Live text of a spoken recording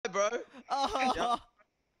bro. Oh. Yep.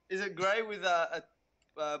 Is it grey with a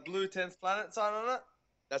blue 10th planet sign on it?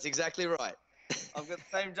 That's exactly right. I've got the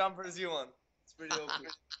same jumper as you on. It's pretty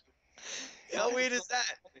awkward. How weird is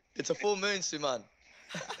that? It's a full moon, Suman.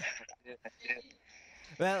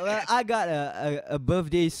 Well, I got a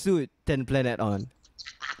birthday suit 10 planet on.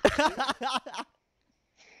 I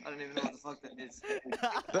don't even know what the fuck that is.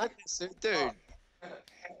 Birthday suit, dude.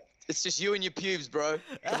 It's just you and your pubes, bro.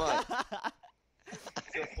 Come on.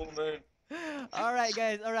 It's a full moon. All right,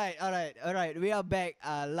 guys. All right. We are back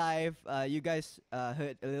live. You guys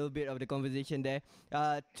heard a little bit of the conversation there.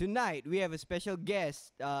 Tonight we have a special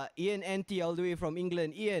guest, Ian Enty, all the way from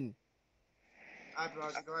England. Ian. Hi, bro.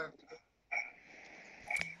 How's it going?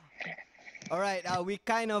 All right. We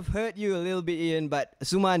kind of heard you a little bit, Ian, but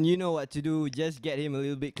Suman, you know what to do. Just get him a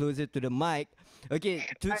little bit closer to the mic. Okay.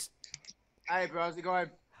 Hi, bro. How's it going?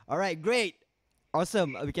 All right. Great.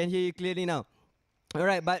 Awesome. We can hear you clearly now. All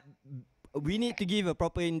right, but we need to give a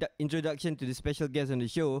proper introduction to the special guest on the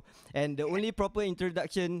show, and the only proper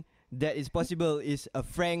introduction that is possible is a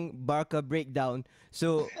Frank Barker breakdown.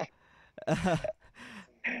 So,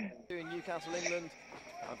 in Newcastle, England,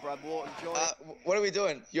 Brad Wharton joined. What are we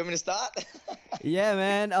doing? You want me to start? yeah,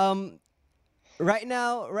 man. Right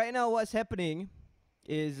now, what's happening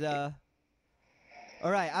is all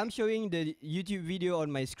right. I'm showing the YouTube video on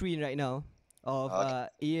my screen right now of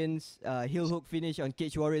Ian's heel hook finish on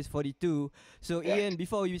Cage Warriors 42. So Ian,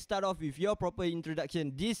 before you start off with your proper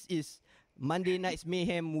introduction, this is Monday Night's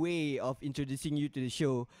Mayhem way of introducing you to the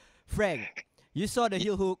show. Frank, you saw the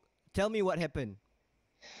heel hook. Tell me what happened.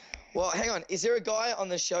 Well, hang on. Is there a guy on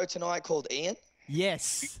the show tonight called Ian?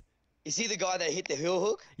 Yes. Is he the guy that hit the heel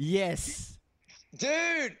hook? Yes. Dude,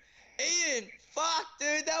 Ian, fuck,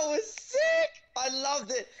 dude, that was sick. I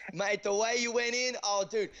loved it, mate. The way you went in, oh,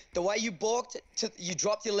 dude, the way you balked, you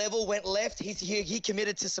dropped your level, went left. He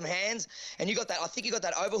committed to some hands, and you got that. I think you got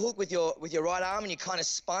that overhook with your right arm, and you kind of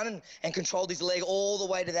spun and controlled his leg all the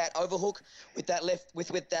way to that overhook with that left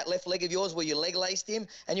that left leg of yours, where you leg laced him,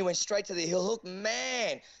 and you went straight to the heel hook.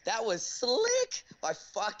 Man, that was slick. I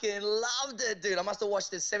fucking loved it, dude. I must have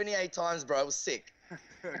watched it 78 times, bro. It was sick.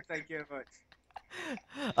 Thank you very much.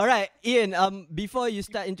 All right, Ian, before you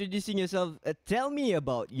start introducing yourself, tell me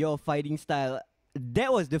about your fighting style.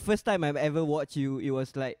 That was the first time I've ever watched you. It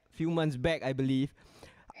was like a few months back, I believe.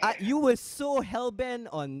 You were so hell-bent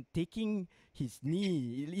on taking his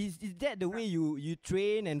knee. Is that the way you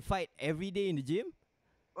train and fight every day in the gym?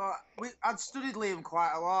 Well, I'd studied Liam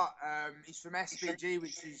quite a lot. He's from SBG,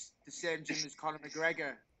 which is the same gym as Conor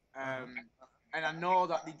McGregor. And I know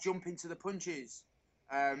that they jump into the punches.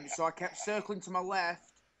 So I kept circling to my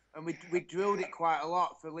left, and we drilled it quite a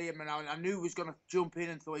lot for Liam, and I knew he was going to jump in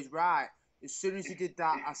and throw his right. As soon as he did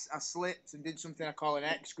that, I slipped and did something I call an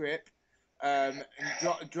X grip, and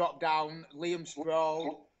dropped down. Liam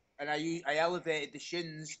sprawled, and I elevated the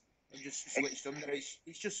shins and just switched under.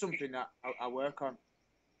 It's just something that I work on.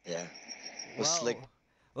 Yeah, it was slick.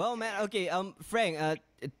 Well, man, okay, Frank,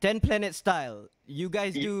 10 Planet style, you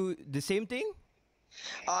guys do the same thing?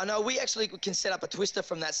 No, we actually can set up a twister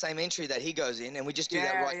from that same entry that he goes in, and we just do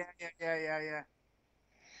that right.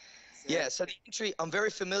 Yeah, so the entry, I'm very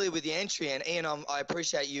familiar with the entry, and Ian, I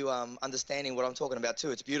appreciate you understanding what I'm talking about too.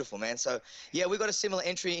 It's beautiful, man. So, yeah, we got a similar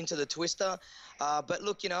entry into the twister. But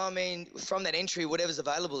look, you know, I mean, from that entry, whatever's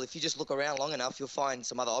available, if you just look around long enough, you'll find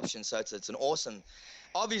some other options. So it's an awesome,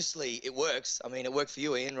 obviously it works. I mean, it worked for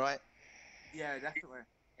you, Ian, right? Yeah, definitely.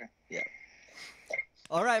 Yeah.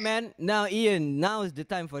 All right, man. Now, Ian, now is the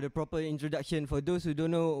time for the proper introduction. For those who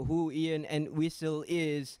don't know who Ian Entwistle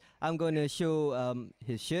is, I'm going to show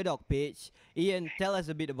his Sherdog page. Ian, tell us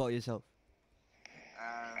a bit about yourself.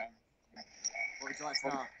 What would you like to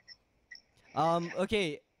know?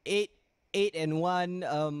 Okay,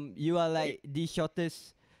 8-1. You are like the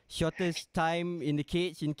shortest time in the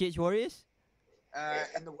cage in Cage Warriors.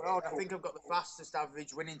 In the world, I think I've got the fastest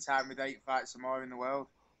average winning time with 8 fights or more in the world.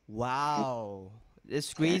 Wow.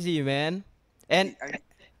 It's crazy, man. And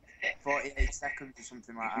 48 seconds or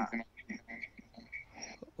something like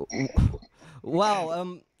that.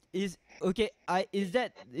 Wow. Is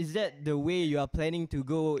that the way you are planning to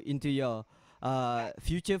go into your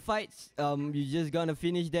future fights? You just gonna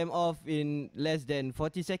finish them off in less than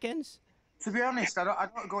 40 seconds? To be honest, I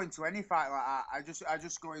don't go into any fight like that. I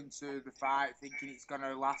just go into the fight thinking it's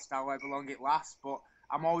gonna last however long it lasts. But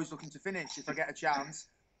I'm always looking to finish. If I get a chance,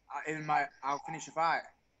 I'll finish a fight.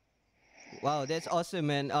 Wow, that's awesome,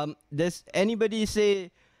 man. Does anybody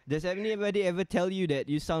ever tell you that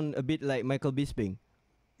you sound a bit like Michael Bisping?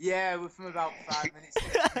 Yeah, we're from about 5 minutes.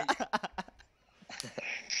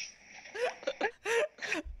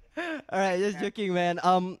 All right, just joking, man.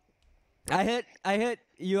 I heard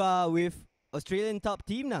you are with Australian top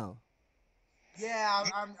team now. Yeah,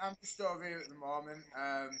 I'm just over here at the moment.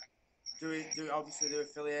 Obviously they're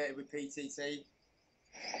affiliated with PTT.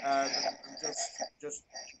 I'm just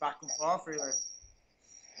back and forth really.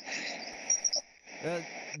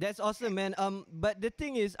 That's awesome, man. But the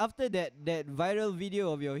thing is, after that viral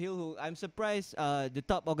video of your heel hook, I'm surprised. The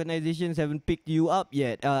top organizations haven't picked you up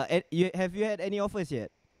yet. Have you had any offers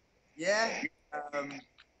yet? Yeah.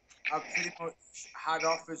 I've pretty much had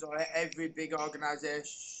offers on it. Every big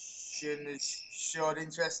organisation has showed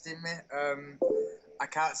interest in me. I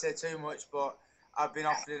can't say too much, but I've been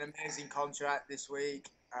offered an amazing contract this week.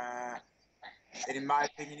 And in my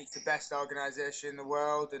opinion, it's the best organisation in the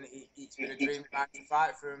world, and it's been a dream of mine to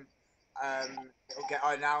fight for them. It'll get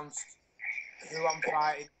announced who I'm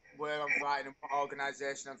fighting, where I'm fighting, and what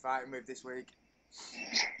organisation I'm fighting with this week.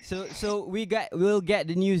 So we'll get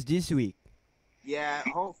the news this week. Yeah,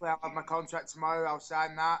 hopefully I'll have my contract tomorrow. I'll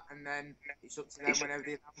sign that, and then it's up to them whenever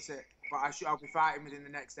they announce it. But I'll be fighting within the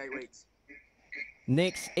next 8 weeks.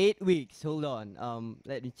 Next 8 weeks. Hold on.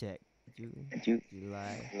 Let me check.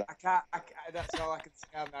 July. I can't. That's all I can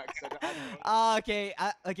say on that. Cause I don't Okay.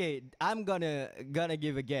 Okay. I'm gonna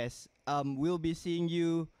give a guess. We'll be seeing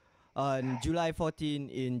you on July 14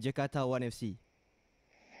 in Jakarta 1FC.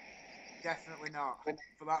 Definitely not. But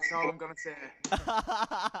that's all I'm gonna say.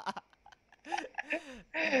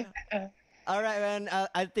 All right, man.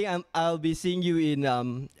 I think I'll be seeing you in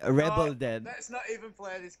Rebel then. Let's not even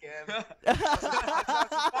play this game. That's a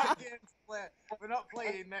bad game to play. We're not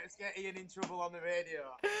playing. Let's get Ian in trouble on the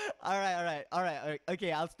radio. All right.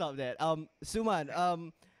 Okay, I'll stop that.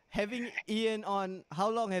 Suman, having Ian on, how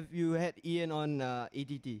long have you had Ian on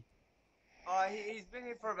ATT? He's been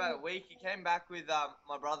here for about a week. He came back with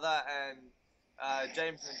my brother and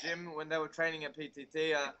James and Jim when they were training at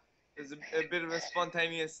PTT. It was a bit of a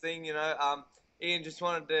spontaneous thing, you know. Ian just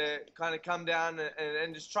wanted to kind of come down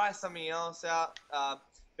and just try something else out.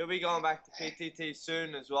 He'll be going back to PTT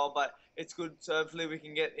soon as well, but it's good. So hopefully we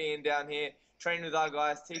can get Ian down here, train with our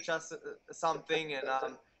guys, teach us something,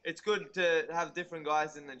 and it's good to have different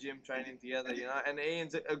guys in the gym training together, you know. And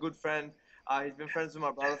Ian's a good friend. He's been friends with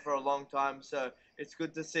my brother for a long time, so it's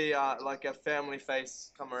good to see like a family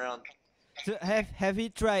face come around. So have he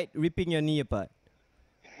tried ripping your knee apart?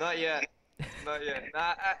 Not yet. Not yet.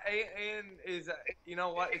 Nah, Ian is, you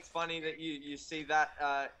know what, it's funny that you see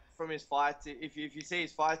that from his fights. If you see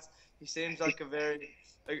his fights, he seems like a very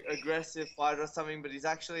aggressive fighter or something, but he's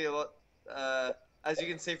actually a lot, as you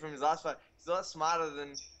can see from his last fight, he's a lot smarter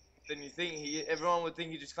than you think. Everyone would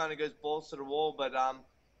think he just kind of goes balls to the wall, but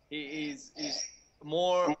he's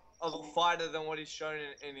more of a fighter than what he's shown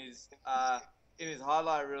in his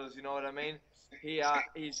highlight reels, you know what I mean?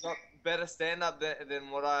 He's got better stand up than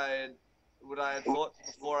what I had thought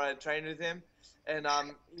before I trained with him, and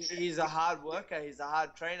he's a hard worker, he's a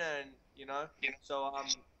hard trainer, and you know, so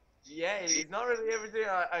yeah, he's not really everything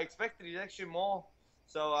I expected. He's actually more,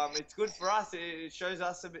 so it's good for us. It shows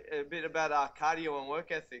us a bit about our cardio and work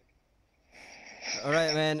ethic. All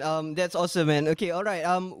right, man. That's awesome, man. Okay, all right.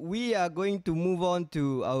 We are going to move on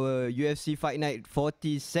to our UFC Fight Night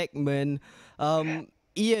 40 segment.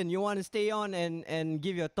 Ian, you want to stay on and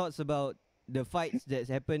give your thoughts about the fights that's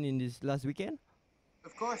happened in this last weekend?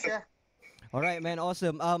 Of course, yeah. All right, man.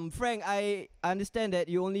 Awesome. Frank, I understand that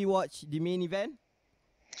you only watch the main event?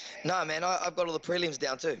 No, man, I've got all the prelims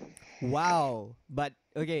down too. Wow. But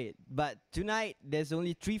tonight there's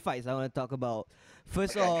only 3 fights I want to talk about.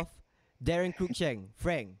 First off, Daron Cruickshank,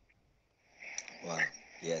 Frank. Wow.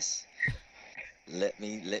 Yes. Let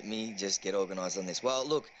me just get organized on this. Well,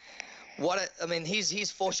 look, I mean, his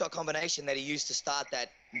 4-shot combination that he used to start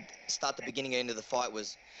the beginning and end of the fight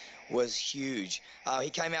was huge. He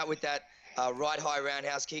came out with that right high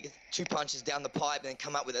roundhouse kick, 2 punches down the pipe, and then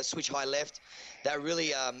come up with a switch high left. That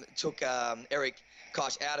really took Erick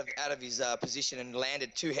Koch out of his position and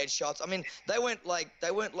landed 2 headshots. I mean, they weren't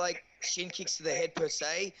like shin kicks to the head per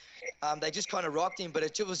se. They just kind of rocked him, but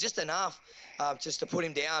it was just enough just to put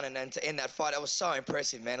him down and to end that fight. That was so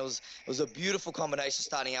impressive, man. It was a beautiful combination,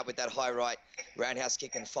 starting out with that high right roundhouse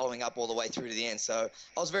kick and following up all the way through to the end. So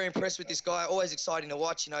I was very impressed with this guy. Always exciting to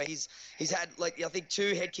watch. You know, he's had I think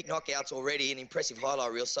 2 head kick knockouts already, an impressive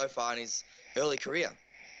highlight reel so far in his early career.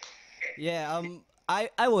 Yeah.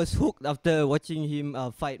 I was hooked after watching him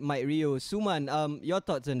fight Mike Rio. Suman, your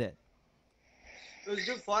thoughts on that? It was a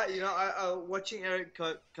good fight, you know. Watching Erick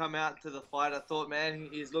come out to the fight, I thought, man,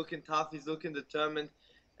 he's looking tough, he's looking determined,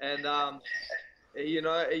 and you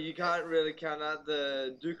know, you can't really count out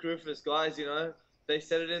the Duke Rufus guys. You know, they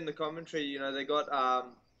said it in the commentary. You know, they got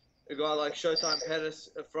a guy like Showtime Pettis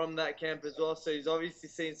from that camp as well. So he's obviously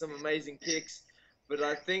seen some amazing kicks. But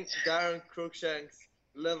I think Daron Cruickshank's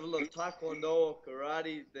level of taekwondo or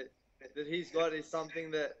karate that he's got is something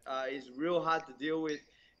that is real hard to deal with.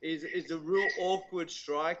 He's a real awkward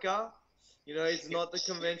striker. You know, he's not the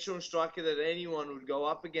conventional striker that anyone would go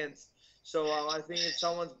up against. So I think if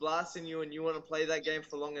someone's blasting you and you want to play that game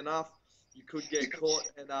for long enough, you could get caught,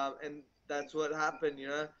 and that's what happened. You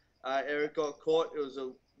know, Erick got caught. It was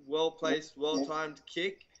a well-placed, well-timed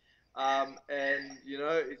kick, and you know,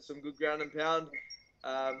 it's some good ground and pound.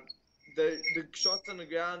 The shots on the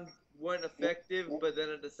ground weren't effective, but then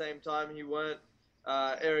at the same time,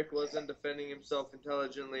 Erick wasn't defending himself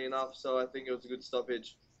intelligently enough. So I think it was a good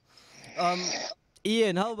stoppage.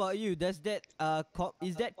 Ian, how about you? Does that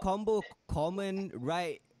is that combo common?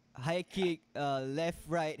 Right high kick, left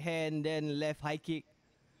right hand, then left high kick.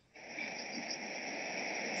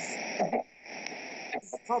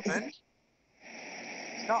 Common.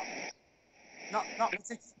 Not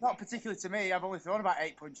particularly to me. I've only thrown about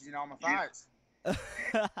 8 punches in all my fights.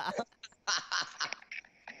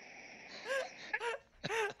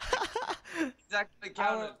 Exactly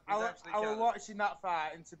counted. I was watching that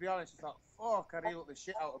fight, and to be honest, I thought, fuck, I reeled the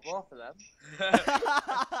shit out of both of them.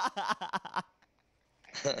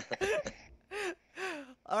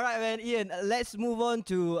 All right, man, Ian. Let's move on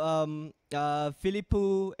to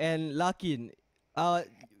Philippou and Larkin.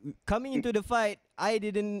 Coming into the fight, I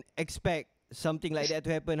didn't expect something like that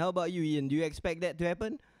to happen. How about you, Ian? Do you expect that to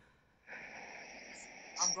happen?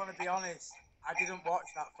 I'm gonna be honest. I didn't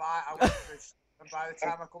watch that fight. I went for a and by the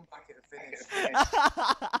time I come back, it'll finish.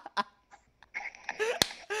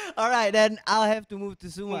 All right, then I'll have to move to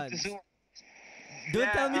Suman.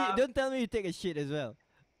 Don't tell me you take a shit as well.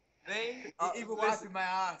 Me? Even wiping my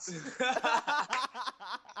ass.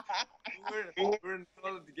 we're in the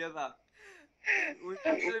toilet together. We've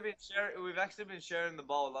actually been sharing the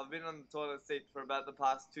bowl. I've been on the toilet seat for about the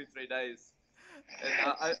past 2-3 days,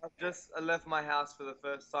 and I left my house for the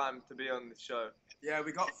first time to be on this show. Yeah,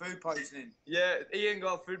 we got food poisoning. Yeah, Ian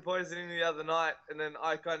got food poisoning the other night, and then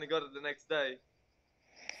I kind of got it the next day.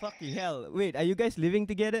 Fucking hell! Wait, are you guys living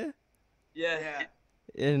together? Yeah.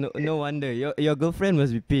 Yeah, no wonder. Your girlfriend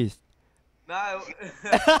must be pissed. No,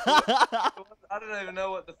 I don't even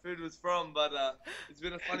know what the food was from, but it's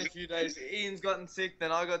been a funny few days. Ian's gotten sick,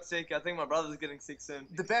 then I got sick. I think my brother's getting sick soon.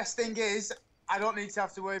 The best thing is, I don't need to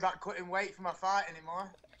have to worry about cutting weight for my fight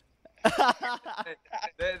anymore.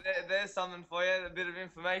 There's something for you, a bit of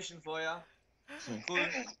information for you. Cool.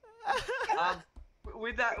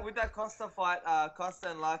 With that Costa fight, Costa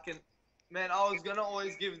and Larkin, man, I was gonna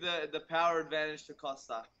always give the power advantage to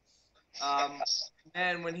Costa.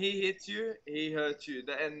 Man, when he hits you, he hurts you,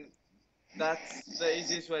 and that's the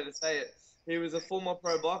easiest way to say it. He was a former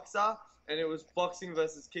pro boxer, and it was boxing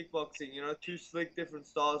versus kickboxing. You know, two slick different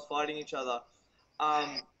styles fighting each other.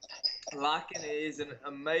 Larkin is an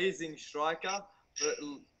amazing striker, but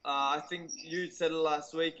I think you said it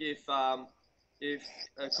last week. If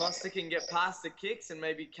Costa can get past the kicks and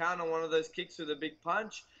maybe counter one of those kicks with a big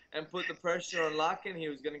punch and put the pressure on Larkin, he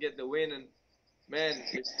was going to get the win. And man,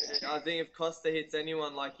 I think if Costa hits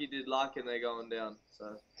anyone like he did Larkin, they're going down.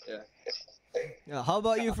 So yeah. How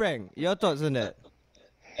about you, Frank? Your thoughts on that?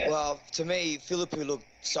 Well, to me, Philippou looked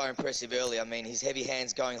so impressive early. I mean, his heavy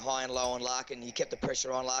hands going high and low on Larkin. He kept the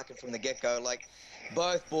pressure on Larkin from the get-go. Like,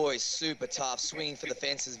 both boys super tough, swinging for the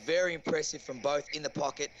fences. Very impressive from both in the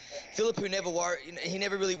pocket. Philippou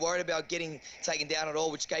never really worried about getting taken down at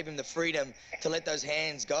all, which gave him the freedom to let those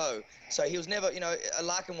hands go. So he was never,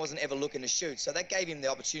 Larkin wasn't ever looking to shoot. So that gave him the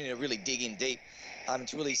opportunity to really dig in deep.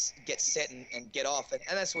 To really get set and get off. And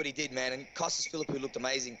that's what he did, man. And Costas Philippou looked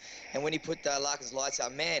amazing. And when he put Larkin's lights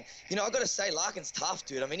out, man, I've got to say, Larkin's tough,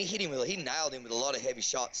 dude. I mean, he nailed him with a lot of heavy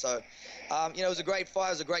shots. So, it was a great fight.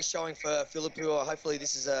 It was a great showing for Philippou. Hopefully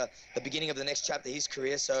this is the beginning of the next chapter of his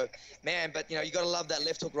career. So, man, but, you got to love that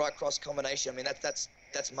left hook, right cross combination. I mean, that's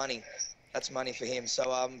money. That's money for him.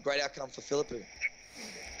 So, great outcome for Philippou.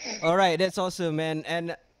 All right, that's awesome, man.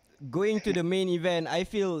 And going to the main event, I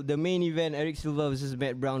feel the main event, Erick Silva versus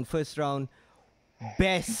Matt Brown, first round,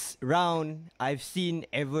 best round I've seen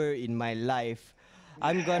ever in my life.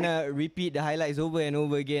 I'm gonna repeat the highlights over and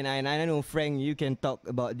over again, and I know, Frank, you can talk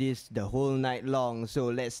about this the whole night long, so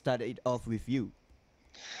let's start it off with you.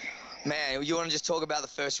 Man, you want to just talk about the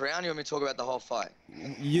first round? You want me to talk about the whole fight?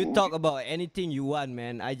 You talk about anything you want,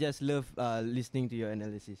 man. I just love listening to your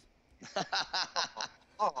analysis.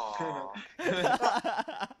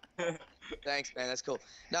 Thanks, man. That's cool.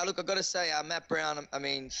 Now, look, I've got to say, Matt Brown, I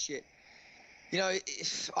mean, shit. You know,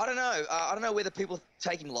 I don't know. I don't know whether people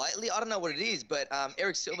take him lightly. I don't know what it is, but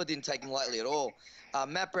Erick Silva didn't take him lightly at all.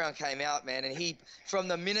 Matt Brown came out, man, and he, from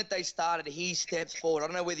the minute they started, he stepped forward. I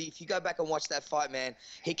don't know whether, if you go back and watch that fight, man,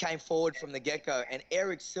 he came forward from the get-go. And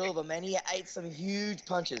Erick Silva, man, he ate some huge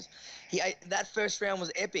punches. That first round was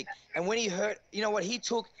epic. And when he hurt, you know what, he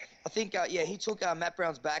took, I think, he took Matt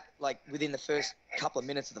Brown's back, like, within the first couple of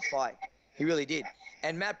minutes of the fight. He really did.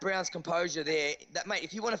 And Matt Brown's composure there, mate,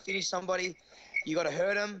 if you want to finish somebody, you got to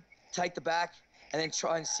hurt him, take the back, and then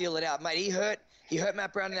try and seal it out. Mate, he hurt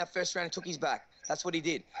Matt Brown in that first round and took his back. That's what he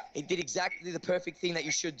did. He did exactly the perfect thing that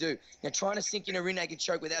you should do. Now, trying to sink in a rear naked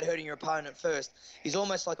choke without hurting your opponent first is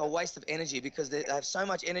almost like a waste of energy, because they have so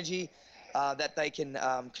much energy that they can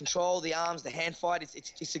control the arms, the hand fight.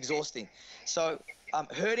 It's exhausting. So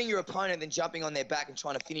hurting your opponent, then jumping on their back and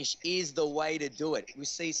trying to finish is the way to do it. We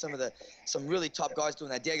see some really top guys doing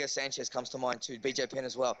that. Diego Sanchez comes to mind too, BJ Penn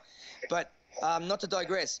as well. But not to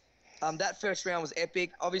digress. That first round was epic.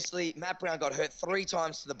 Obviously, Matt Brown got hurt 3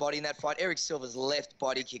 times to the body in that fight. Erick Silva's left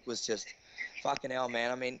body kick was just fucking hell, man.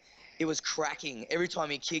 I mean, it was cracking. Every time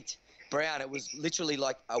he kicked Brown, it was literally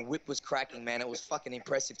like a whip was cracking, man. It was fucking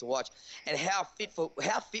impressive to watch. And how fit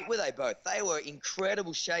were they both? They were in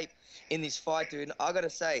incredible shape in this fight, dude. And I got to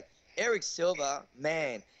say, Erick Silva,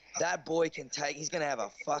 man, that boy he's going to have a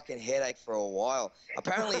fucking headache for a while.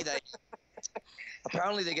 Apparently he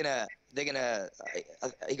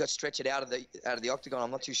got stretched out of the octagon.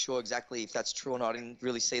 I'm not too sure exactly if that's true or not. I didn't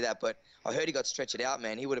really see that, but I heard he got stretched out,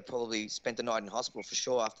 man. He would have probably spent the night in hospital for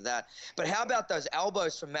sure after that. But how about those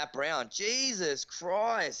elbows from Matt Brown? Jesus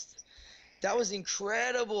Christ. That was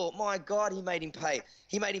incredible. My God, he made him pay.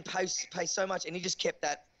 He made him pay so much, and he just kept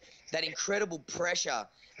that incredible pressure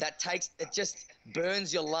it just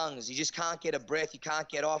burns your lungs. You just can't get a breath. You can't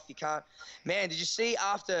get off. You can't. Man, did you see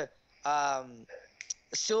after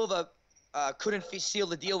Silva couldn't seal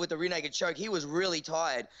the deal with the rear naked choke? He was really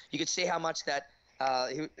tired. You could see how much that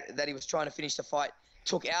he was trying to finish the fight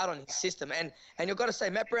took out on his system. And you've got to say,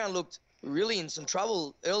 Matt Brown looked really in some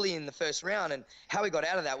trouble early in the first round, and how he got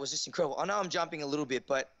out of that was just incredible. I know I'm jumping a little bit,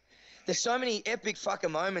 but there's so many epic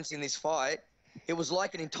fucking moments in this fight. It was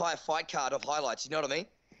like an entire fight card of highlights. You know what I mean?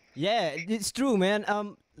 Yeah, it's true, man.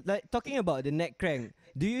 Like talking about the neck crank,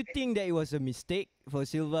 do you think that it was a mistake for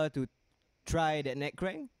Silva to try that neck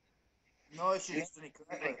crank? No, she just done it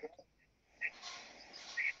correctly.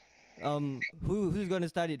 Who's gonna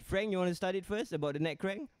start it? Frank, you wanna start it first about the neck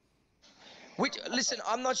crank? Listen,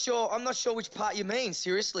 I'm not sure which part you mean.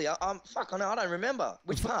 Seriously, I don't remember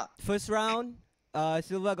which part. First round,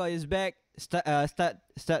 Silva got his back.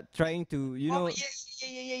 Start trying to, you know.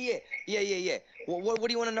 Yeah. What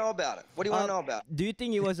do you want to know about it? What do you want to know about? Do you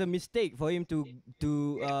think it was a mistake for him to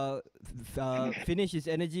finish his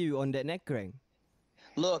energy on that neck crank?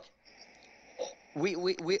 Look,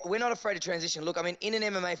 we're not afraid to transition. Look, I mean, in an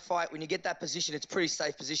MMA fight, when you get that position, it's a pretty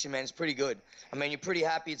safe position, man. It's pretty good. I mean, you're pretty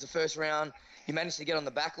happy. It's the first round. You managed to get on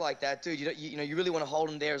the back like that, dude. You really want to hold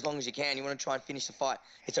him there as long as you can. You want to try and finish the fight.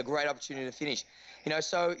 It's a great opportunity to finish.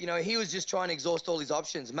 So he was just trying to exhaust all his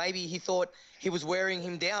options. Maybe he thought he was wearing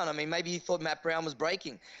him down. I mean, maybe he thought Matt Brown was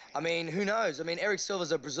breaking. I mean, who knows? I mean, Erick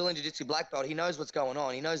Silva's a Brazilian Jiu-Jitsu black belt. He knows what's going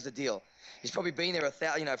on. He knows the deal. He's probably been there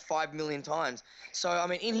 5 million times. So, I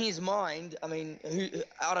mean, in his mind, I mean,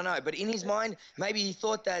 I don't know. But in his mind, maybe he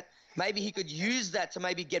thought that maybe he could use that to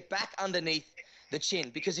maybe get back underneath the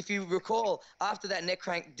chin. Because if you recall, after that neck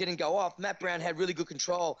crank didn't go off, Matt Brown had really good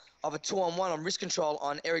control of a 2-on-1 on wrist control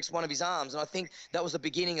on Erick's one of his arms. And I think that was the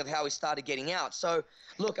beginning of how he started getting out. So,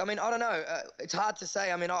 look, I mean, I don't know. It's hard to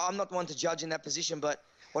say. I mean, I'm not one to judge in that position, but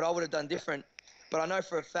what I would have done different. But I know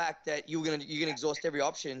for a fact that you're gonna exhaust every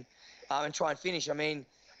option and try and finish. I mean,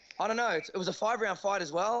 I don't know. It was a 5-round fight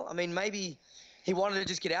as well. I mean, maybe he wanted to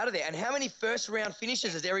just get out of there. And how many first-round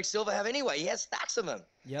finishes does Erick Silva have anyway? He has stacks of them.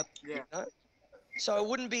 Yep. Yeah. So it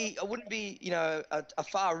wouldn't be a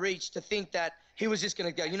far reach to think that he was just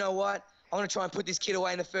going to go, you know what? I'm going to try and put this kid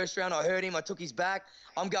away in the first round. I hurt him. I took his back.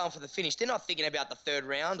 I'm going for the finish. They're not thinking about the 3rd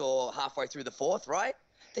round or halfway through the 4th, right?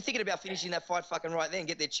 They're thinking about finishing that fight fucking right there and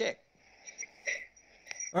get their check.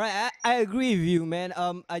 All right, I agree with you, man.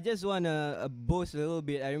 I just want to boast a little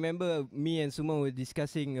bit. I remember me and Suman were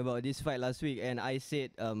discussing about this fight last week, and I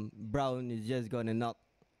said Brown is just going to knock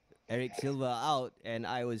Erick Silva out, and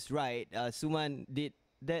I was right. Suman, did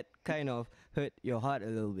that kind of hurt your heart a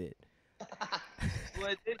little bit?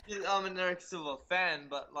 Well, I'm an Erick Silva fan,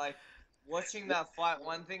 but like watching that fight,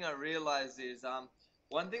 one thing I realized is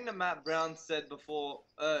one thing that Matt Brown said before,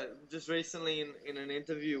 just recently in an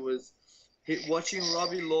interview was watching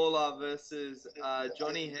Robbie Lawler versus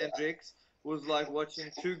Johnny Hendricks was like watching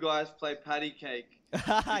 2 guys play patty cake.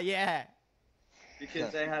 Yeah.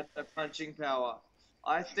 because they had a punching power.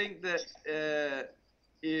 I think that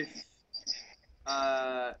if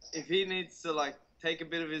he needs to like take a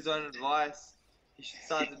bit of his own advice, he should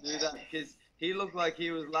start to do that, because he looked like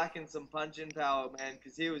he was lacking some punching power, man,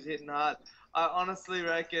 because he was hitting hard. I honestly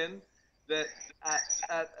reckon that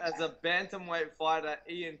as a bantamweight fighter,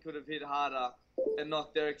 Ian could have hit harder and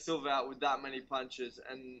knocked Erick Silva out with that many punches,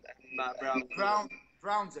 and Matt Brown.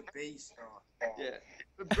 Brown's a beast, though. Yeah,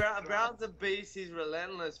 but Brown's a beast. He's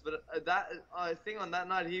relentless. But I think on that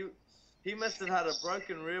night he must have had a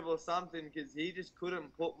broken rib or something, because he just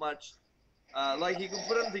couldn't put much. Like he could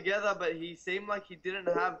put them together, but he seemed like he didn't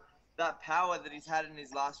have that power that he's had in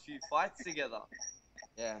his last few fights together.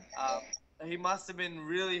 Yeah. He must have been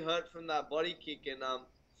really hurt from that body kick, and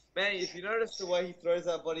man, if you notice the way he throws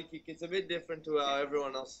that body kick, it's a bit different to how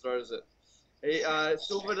everyone else throws it.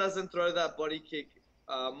 Silva doesn't throw that body kick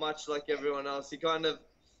much like everyone else. He kind of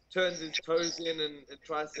turns his toes in and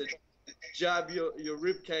tries to jab your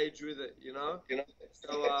rib cage with it, you know.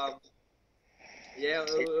 So yeah,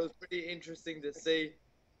 it was pretty interesting to see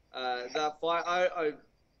that fight. I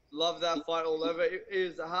love that fight all over. It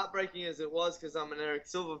was heartbreaking as it was, because I'm an Erick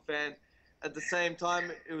Silva fan. At the same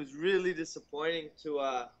time, it was really disappointing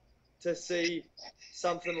to see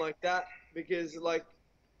something like that, because like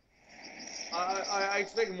I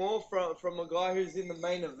expect more from a guy who's in the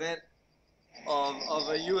main event of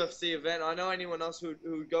a UFC event. I know anyone else who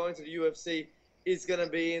would go into the UFC is going to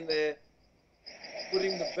be in there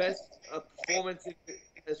putting the best performance in,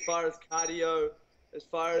 as far as cardio, as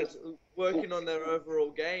far as working on their overall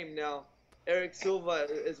game. Now, Erick Silva,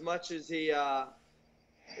 as much as he's a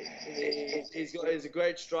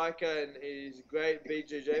great striker and he's a great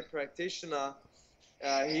BJJ practitioner,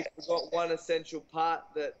 he forgot one essential part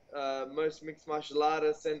that most mixed martial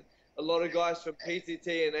artists and a lot of guys from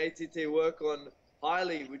PTT and ATT work on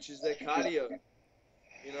highly, which is their cardio.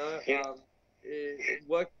 You know,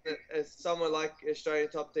 working as someone like Australian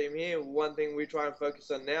top team here, one thing we try and focus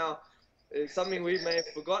on now is something we may have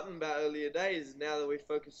forgotten about earlier days. Now that we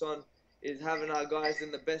focus on is having our guys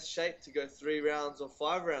in the best shape to go 3 rounds or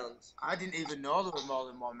 5 rounds. I didn't even know there were more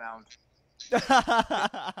than 1 round.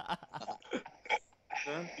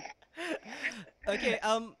 Okay,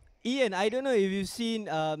 Ian, I don't know if you've seen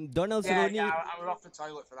Donald Cerrone. Yeah, I was off the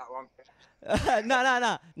toilet for that one. No,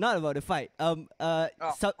 not about the fight.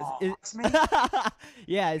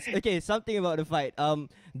 Yeah, it's okay. Something about the fight.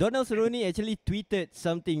 Donald Cerrone actually tweeted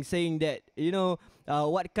something saying that, you know,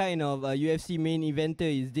 what kind of UFC main eventer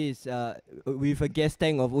is this? With a guest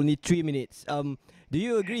time of only 3 minutes. Do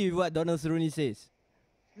you agree with what Donald Cerrone says?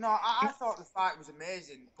 No, I thought the fight was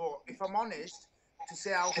amazing, but if I'm honest, to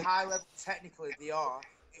say how high level technically they are,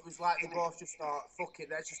 it was like they both just thought, fuck it,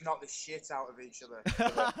 let's just knock the shit out of each other.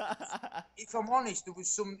 If I'm honest, there was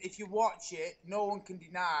some, if you watch it, no one can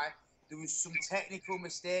deny there was some technical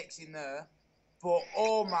mistakes in there, but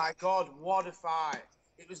oh my God, what a fight.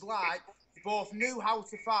 It was like they both knew how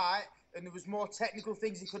to fight, and there was more technical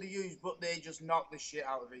things they could have used, but they just knocked the shit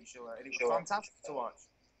out of each other, and it was fantastic to watch.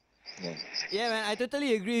 Yeah, man, I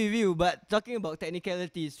totally agree with you. But talking about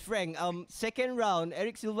technicalities, Frank, second round,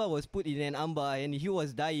 Erick Silva was put in an armbar and he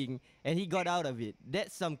was dying, and he got out of it.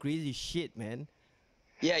 That's some crazy shit, man.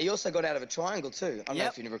 Yeah, he also got out of a triangle too. I don't know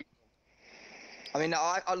if you never. I mean,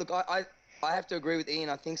 I have to agree with Ian.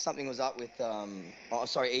 I think something was up with oh,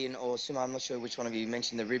 sorry, Ian or Suman. I'm not sure which one of you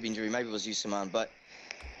mentioned the rib injury. Maybe it was you, Suman. But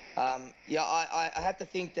yeah, I have to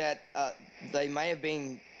think that they may have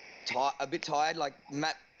been a bit tired, like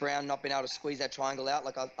Matt Brown not being able to squeeze that triangle out.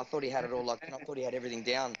 Like I thought he had it all. Like I thought he had everything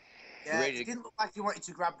down. Yeah, it didn't look like he wanted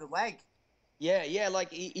to grab the leg. Yeah,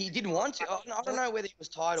 like he didn't want to. I don't know whether he was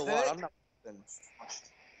tired or what. I don't know.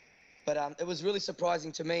 But it was really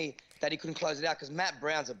surprising to me that he couldn't close it out, because Matt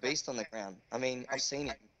Brown's a beast on the ground. I mean, I've seen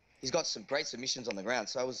him. He's got some great submissions on the ground.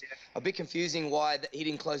 So it was a bit confusing why he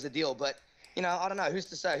didn't close the deal. But you know, I don't know. Who's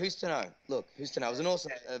to say? Who's to know? Look, who's to know? It was an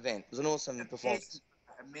awesome event. It was an awesome performance.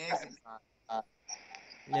 Amazing.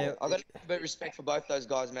 Yeah, I've got a bit of respect for both those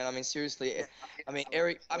guys, man. I mean, seriously. I mean,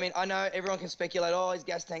 Erick, I mean, I know everyone can speculate, oh, he's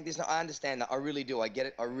gas tank, this. No, I understand that. I really do. I get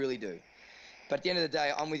it. I really do. But at the end of the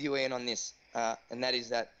day, I'm with you, Ian, on this. And that is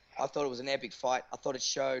that I thought it was an epic fight. I thought it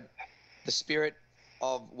showed the spirit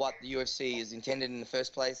of what the UFC is intended in the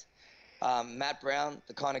first place. Matt Brown,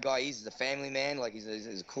 the kind of guy he's a family man. Like, he's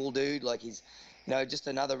a cool dude. Like, he's, you know, just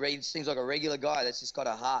seems like a regular guy that's just got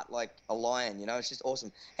a heart like a lion, you know. It's just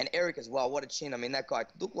awesome. And Erick as well, what a chin. I mean, that guy,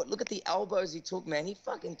 look at the elbows he took, man. He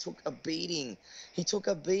fucking took a beating. He took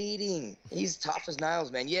a beating. He's tough as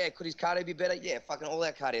nails, man. Yeah, could his cardio be better? Yeah, fucking all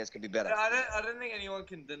our cardios could be better. I don't think anyone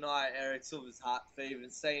can deny Erick Silva's heart for even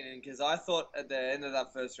saying it, because I thought at the end of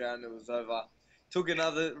that first round it was over. took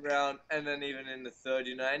another round, and then even in the third,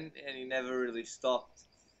 you know, and he never really stopped.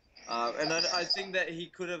 And I think that he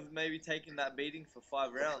could have maybe taken that beating for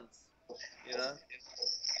 5 rounds, you know.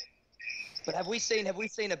 But have we seen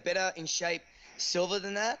a better in shape Silva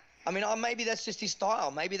than that? I mean, maybe that's just his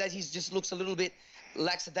style. Maybe that he just looks a little bit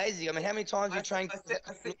lackadaisy. I mean, how many times you train? I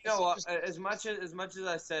think you know what? As much as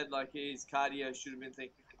I said, like his cardio should have been thing.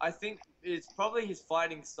 I think it's probably his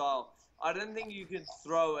fighting style. I don't think you can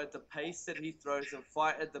throw at the pace that he throws and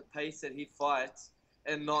fight at the pace that he fights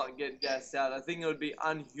and not get gassed out. I think it would be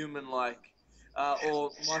unhuman-like,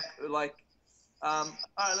 or like. All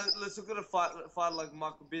right, let's look at a fight like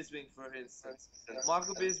Michael Bisping, for instance.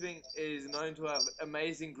 Michael Bisping is known to have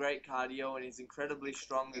amazing, great cardio, and he's incredibly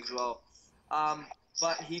strong as well.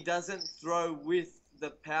 But he doesn't throw with the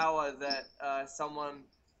power that someone,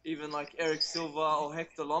 even like Erick Silva or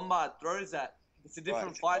Hector Lombard, throws at. It's a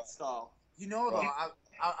different fight style. You know, though, I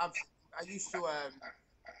used to,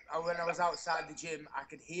 when I was outside the gym, I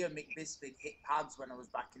could hear Mick Bisping hit pads when I was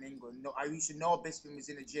back in England. No, I used to know Bisping was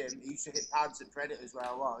in the gym. He used to hit pads at Predators where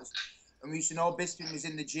I was. And we used to know Bisping was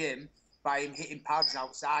in the gym by him hitting pads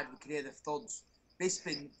outside. We could hear the thuds.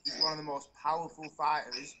 Bisping is one of the most powerful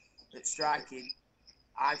fighters at striking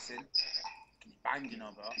I've seen. He's banging, you know,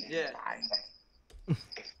 bro. Yeah. Bang.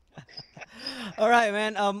 All right,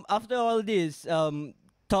 man. After all this,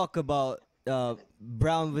 talk about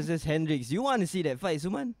Brown versus Hendricks. You want to see that fight,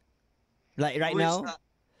 Suman? Like right now?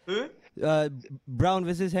 Who? Brown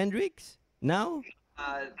versus Hendricks? Now?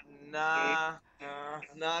 Nah,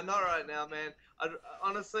 not right now, man.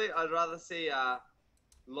 Honestly, I'd rather see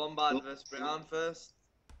Lombard versus Brown first.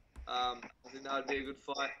 I think that would be a good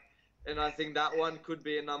fight, and I think that one could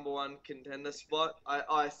be a #1 contender spot.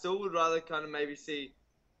 I still would rather kind of maybe see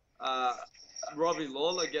Robbie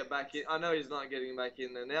Lawler get back in. I know he's not getting back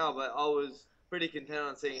in there now, but I was pretty content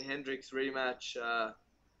on seeing Hendricks rematch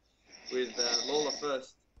with Lawler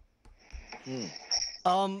first.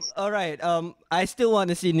 All right. I still want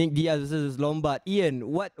to see Nick Diaz versus Lombard. Ian,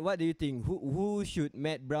 what do you think? Who should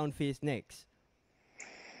Matt Brown face next?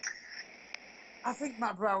 I think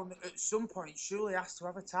Matt Brown at some point surely has to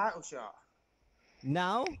have a title shot.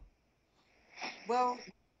 Now? Well,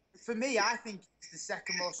 for me, I think he's the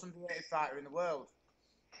second most underrated fighter in the world.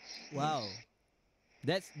 Wow.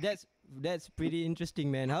 That's pretty interesting,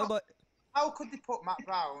 man. How could they put Matt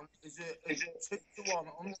Brown as a 2-1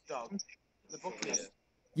 underdog in the bookies?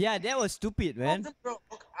 Yeah, that was stupid, man.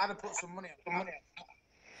 I'd have put some money on it.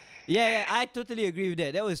 Yeah, I totally agree with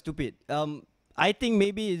that. That was stupid. I think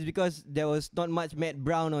maybe it's because there was not much Matt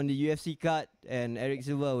Brown on the UFC card, and Erick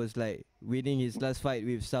Silva was like winning his last fight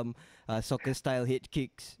with some soccer-style head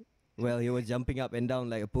kicks while he was jumping up and down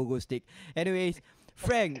like a pogo stick. Anyways,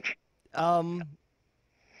 Frank, who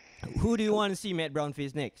do you want to see Matt Brown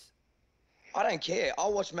face next? I don't care.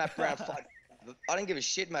 I'll watch Matt Brown fight. I don't give a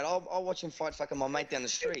shit, mate. I'll watch him fight fucking my mate down the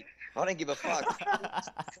street. I don't give a fuck.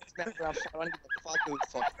 Matt Brown fight. I don't give a fuck who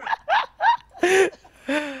fuck.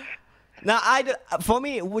 Now, for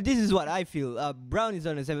me, this is what I feel. Brown is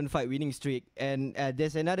on a 7-fight winning streak, and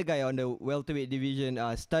there's another guy on the welterweight division,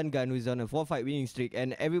 Stun Gun, who's on a 4-fight winning streak.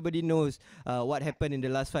 And everybody knows what happened in the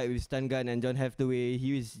last fight with Stun Gun and John Hathaway.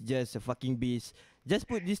 He was just a fucking beast. Just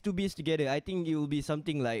put these two beasts together. I think it will be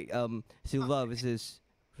something like Silva versus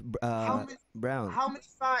Brown. How many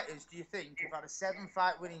fighters do you think have had a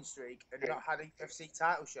 7-fight winning streak and not had a UFC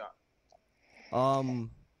title shot?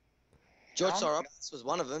 George Soropoulos was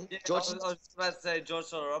one of them. Yeah, I was about to say George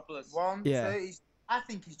Soropoulos. One, yeah. two, I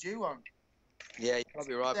think he's due one. Yeah, you're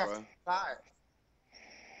probably right, bro.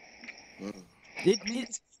 He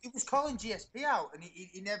was calling GSP out, and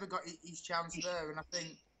he never got his chance there. And I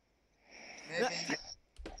think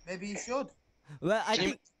maybe he should. Well, I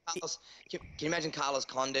think. Can you imagine Carlos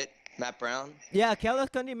Condit, Matt Brown? Yeah, Carlos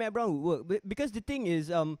Condit, Matt Brown would work. Because the thing is,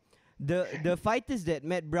 the fighters that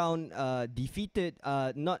Matt Brown defeated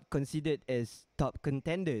are not considered as top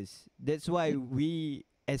contenders. That's why we,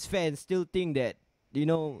 as fans, still think that, you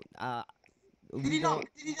know... Did he not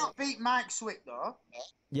beat Mike Swick, though?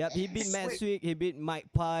 Yep, he beat Matt Swick, he beat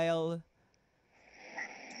Mike Pyle.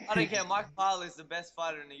 I don't care, Mike Pyle is the best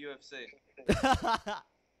fighter in the UFC.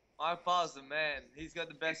 Mike Pyle's the man. He's got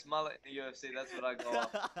the best mullet in the UFC, that's what I go off.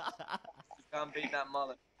 You can't beat that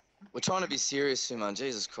mullet. We're trying to be serious, Suman.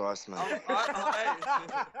 Jesus Christ, man. I'm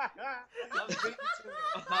beating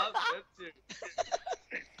you.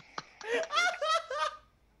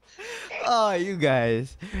 Oh, you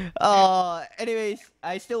guys. Anyways,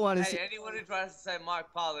 I still want to see. Hey, anyone who tries to say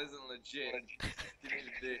Mike Pyle isn't legit, you need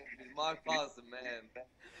to do. Mike Pyle's the man.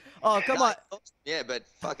 Oh, come on. Yeah, but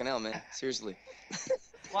fucking hell, man. Seriously.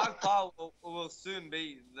 Mike Powell will soon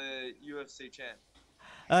be the UFC champ.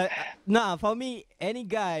 Nah, for me, any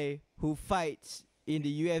guy who fights in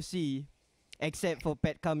the UFC, except for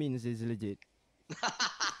Pat Cummins, is legit.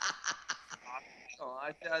 Oh,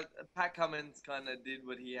 Pat Cummins kind of did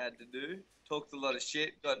what he had to do. Talked a lot of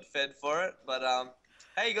shit, got fed for it, but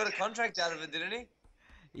hey, he got a contract out of it, didn't he?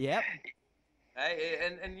 Yep. Hey,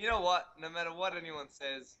 and you know what? No matter what anyone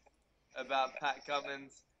says about Pat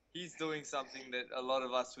Cummins, he's doing something that a lot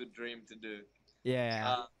of us would dream to do.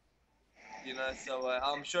 Yeah. You know, so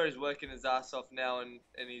I'm sure he's working his ass off now, and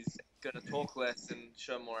he's gonna talk less and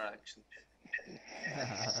show more action.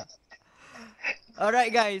 All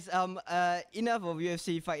right, guys. Enough of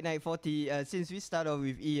UFC Fight Night 40. Since we start off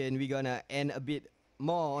with Ian, we're gonna end a bit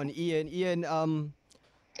more on Ian. Ian,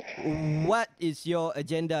 what is your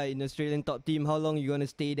agenda in Australian Top Team? How long you gonna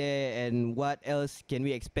stay there, and what else can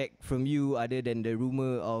we expect from you other than the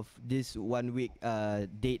rumor of this 1 week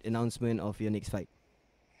date announcement of your next fight?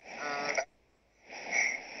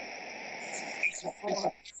 It's a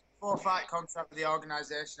four-fight contract with the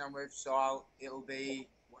organisation I'm with, so it'll be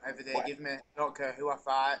whatever they give me. I don't care who I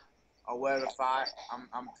fight or where I fight.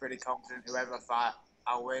 I'm pretty confident whoever I fight,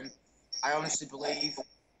 I'll win. I honestly believe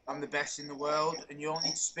I'm the best in the world, and you only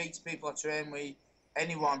need to speak to people I train with,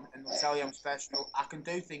 anyone, and they'll tell you I'm special. I can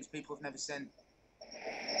do things people have never seen.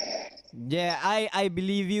 Yeah, I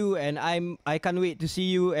believe you, and I can't wait to see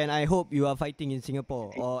you, and I hope you are fighting in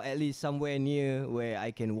Singapore or at least somewhere near where I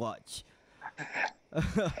can watch.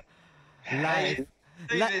 Live.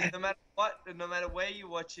 No matter what, no matter where you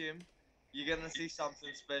watch him, you're gonna see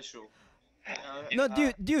something special. No,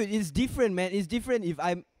 dude, it's different, man. It's different if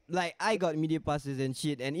I'm like, I got media passes and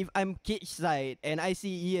shit, and if I'm cage side and I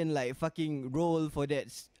see Ian like fucking roll for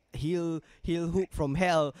that heel hook from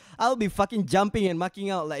hell, I'll be fucking jumping and mucking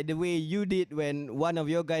out like the way you did when one of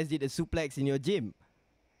your guys did a suplex in your gym.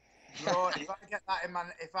 Bro, if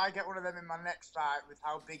I get one of them in my next fight with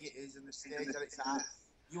how big it is and the stage that it's at,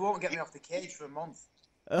 you won't get me off the cage for a month.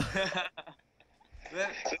 I'll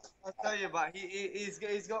tell you, but he's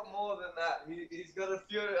got more than that. He's got a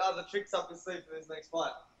few other tricks up his sleeve for this next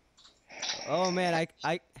fight. Oh man,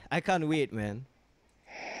 I can't wait, man.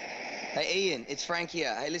 Hey Ian, it's Frank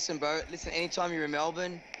here. Hey, listen, bro. Listen, anytime you're in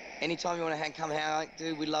Melbourne, anytime you want to come hang out,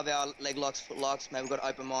 dude, we love our leg locks, foot locks. Man, we've got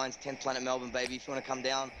open minds, 10th Planet Melbourne, baby. If you want to come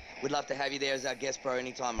down, we'd love to have you there as our guest, bro,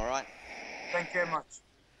 anytime, all right? Thank you very much.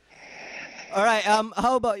 All right,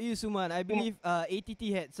 how about you, Suman? I believe ATT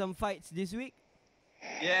had some fights this week.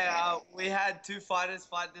 Yeah, we had two fighters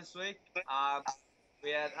fight this week. We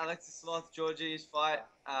had Alexis Sloth Georgie's fight,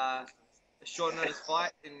 a short notice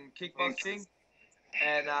fight in kickboxing.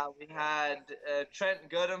 And we had Trent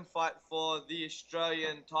Girdo fight for the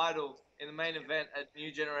Australian title in the main event at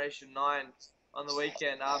New Generation 9 on the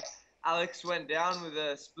weekend. Alex went down with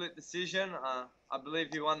a split decision. I believe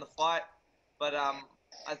he won the fight, but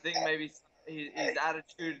I think maybe his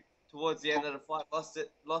attitude towards the end of the fight lost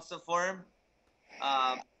it for him.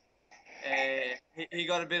 He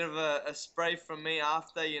got a bit of a spray from me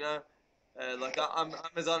after, you know. Like I'm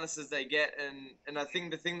as honest as they get, and I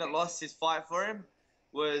think the thing that lost his fight for him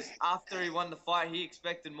was after he won the fight, he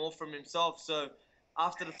expected more from himself. So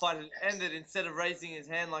after the fight had ended, instead of raising his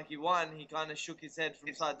hand like he won, he kind of shook his head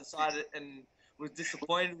from side to side and was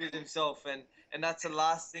disappointed with himself. And that's the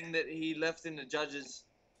last thing that he left in the judge's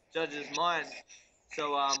mind.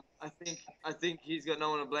 So I think he's got no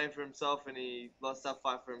one to blame for himself, and he lost that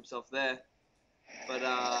fight for himself there. But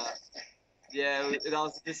yeah, that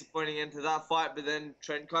was a disappointing end to that fight. But then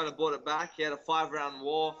Trent kind of brought it back. He had a 5-round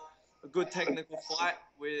war. A good technical fight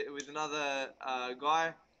with another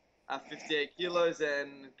guy at 58 kilos,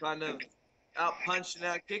 and kind of out-punched and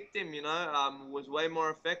out-kicked him, you know, was way more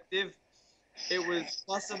effective. It was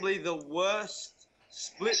possibly the worst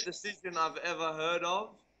split decision I've ever heard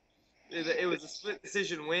of. It was a split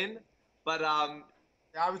decision win, but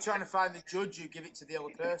Yeah, I was trying to find the judge who give it to the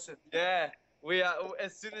other person. yeah,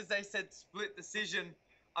 as soon as they said split decision,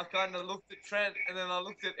 I kind of looked at Trent, and then I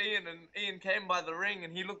looked at Ian, and Ian came by the ring,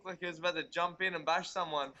 and he looked like he was about to jump in and bash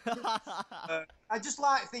someone. I just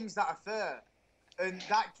like things that are fair, and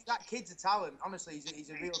that kid's a talent. Honestly, he's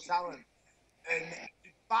a real talent, and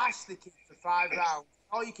he bashed the kid for 5 rounds.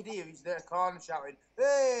 All you could hear is their corner shouting,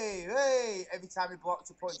 "Hey, hey!" every time he blocked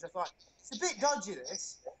a punch. I thought, it's a bit dodgy,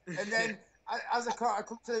 this. And then as I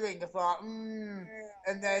come to the ring, I thought, and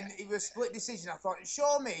then it was a split decision. I thought,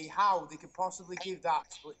 show me how they could possibly give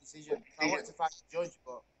that split decision. I wanted to find the judge,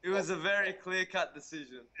 but It was a very clear-cut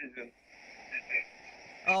decision.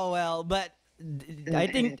 Oh well, but I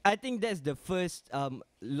think that's the first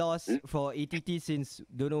loss for ATT since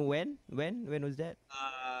don't know when was that?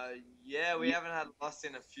 Yeah, we haven't had a loss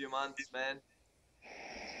in a few months, man.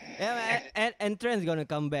 Yeah, man, and Trent's gonna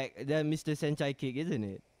come back. The Mr. Senchai kick, isn't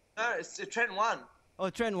it? No, Trent won. Oh,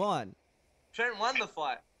 Trent won. Trent won the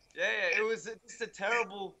fight. Yeah, it was just a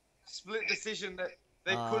terrible split decision that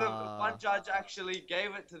they could have. One judge actually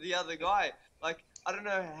gave it to the other guy. Like, I don't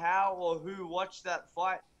know how or who watched that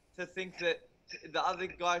fight to think that the other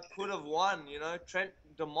guy could have won. You know, Trent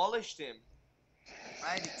demolished him.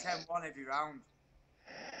 Made it 10-1 every round.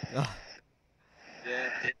 Yeah.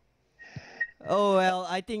 Oh well,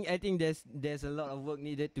 I think there's a lot of work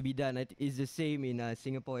needed to be done. It's the same in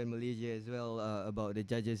Singapore and Malaysia as well about the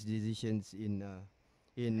judges' decisions in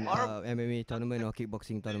MMA tournament or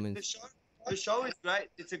kickboxing tournaments. The show is great.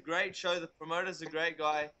 It's a great show. The promoter's a great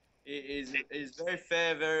guy. He is very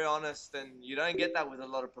fair, very honest, and you don't get that with a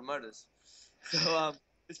lot of promoters. So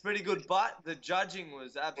it's pretty good. But the judging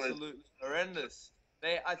was absolutely horrendous.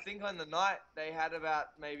 I think on the night they had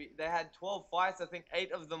 12 fights. I think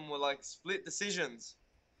 8 of them were like split decisions.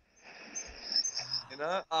 You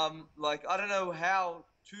know, like I don't know how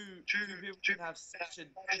two people can have such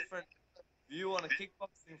a different view on a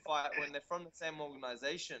kickboxing fight when they're from the same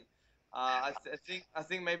organization. I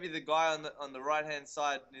think maybe the guy on the right hand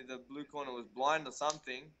side near the blue corner was blind or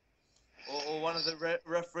something, or one of the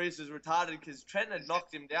referees was retarded because Trent had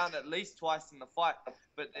knocked him down at least twice in the fight,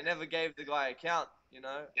 but they never gave the guy a count. You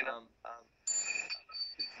know,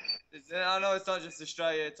 I know it's not just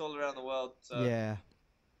Australia; it's all around the world. So. Yeah.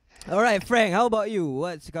 All right, Frank. How about you?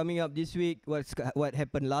 What's coming up this week? What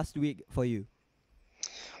happened last week for you?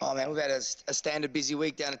 Oh man, we've had a standard busy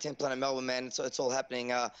week down at 10 Planet Melbourne, man. It's all happening.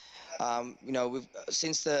 You know, we've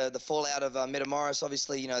since the fallout of Metamoris,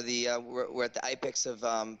 obviously, you know, we're at the apex of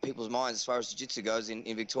people's minds as far as jiu-jitsu goes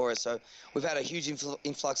in Victoria. So we've had a huge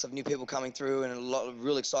influx of new people coming through, and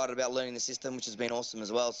really excited about learning the system, which has been awesome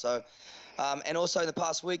as well. So. And also in the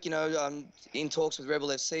past week, you know, in talks with Rebel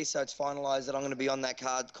FC, so it's finalised that I'm going to be on that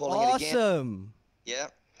card calling it again. Awesome. Yeah.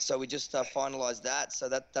 So we just finalised that, so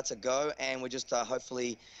that's a go, and we're just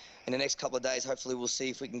hopefully in the next couple of days, hopefully we'll see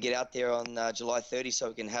if we can get out there on July 30, so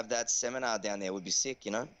we can have that seminar down there. Would be sick, you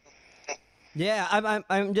know. Yeah,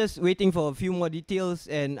 I'm just waiting for a few more details,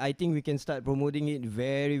 and I think we can start promoting it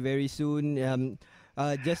very, very soon.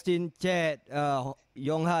 Justin, Chad,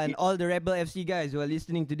 Yongha, and all the Rebel FC guys who are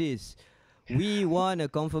listening to this, we want a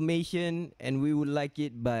confirmation, and we would like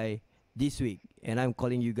it by this week, and I'm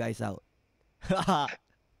calling you guys out.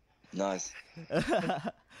 Nice.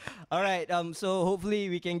 All right. So hopefully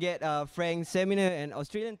we can get Frank's seminar and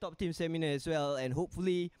Australian top team seminar as well, and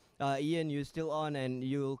hopefully Ian, you're still on and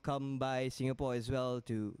you'll come by Singapore as well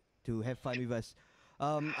to have fun with us.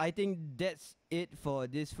 I think that's it for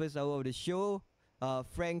this first hour of the show.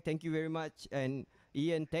 Frank, thank you very much, and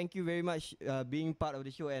Ian, thank you very much being part of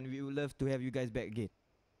the show, and we would love to have you guys back again.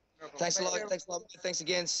 Thanks a lot. Thanks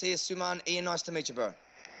again. See you, Suman. Ian, nice to meet you, bro.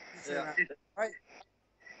 Yeah. Right.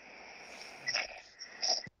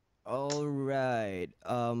 All right.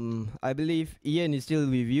 I believe Ian is still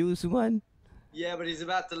with you, Suman. Yeah, but he's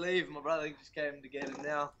about to leave. My brother just came to get him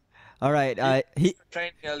now. All right. He's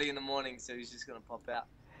training early in the morning, so he's just gonna pop out.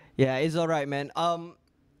 Yeah, it's all right, man.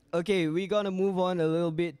 Okay, we're gonna move on a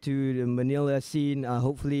little bit to the Manila scene.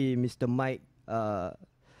 Hopefully, Mr. Mike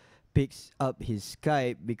picks up his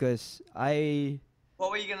Skype because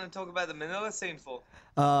What were you gonna talk about the Manila scene for?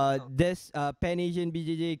 There's Pan Asian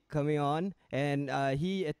BJJ coming on, and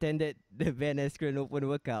he attended the Ben Askren Open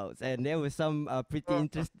workouts, and there was some pretty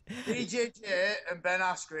interesting. BJJ and Ben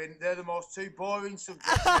Askren, they're the most two boring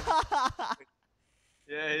subjects.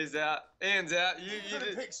 Yeah, he's out. Ian's out. You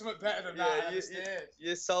did pick something better than that.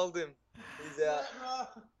 You sold him. He's out.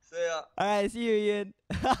 See ya. All right, see you, Ian.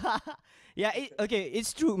 Yeah, okay,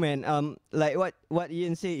 it's true, man. Like what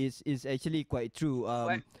Ian say is actually quite true.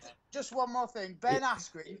 Just one more thing. Ben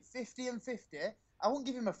Askren, 50 and 50. I won't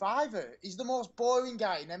give him a fiver. He's the most boring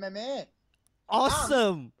guy in MMA.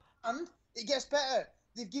 Awesome. And it gets better.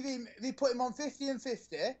 They put him on 50 and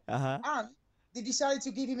 50, and they decided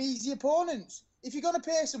to give him easy opponents. If you're gonna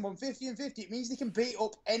pay someone 50 and 50, it means they can beat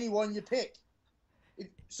up anyone you pick.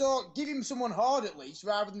 So give him someone hard at least,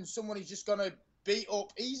 rather than someone who's just gonna beat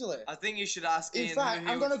up easily. I think you should ask Ian. In fact,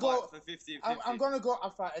 I'm gonna go for 50 and 50. I'm gonna go. I'll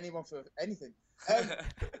fight anyone for anything.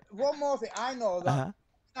 One more thing, I know that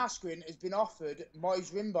Askren has been offered Moise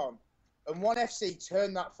Rimbon, and ONE FC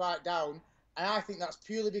turned that fight down, and I think that's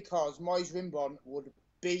purely because Moise Rimbon would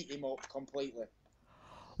beat him up completely.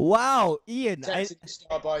 Wow, Ian!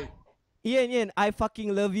 Star boy. Ian, I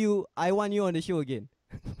fucking love you. I want you on the show again.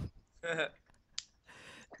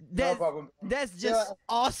 No problem. That's just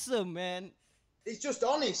awesome, man. It's just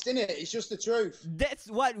honest, isn't it? It's just the truth. That's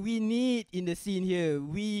what we need in the scene here.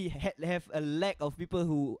 We have a lack of people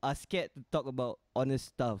who are scared to talk about honest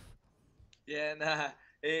stuff. Yeah, nah.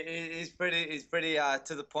 He's pretty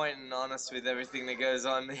to the point and honest with everything that goes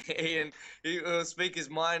on. He'll speak his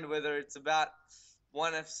mind, whether it's about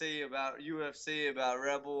ONE FC, about UFC, about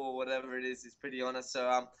Rebel, or whatever it is. He's pretty honest.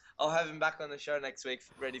 So I'll have him back on the show next week,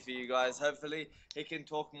 ready for you guys. Hopefully, he can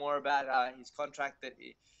talk more about his contract that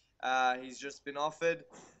he's just been offered,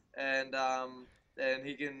 and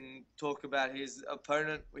he can talk about his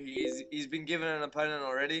opponent. He's been given an opponent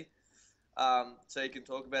already, so he can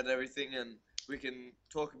talk about everything, and we can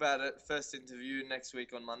talk about it first interview next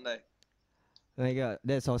week on Monday. Oh my God,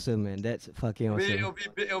 that's awesome, man. That's fucking awesome.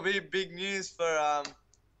 It'll be big news for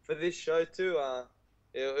this show too.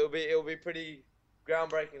 It'll be pretty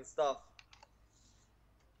groundbreaking stuff.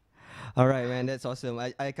 All right, man. That's awesome.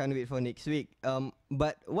 I can't wait for next week.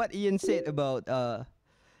 But what Ian said about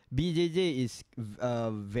BJJ is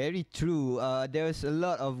very true. There's a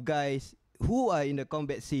lot of guys who are in the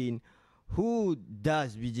combat scene who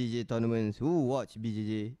does BJJ tournaments, who watch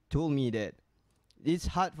BJJ, told me that it's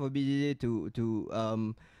hard for BJJ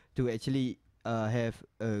to actually have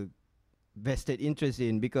a vested interest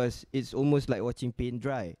in, because it's almost like watching paint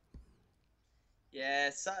dry.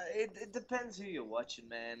 Yeah, so it depends who you're watching,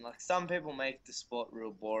 man. Like, some people make the sport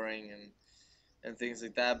real boring and things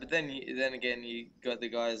like that. But then again, you got the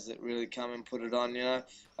guys that really come and put it on. You know,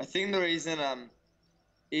 I think the reason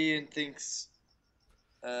Ian thinks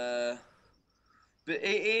but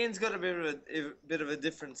Ian's got a bit of a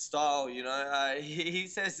different style. You know, he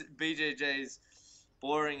says that BJJ is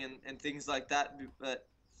boring and things like that. But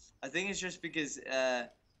I think it's just because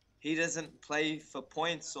he doesn't play for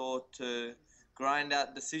points or to grind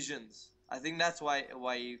out decisions. I think that's why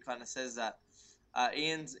he kind of says that.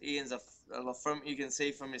 Ian's from, you can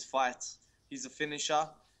see from his fights, he's a finisher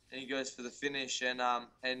and he goes for the finish,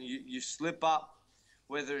 and you slip up,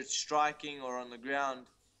 whether it's striking or on the ground,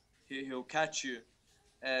 he'll catch you,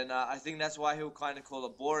 and I think that's why he'll kind of call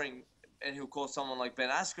it boring, and he'll call someone like Ben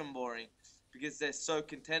Askren boring, because they're so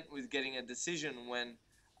content with getting a decision when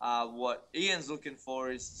what Ian's looking for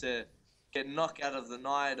is to get knocked out of the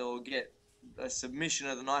night or get a submission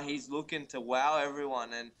of the night. He's looking to wow everyone,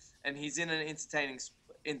 and he's in an entertaining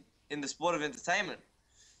in the sport of entertainment.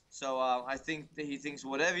 So I think that he thinks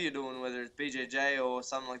whatever you're doing, whether it's BJJ or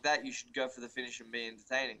something like that, you should go for the finish and be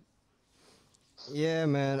entertaining. Yeah,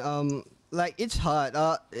 man. Like, it's hard.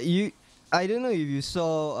 I don't know if you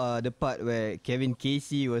saw the part where Kevin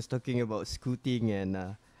Casey was talking about scooting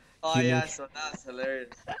and. Oh yeah, so that's hilarious.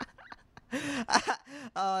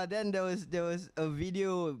 Then there was a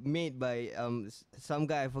video made by some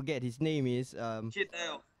guy, I forget his name is Kid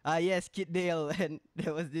Dale. Yes, Kid Dale, and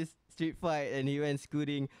there was this street fight and he went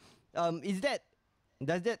scooting. Does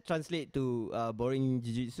that translate to boring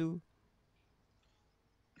jiu-jitsu?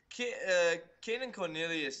 Keenan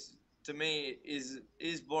Cornelius, to me,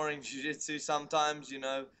 is boring jiu-jitsu sometimes, you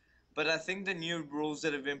know, but I think the new rules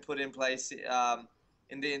that have been put in place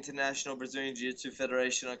in the International Brazilian Jiu-Jitsu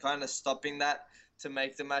Federation are kind of stopping that to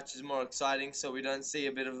make the matches more exciting, so we don't see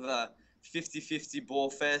a bit of a 50-50 ball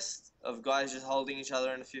fest of guys just holding each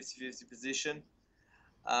other in a 50-50 position.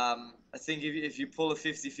 I think if you pull a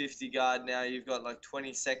 50-50 guard now, you've got like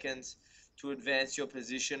 20 seconds to advance your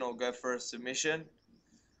position or go for a submission,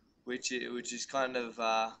 which is kind of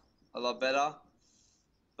a lot better.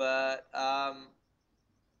 But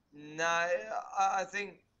no, I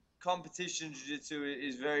think competition jiu-jitsu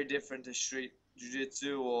is very different to street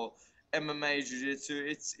jiu-jitsu or MMA jiu-jitsu.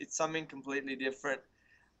 It's something completely different.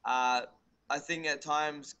 I think at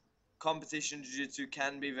times competition jiu-jitsu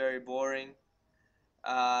can be very boring.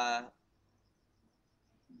 But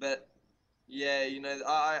yeah, you know,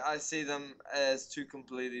 I see them as two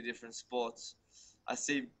completely different sports. I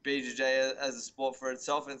see BJJ as a sport for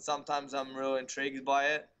itself, and sometimes I'm real intrigued by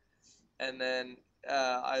it. And then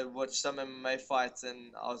I watch some MMA fights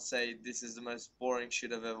and I'll say, this is the most boring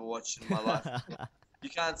shit I've ever watched in my life. You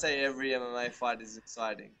can't say every MMA fight is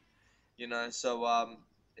exciting, you know. So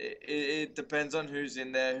it depends on who's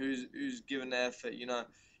in there, who's given the effort. You know,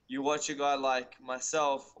 you watch a guy like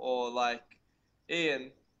myself or like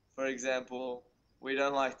Ian, for example, we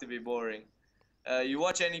don't like to be boring. You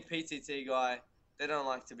watch any PTT guy, they don't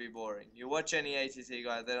like to be boring. You watch any ATT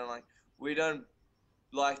guy, they don't like. We don't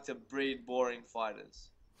like to breed boring fighters.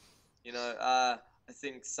 You know, I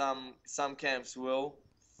think some camps will.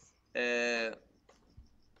 Yeah,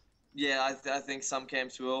 I think some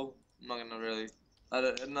camps will. I'm not gonna really.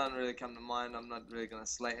 None really come to mind. I'm not really gonna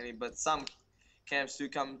slate any, but some camps do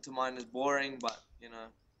come to mind as boring. But you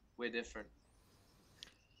know, we're different.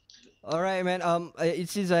 All right, man. It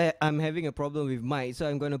seems I'm having a problem with Mike, so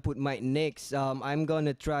I'm gonna put Mike next. I'm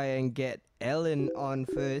gonna try and get Ellen on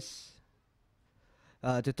first.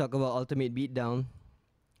 To talk about Ultimate Beatdown.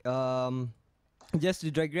 Um, just to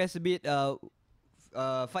digress a bit.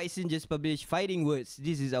 Fight Scene just published Fighting Words.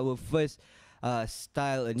 This is our first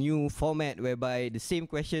style, a new format whereby the same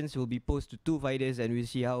questions will be posed to two fighters and we'll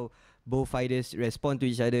see how both fighters respond to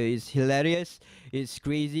each other. It's hilarious, it's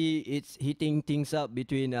crazy, it's heating things up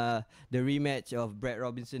between the rematch of Brett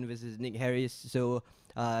Robinson versus Nick Harris. So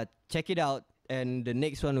check it out. And the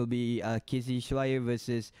next one will be Casey Schweier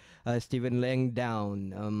versus Stephen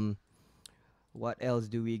Langdown. What else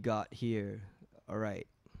do we got here? All right.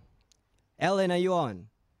 Ellen, are you on?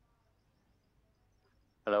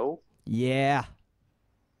 Hello? Yeah.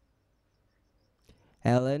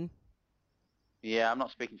 Ellen? Yeah, I'm not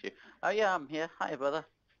speaking to you. Oh, yeah, I'm here. Hi, brother.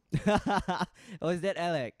 Oh, is that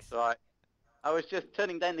Alex? Right. I was just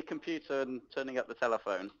turning down the computer and turning up the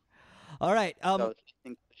telephone. All right. So I was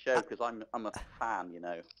listening to the show because I'm a fan, you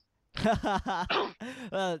know.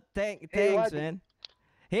 Well, thanks, man.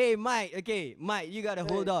 Hey, Mike. Okay, Mike, you gotta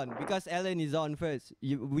hold on because Ellen is on first.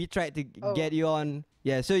 We tried to get you on.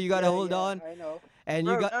 Yeah, so you gotta hold on. I know. And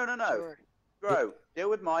Bro, you got no. Sure. Bro, deal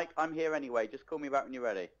with Mike. I'm here anyway. Just call me back when you're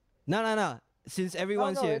ready. no. Since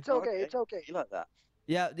everyone's no, here. it's okay. It's okay. You like that?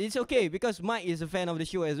 Yeah, it's okay because Mike is a fan of the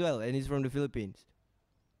show as well, and he's from the Philippines.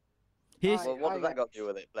 He's Well, what does that got to do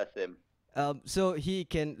with it? Bless him. so he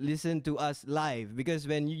can listen to us live because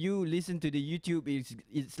when you listen to the YouTube,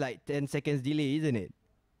 it's like 10 seconds delay, isn't it?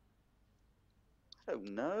 Oh,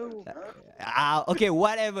 no. Okay,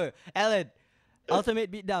 whatever. Ellen,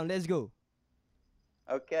 Ultimate Beatdown, let's go.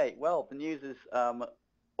 Okay, well, the news is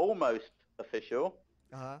almost official.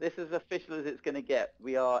 Uh-huh. This is official as it's going to get.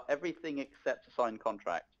 We are everything except a signed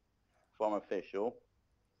contract from official.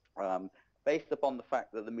 Based upon the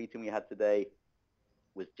fact that the meeting we had today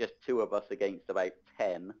was just 2 of us against about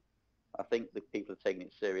 10, I think the people are taking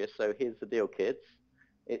it serious. So here's the deal, kids.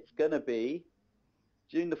 It's going to be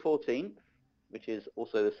June the 14th, which is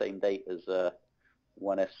also the same date as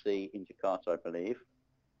 1FC in Jakarta, I believe,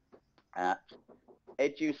 at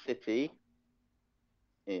Edu City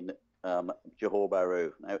in Johor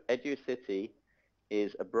Bahru. Now, Edu City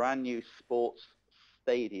is a brand new sports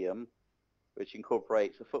stadium which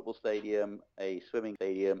incorporates a football stadium, a swimming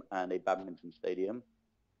stadium, and a badminton stadium.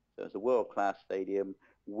 So it's a world-class stadium.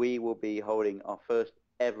 We will be holding our first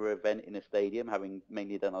ever event in a stadium, having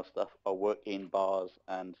mainly done our work in bars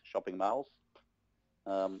and shopping malls.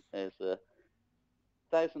 There's a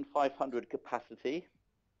 1,500 capacity,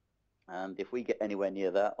 and if we get anywhere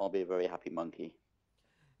near that, I'll be a very happy monkey.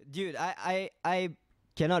 Dude, I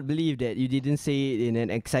cannot believe that you didn't say it in an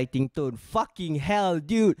exciting tone. Fucking hell,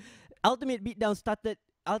 dude. Ultimate Beatdown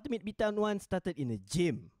 1 started in a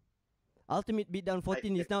gym. Ultimate Beatdown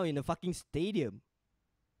 14 is now in a fucking stadium.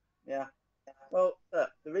 Yeah. Well, the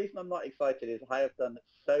reason I'm not excited is I have done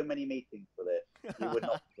so many meetings for this. You would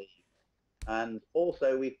not believe. And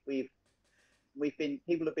also, people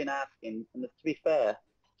have been asking, and to be fair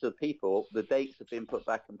to people, the dates have been put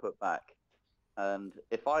back and put back. And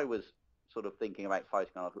if I was sort of thinking about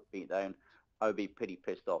fighting on Ultimate Beatdown, I would be pretty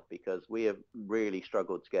pissed off because we have really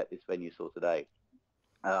struggled to get this venue sorted out.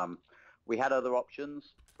 We had other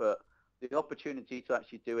options, but the opportunity to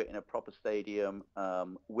actually do it in a proper stadium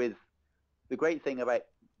with the great thing about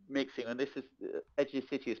mixing, and this is Edu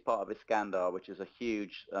City is part of Iskandar, which is a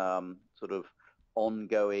huge sort of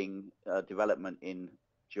ongoing development in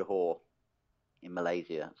Johor in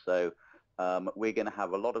Malaysia. So we're going to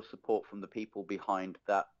have a lot of support from the people behind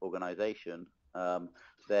that organization.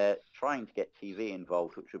 They're trying to get TV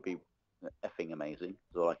involved, which would be effing amazing,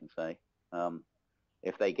 is all I can say.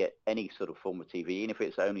 If they get any sort of form of TV, even if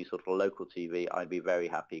it's only sort of local TV, I'd be very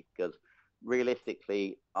happy because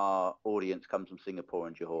realistically, our audience comes from Singapore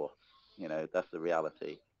and Johor. You know, that's the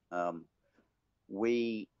reality. I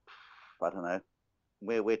don't know.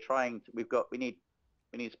 We're trying. We need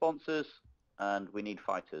sponsors and we need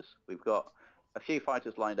fighters. We've got a few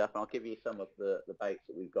fighters lined up, and I'll give you some of the bouts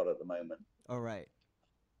that we've got at the moment. All right.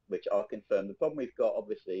 Which are confirmed. The problem we've got,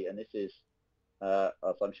 obviously, and this is,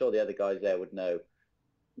 as I'm sure the other guys there would know,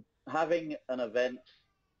 having an event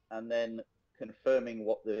and then confirming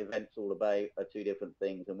what the event's all about are 2 different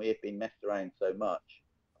things. And we have been messed around so much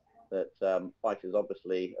that fighters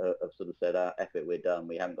obviously have sort of said, F it, we're done,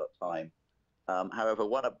 we haven't got time. However,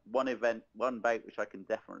 one event, one bout which I can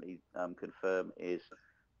definitely confirm is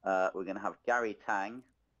we're going to have Garie Tang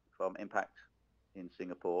from Impact in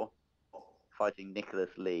Singapore fighting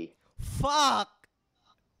Nicholas Lee. Fuck!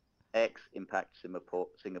 Ex-Impact Singapore.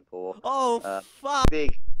 Oh, fuck!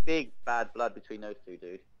 Big bad blood between those 2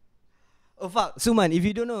 dudes. Oh fuck, Suman, if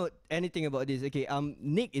you don't know anything about this, okay,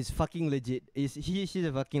 Nick is fucking legit. She's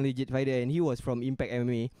a fucking legit fighter, and he was from Impact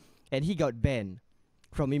MMA, and he got banned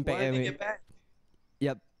from Impact Why did he MMA. get back?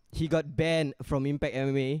 Yep, he got banned from Impact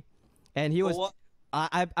MMA, and he For was. what?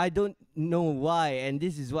 I don't know why, and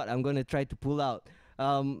this is what I'm gonna try to pull out.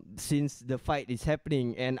 Since the fight is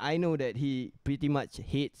happening, and I know that he pretty much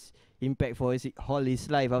hates Impact for all his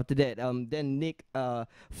life. After that, then Nick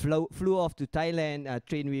flew off to Thailand,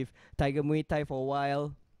 trained with Tiger Muay Thai for a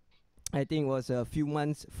while. I think it was a few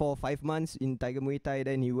months, 4 or 5 months in Tiger Muay Thai.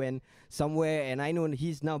 Then he went somewhere, and I know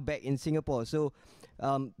he's now back in Singapore. So,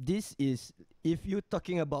 this is, if you're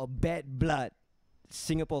talking about bad blood,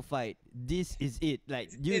 Singapore fight, this is it. Like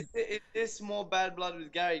you, Is this more bad blood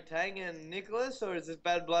with Garie, Tang, and Nicholas, or is this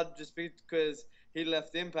bad blood just because he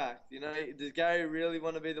left Impact? You know, does Garie really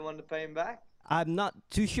want to be the one to pay him back? I'm not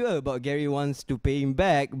too sure about Garie wants to pay him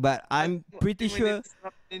back, but I'm pretty We sure. need to set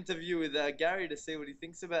up an interview with Garie to see what he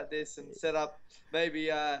thinks about this, and set up maybe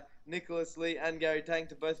Nicholas Lee and Garie Tang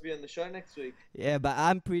to both be on the show next week. Yeah, but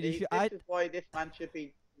I'm pretty sure. This is why this man should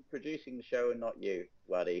be producing the show and not you,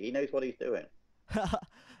 Waddy. He knows what he's doing.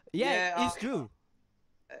 Yeah, it's true.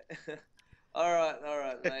 all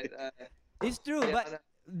right, mate. It's true, yeah,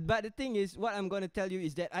 but the thing is, what I'm gonna tell you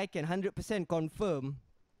is that I can 100% confirm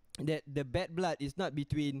that the bad blood is not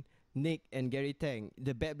between Nick and Garie Tang.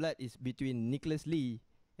 The bad blood is between Nicholas Lee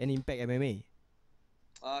and Impact MMA.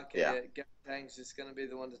 Okay, Yeah. Garie Tang's just gonna be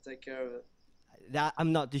the one to take care of it. That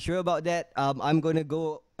I'm not too sure about that. I'm gonna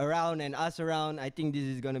go around and ask around. I think this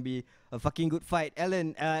is gonna be a fucking good fight.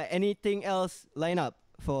 Alan, anything else line up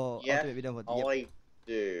for Yes, Ultimate Beatdown 40? Yep. I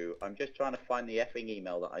do. I'm just trying to find the effing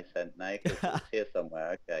email that I sent now, because it's here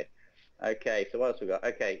somewhere. Okay, so what else we got?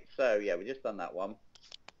 Okay, so yeah, we just done that one.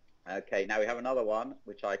 Okay, now we have another one,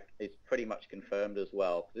 which is pretty much confirmed as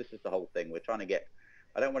well. This is the whole thing. We're trying to get,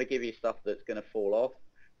 I don't want to give you stuff that's going to fall off.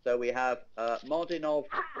 So we have Mardonov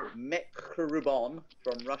Mekhrubon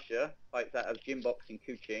from Russia, fights out of Gym Boxing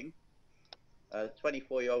Kuching.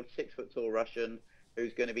 24-year-old, 6-foot-tall Russian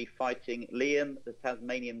who's going to be fighting Liam, the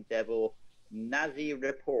Tasmanian Devil,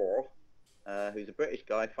 Nazaripour, who's a British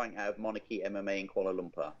guy fighting out of Monarchy MMA in Kuala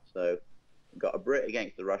Lumpur. So we've got a Brit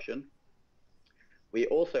against the Russian. We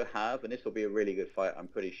also have, and this will be a really good fight, I'm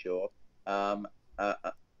pretty sure,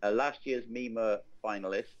 last year's MEMA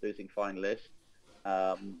finalist, losing finalist,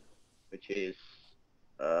 which is,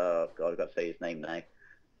 God, I've got to say his name now.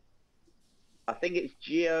 I think it's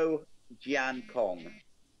Ngeoh Jian Kong.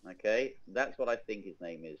 Okay, that's what I think his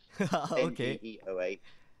name is. Okay. Ngeoh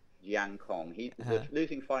Jian Kong. He's the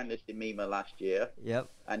losing finalist in MEMA last year. Yep.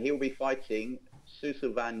 And he will be fighting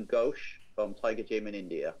Susovan Ghosh from Tiger Gym in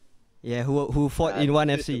India. Yeah, who fought in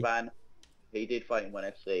 1FC. Susovan, he did fight in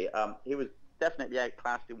 1FC. He was definitely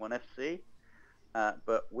outclassed in 1FC,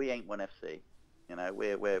 but we ain't 1FC. You know,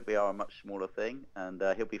 we are a much smaller thing, and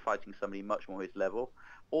he'll be fighting somebody much more his level.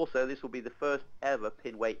 Also, this will be the first ever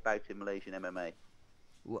pin weight bout in Malaysian MMA.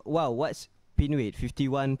 Wow, what's pin weight?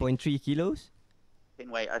 51.3 kilos? Pin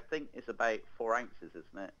weight, I think it's about 4 ounces,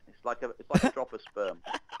 isn't it? It's like a drop of sperm.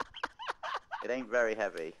 It ain't very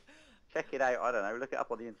heavy. Check it out. I don't know. Look it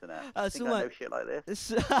up on the internet. I think I know shit like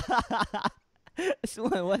this. So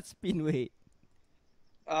what's pin weight?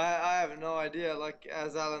 I have no idea. Like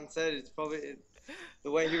as Alan said, it's probably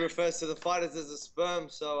the way he refers to the fighters as a sperm.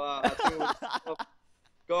 So I think we'll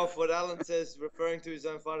go off what Alan says, referring to his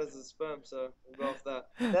own fighters as a sperm. So we'll go off that.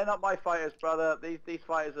 They're not my fighters, brother. These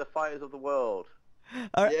fighters are fighters of the world.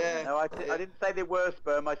 Yeah. No, I didn't say they were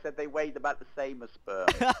sperm. I said they weighed about the same as sperm.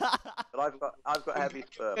 But I've got heavy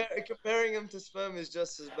sperm. Comparing them to sperm is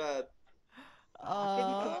just as bad. Can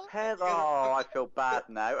you compare? Oh, I feel bad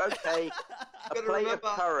now. Okay, a plate of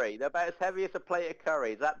curry. They're about as heavy as a plate of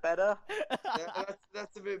curry. Is that better? Yeah,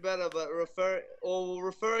 that's a bit better, but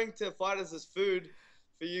referring to fighters as food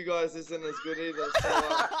for you guys isn't as good either. So,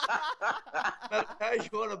 how you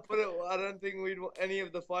want to put it? I don't think any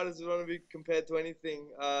of the fighters would want to be compared to anything.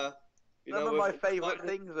 Some of my favourite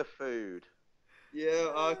things are food.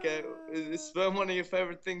 Yeah, okay. Is sperm one of your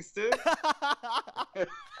favourite things too?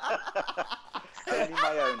 Only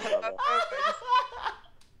my own, brother.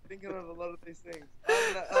 Thinking of a lot of these things.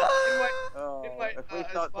 If we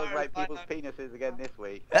start talking about people's penises again this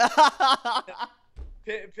week.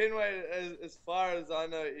 Pin weight, as far as I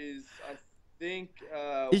know, is I think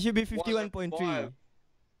it should be 51.3.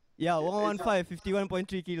 Yeah, 115,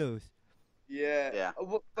 51.3 kilos. Yeah.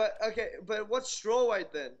 But okay, but what's straw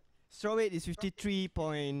weight then? Straw weight is 53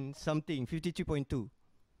 point something, 52.2.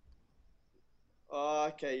 Oh,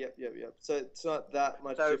 okay, yep. So it's not that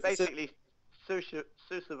much. So basically,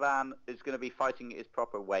 Susovan is going to be fighting at his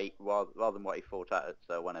proper weight rather than what he fought at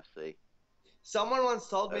 1FC. Someone once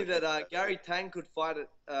told me that Garie Tang could fight at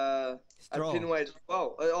Straw. pinweight as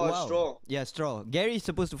well. Wow. Straw. Yeah, straw. Garie's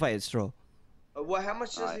supposed to fight at straw. Well, how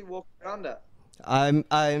much does he walk around at? I'm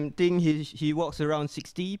think he walks around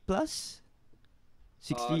 60 plus,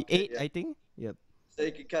 68 yeah. I think. Yep. So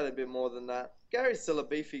he could cut a bit more than that. Garie's still a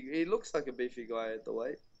beefy. He looks like a beefy guy at the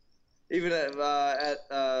weight. Even at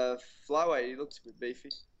flyweight, he looks a bit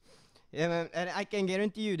beefy. Yeah, man, and I can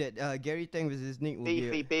guarantee you that Garie Tang versus Nick will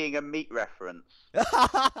Beefy being a meat reference.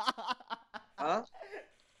 Huh?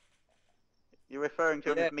 You're referring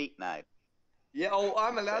to him as meat now. Yeah. Oh,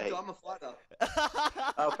 I'm allowed to. I'm a fighter.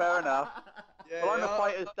 Oh, fair enough. Yeah, well, I'm a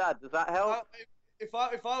fighter's dad. Does that help? If I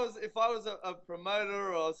was a promoter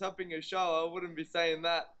or I was helping a show, I wouldn't be saying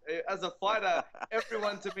that. As a fighter,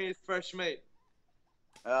 everyone to me is fresh meat.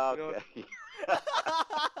 Okay. You know?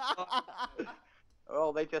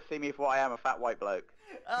 Well, they just see me for what I am, a fat white bloke.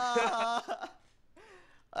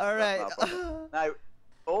 All right. Now,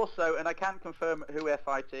 also, and I can't confirm who we're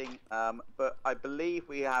fighting, but I believe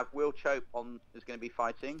we have Will Chope is going to be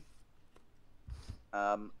fighting.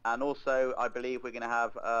 And also, I believe we're going to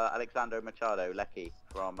have Alexander Machado, Leke,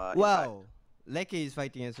 from Wow. Leke is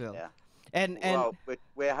fighting as well. Yeah. And well,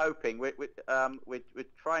 we're hoping, we're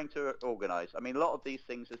trying to organise. I mean, a lot of these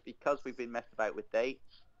things is because we've been messed about with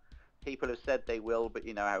dates. People have said they will, but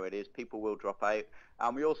you know how it is. People will drop out.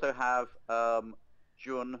 And we also have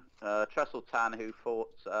Jun Trestle Tan, who fought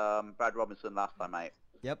Brad Robinson last time out.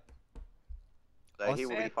 Yep. So he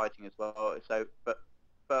will be fighting as well. So,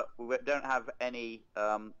 but we don't have any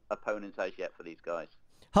opponents as yet for these guys.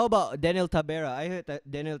 How about Daniel Tabera? I heard that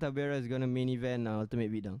Daniel Tabera is gonna main event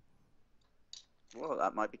Ultimate Beatdown. Well,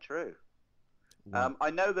 that might be true. Wow. I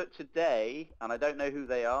know that today, and I don't know who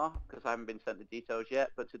they are because I haven't been sent the details yet,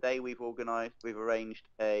 but today we've arranged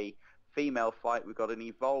a female fight. We've got an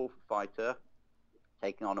Evolve fighter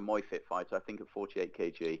taking on a Muay Fit fighter, I think at 48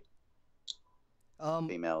 kg.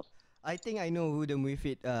 Females. I think I know who the Muay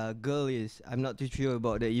Fit girl is. I'm not too sure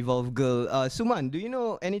about the Evolve girl. Suman, do you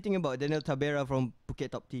know anything about Daniel Tabera from Phuket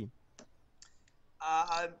Top Team?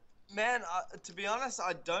 Man, to be honest,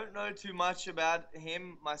 I don't know too much about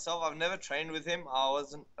him myself. I've never trained with him. I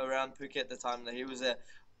wasn't around Phuket at the time that he was there.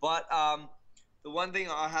 But the one thing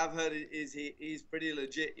I have heard is he's pretty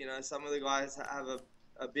legit. You know, some of the guys have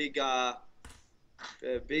a big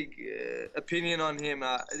opinion on him.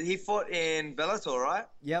 He fought in Bellator, right?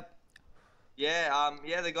 Yep. Yeah.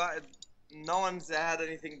 Yeah. The guy. No one's had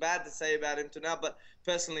anything bad to say about him to now. But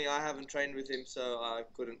personally, I haven't trained with him, so I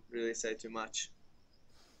couldn't really say too much.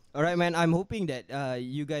 All right, man. I'm hoping that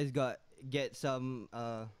you guys get some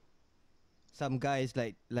guys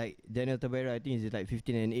like Daniel Tabera. I think he's like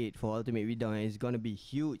 15-8 for Ultimate Beatdown. It's gonna be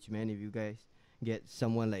huge, man. If you guys get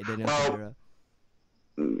someone like Daniel Tabera.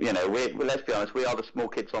 You know, let's be honest. We are the small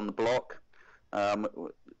kids on the block.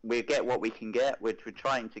 We get what we can get. We're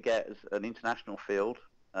trying to get an international field,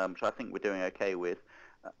 which I think we're doing okay with.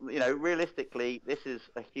 You know, realistically, this is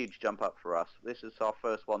a huge jump up for us. This is our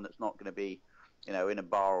first one that's not going to be, you know, in a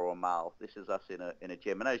bar or a mall. This is us in a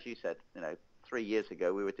gym. And as you said, you know, 3 years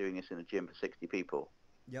ago we were doing this in a gym for 60 people.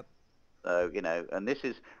 Yep. So, you know, and this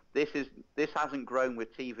hasn't grown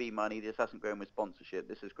with TV money. This hasn't grown with sponsorship.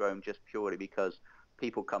 This has grown just purely because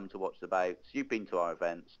people come to watch the bouts. You've been to our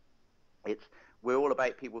events. We're all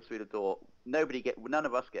about people through the door. None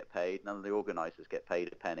of us get paid. None of the organisers get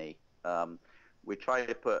paid a penny. We try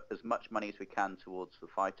to put as much money as we can towards the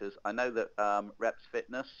fighters. I know that Reps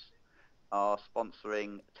Fitness are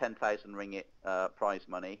sponsoring 10,000 ringgit prize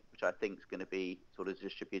money, which I think is going to be sort of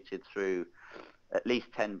distributed through at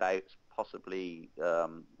least 10 bouts, possibly,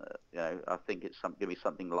 you know, I think it's going to be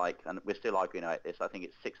something like, and we're still arguing about this, I think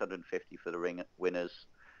it's 650 for the ring winners.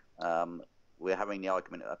 We're having the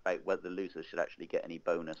argument about whether the losers should actually get any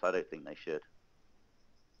bonus. I don't think they should.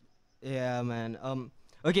 Yeah, man.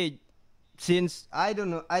 Okay, since I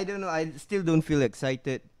don't know, I still don't feel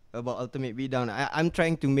excited about Ultimate Beatdown. I'm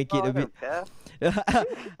trying to make it a bit.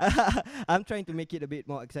 I'm trying to make it a bit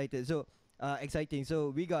more exciting. So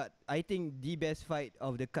we got, I think the best fight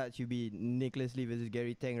of the card should be Nicholas Lee versus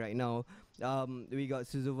Garie Tang right now. We got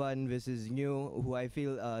Susovan versus Ngeoh, who I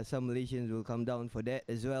feel some Malaysians will come down for that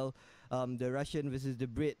as well. The Russian versus the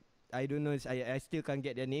Brit. I don't know. I still can't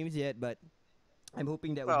get their names yet, but I'm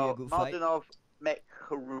hoping that will be a good fight. Mardonov,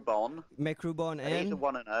 Mekhrubon, and he's a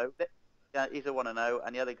 1-0. Yeah, he's a 1-0,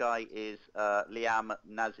 and the other guy is Liam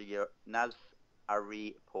Nazaripour.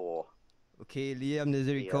 Okay, Liam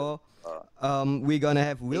Nazaripour. We're gonna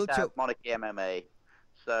have Will Chope. Monarchy MMA.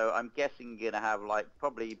 So I'm guessing you're gonna have, like,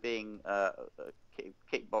 probably being a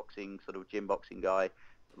kickboxing sort of gym boxing guy,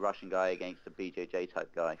 Russian guy against a BJJ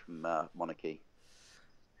type guy from Monarchy.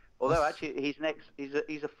 Although actually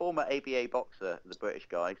he's a former ABA boxer, the British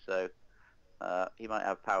guy, so he might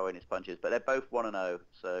have power in his punches. But they're both 1-0,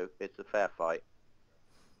 so it's a fair fight.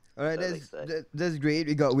 All right, So that's great.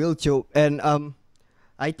 We got Will Chope, and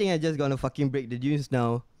I think I just gonna fucking break the news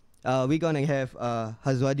now. We're gonna have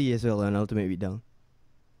Hazwadi as well on Ultimate Beatdown.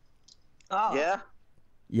 Oh. Yeah.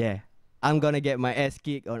 Yeah, I'm gonna get my ass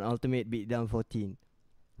kicked on Ultimate Beatdown 14.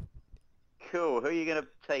 Cool. Who are you gonna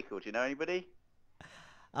tackle? Do you know anybody?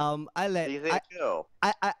 Is it a girl?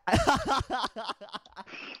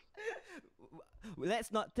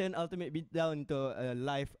 Let's not turn Ultimate Beatdown into a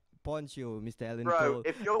live porn show, Mr. Allen Bro, Cole.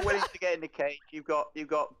 if you're willing to get in the cage, you've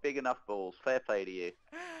got big enough balls. Fair play to you.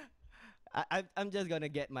 I'm just gonna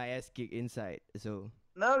get my ass kicked inside. So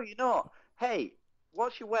No, you're not. Hey,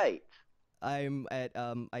 what's your weight? I'm at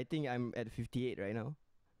I think I'm at 58 right now.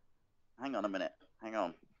 Hang on a minute. Hang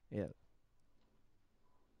on. Yeah.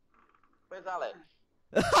 Where's Alex?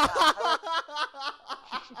 Now,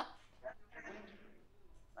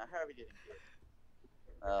 how are we doing?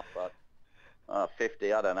 Oh, fuck. Oh,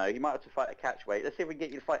 50, I don't know. You might have to fight a catch weight. Let's see if we can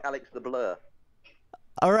get you to fight Alex the Blur.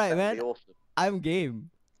 All right, That'd man. be awesome. I'm game.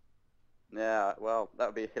 Yeah, well, that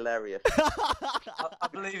would be hilarious. I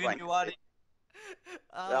believe in you, Waddy.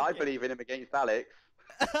 Yeah, I believe in him against Alex.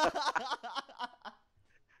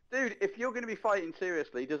 Dude, if you're going to be fighting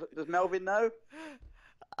seriously, does Melvin know?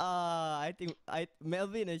 I think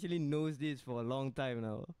Melvin actually knows this for a long time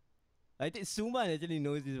now. I think Suman actually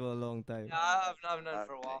knows this for a long time. Yeah, I've known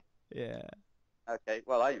for a while. Yeah. Okay,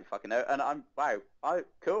 well, I didn't fucking know. And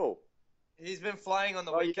cool. He's been flying on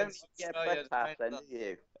the Well, you don't weekends. need to get a press pass then, do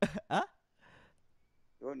you? Huh?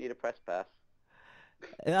 You won't need a press pass.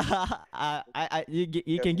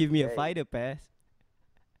 You can give me a fighter pass.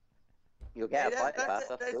 You'll get a fighter pass.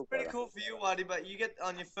 That's still pretty better. cool for you, Waddy. But you get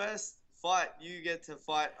on your first fight, you get to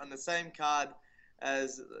fight on the same card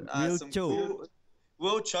as Will some Chope. cool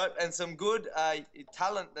Will Chope and some good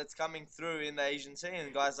talent that's coming through in the Asian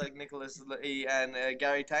scene. Guys like Nicholas Lee and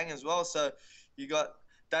Garie Tang as well. So you got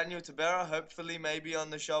Daniel Tabera, hopefully maybe on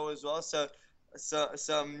the show as well. So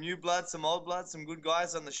some new blood, some old blood, some good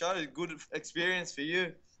guys on the show. Good experience for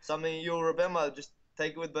you. Something you'll remember. Just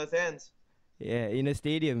take it with both hands. Yeah, in a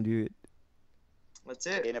stadium, dude. That's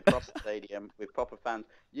it. In a proper stadium with proper fans.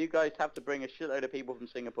 You guys have to bring a shitload of people from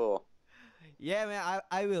Singapore. Yeah, man,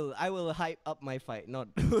 I will hype up my fight, not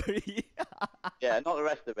worry. Yeah, not the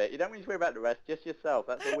rest of it. You don't need to worry about the rest, just yourself.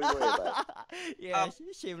 That's all we worry about. Yeah,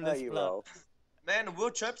 There shameless you plug. roll. Man, Will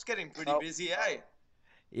Chope's getting pretty busy, eh?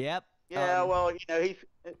 Yep. Yeah, well,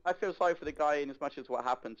 I feel sorry for the guy in as much as what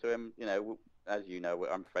happened to him. As you know,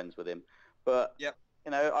 I'm friends with him. But, Yep.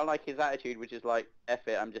 I like his attitude, which is like, F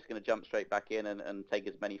it, I'm just going to jump straight back in and take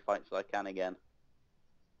as many fights as I can again.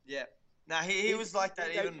 Yeah. Now he was like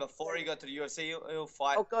that even before he got to the UFC. He'll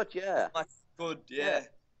fight. Oh, God, yeah. Much good, yeah.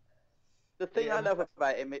 The thing Yeah. I love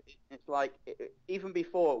about him, it's like, even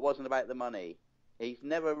before it wasn't about the money. He's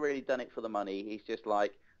never really done it for the money. He's just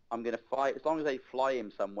like, I'm going to fight. As long as they fly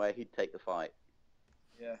him somewhere, he'd take the fight.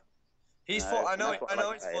 Yeah. He's No, fought. I and know. that's what I I know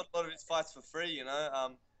like he's about fought a lot of his fights for free.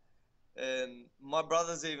 And my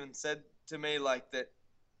brothers even said to me like that.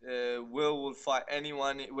 Will fight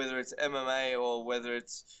anyone, whether it's MMA or whether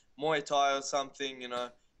it's Muay Thai or something.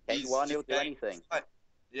 Anyone, he'll do anything.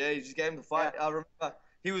 Yeah, he's just game to fight. Yeah. I remember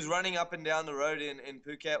he was running up and down the road in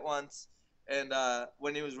Phuket once, and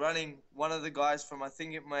when he was running, one of the guys from, I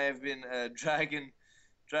think it may have been Dragon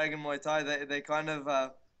Muay Thai, they kind of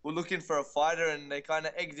were looking for a fighter, and they kind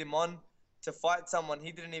of egged him on to fight someone.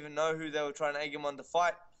 He didn't even know who they were trying to egg him on to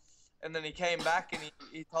fight. And then he came back and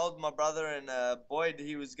he told my brother and Boyd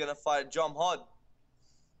he was going to fight John Hod,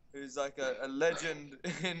 who's like a legend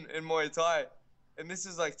in Muay Thai. And this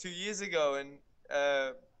is like 2 years ago, and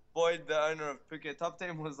Boyd, the owner of Phuket Top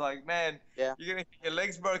Team, was like, man, Yeah. you're going to get your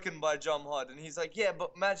legs broken by John Hod. And he's like, yeah,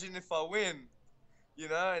 but imagine if I win,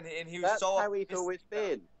 and he was That's so how he's optimistic always about it.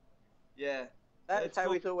 been. Yeah. That's how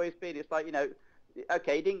cool. he's always been. It's like,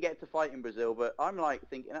 okay, he didn't get to fight in Brazil, but I'm like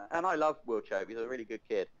thinking, and I love Will Chope, he's a really good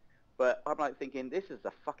kid, but I'm like thinking, this is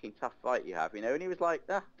a fucking tough fight you have, and he was like,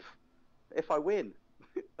 if I win.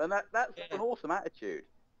 And that's an awesome attitude.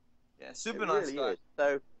 Yeah, super It nice really guy. is.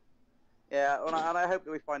 So, yeah, and I hope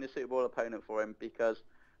that we find a suitable opponent for him because,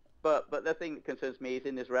 but the thing that concerns me is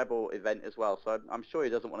in this Rebel event as well, so I'm sure he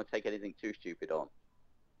doesn't want to take anything too stupid on.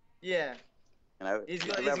 Yeah. He's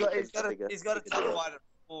got a tough fight at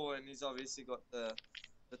four, and he's obviously got the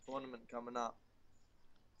tournament coming up.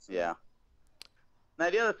 So. Yeah. Now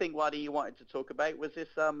the other thing, Waddy, you wanted to talk about was this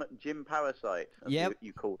Jim Parasite, as Yep.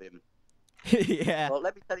 you called him. Yeah. Well,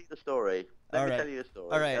 let me tell you the story. Let me Alright. tell you the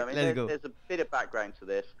story. Alright, let's go. There's a bit of background to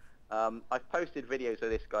this. I've posted videos of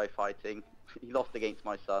this guy fighting. He lost against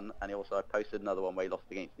my son, and also I posted another one where he lost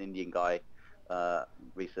against an Indian guy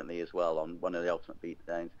recently as well on one of the Ultimate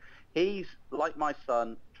Beatdowns. He's, like my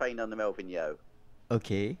son, trained under Ngeoh.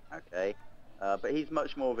 Okay. Okay. But he's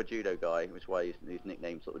much more of a judo guy, which is why his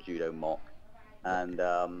nickname's sort of Judo Mock. And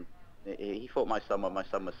he fought my son when my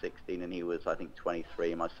son was 16 and he was, I think,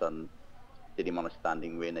 23. My son did him on a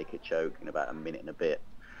standing rear naked choke in about a minute and a bit.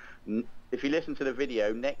 If you listen to the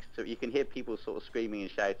video, next to it, you can hear people sort of screaming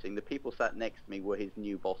and shouting. The people sat next to me were his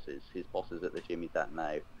new bosses, his bosses at the gym he's at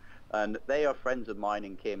now. And they are friends of mine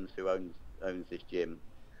and Kim's, who owns this gym.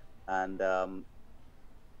 And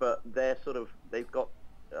but they're sort of, they've got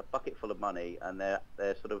a bucket full of money, and they're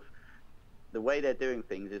sort of, the way they're doing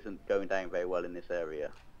things isn't going down very well in this area,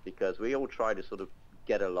 because we all try to sort of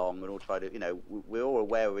get along and all try to, you know, we're all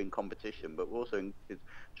aware we're in competition, but we're also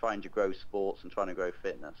trying to grow sports and trying to grow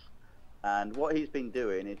fitness. And what he's been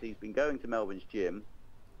doing is he's been going to Melbourne's gym,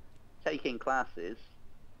 taking classes,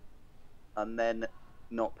 and then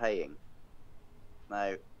not paying.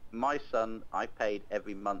 Now, my son, I paid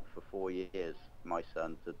every month for 4 years, my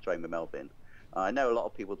son, to train with Melvin. I know a lot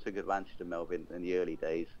of people took advantage of Melvin in the early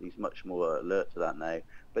days. He's much more alert to that now.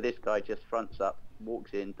 But this guy just fronts up,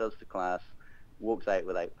 walks in, does the class, walks out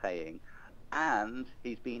without paying. And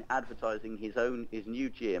he's been advertising his new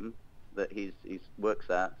gym that he works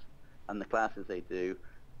at and the classes they do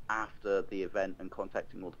after the event and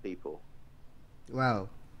contacting all the people. Wow.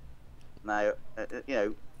 Now, you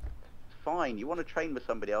know, fine, you want to train with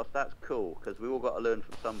somebody else, that's cool, because we all got to learn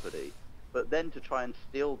from somebody. But then to try and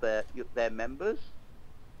steal their members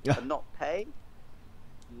and not pay?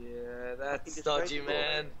 Yeah, that's dodgy,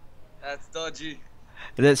 man. That's dodgy.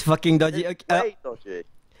 That's fucking dodgy. It's Okay. way dodgy.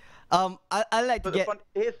 I like to But get.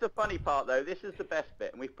 here's the funny part, though. This is the best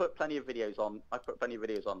bit, and we've put plenty of videos on. I put plenty of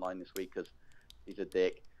videos online this week because he's a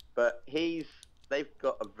dick. But they've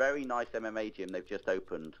got a very nice MMA gym they've just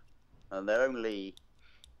opened, and they're only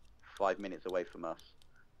 5 minutes away from us.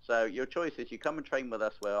 So your choice is you come and train with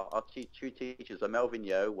us, where our two teachers are Melvin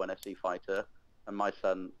Yeoh, one FC fighter, and my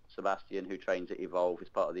son Sebastian, who trains at Evolve, is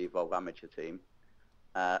part of the Evolve amateur team,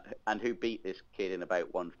 and who beat this kid in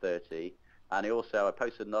about 130. And I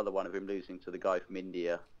posted another one of him losing to the guy from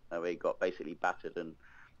India, where he got basically battered and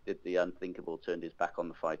did the unthinkable, turned his back on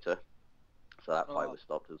the fighter. So that fight was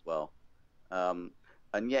stopped as well. And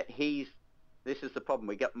yet this is the problem.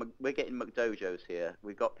 We're getting McDojos here.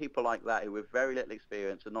 We've got people like that who with very little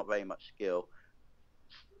experience and not very much skill,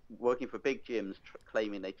 working for big gyms,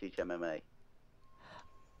 claiming they teach MMA.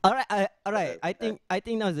 All right. I think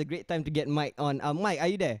now's a great time to get Mike on. Mike, are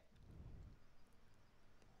you there?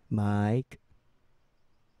 Mike.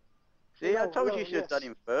 See, I told you should have done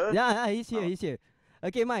him first. Yeah, he's here. He's here.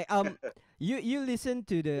 Okay, Mike. You listened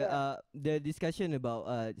to the discussion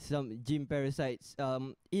about some gym parasites.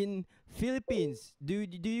 In Philippines, do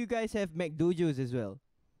you guys have McDojos as well?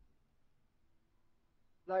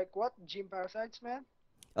 Like what? Gym parasites, man?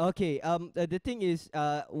 Okay. The thing is,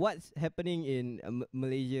 what's happening in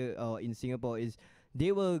Malaysia or in Singapore is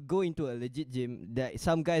they will go into a legit gym. That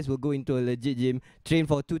some guys will go into a legit gym, train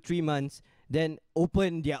for 2-3 months, then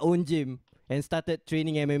open their own gym and started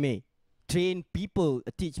training MMA. Train people,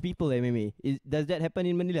 teach people MMA. Does that happen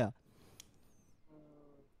in Manila?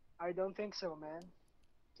 I don't think so, man.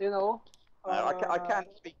 You know. I can't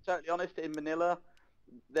speak totally honest. In Manila,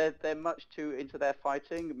 they're much too into their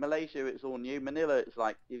fighting. Malaysia, it's all new. Manila, it's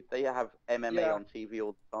like they have MMA on TV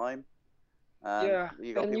all the time.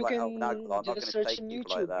 You got and you like can just search in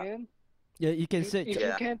YouTube, man. Yeah, you can search. If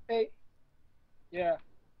you can't pay,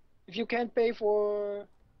 if you can't pay for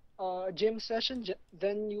a gym session,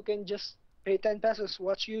 then you can just pay 10 pesos,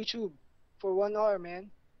 watch YouTube for 1 hour,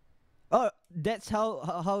 man. Oh, that's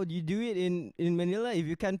how you do it in Manila. If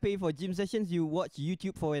you can't pay for gym sessions, you watch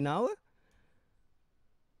YouTube for an hour.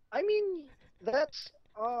 I mean, that's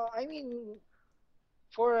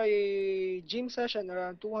for a gym session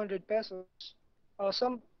around 200 pesos.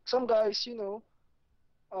 Some guys, you know,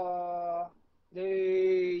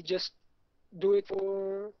 they just do it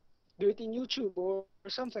in YouTube or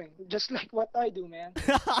something, just like what I do, man.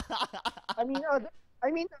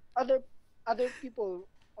 Other people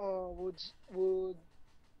would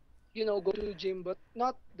you know, go to the gym, but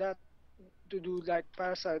not that to do like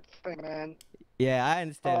parasite thing, man. Yeah, I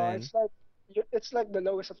understand, man. It's like the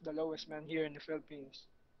lowest of the lowest, man, here in the Philippines,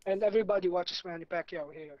 and everybody watches Manny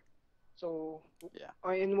Pacquiao here. So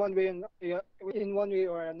in one way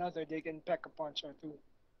or another, they can pack a punch or two.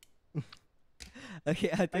 Okay,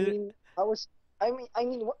 I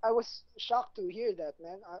was shocked to hear that,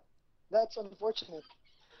 man. That's unfortunate.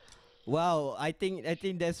 Wow, I think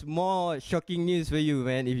that's more shocking news for you,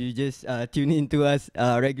 man. If you just tune in to us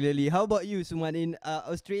regularly. How about you, Suman? In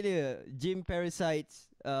Australia, gym parasites,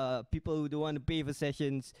 people who don't want to pay for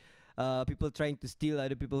sessions, people trying to steal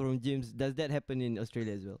other people from gyms. Does that happen in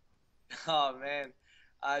Australia as well? Oh man,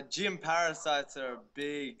 gym parasites are a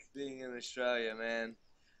big thing in Australia, man.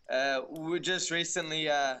 We just recently,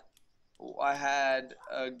 I had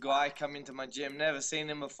a guy come into my gym. Never seen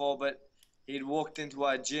him before, but he'd walked into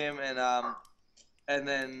our gym and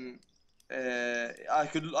then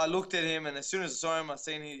I looked at him, and as soon as I saw him, I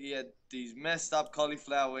seen he had these messed up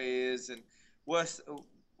cauliflower ears, and worse.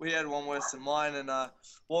 We had one worse than mine, and I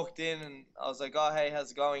walked in, and I was like, "Oh, hey, how's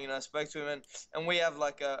it going?" I spoke to him, and we have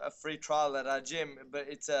like a free trial at our gym, but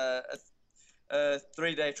it's a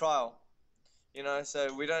 3-day trial.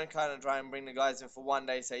 So we don't kind of try and bring the guys in for one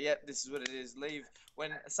day, say, yep, this is what it is, leave.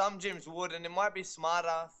 When some gyms would, and it might be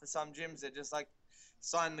smarter for some gyms that just like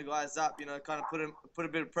sign the guys up, kind of put a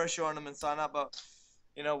bit of pressure on them and sign up. But,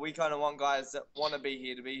 we kind of want guys that want to be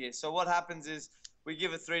here to be here. So what happens is we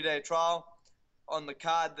give a 3-day trial. On the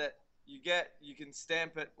card that you get, you can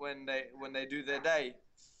stamp it when they do their day.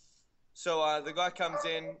 So the guy comes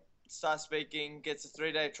in, starts speaking, gets a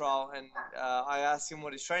 3-day trial, and I asked him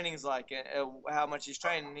what his training's like, how much he's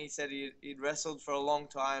trained, and he said he'd wrestled for a long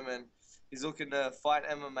time, and he's looking to fight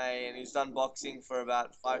MMA, and he's done boxing for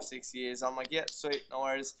about 5-6 years. I'm like, yeah, sweet, no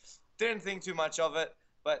worries. Didn't think too much of it,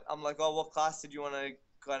 but I'm like, oh, what class did you want to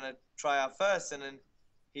kind of try out first? And then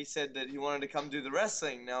he said that he wanted to come do the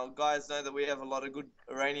wrestling. Now, guys know that we have a lot of good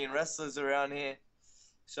Iranian wrestlers around here,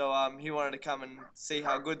 so he wanted to come and see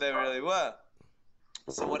how good they really were.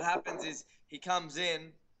 So what happens is he comes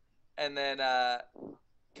in and then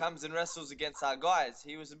comes and wrestles against our guys.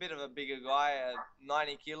 He was a bit of a bigger guy,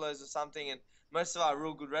 90 kilos or something, and most of our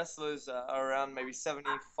real good wrestlers are around maybe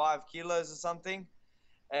 75 kilos or something.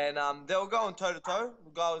 And they were going toe-to-toe.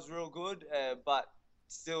 The guy was real good, but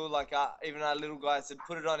still, like, even our little guys had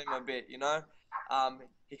put it on him a bit, He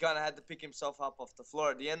kind of had to pick himself up off the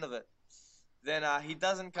floor at the end of it. Then he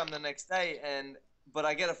doesn't come the next day, but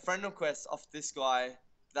I get a friend request off this guy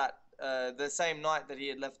that the same night that he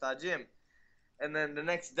had left our gym. And then the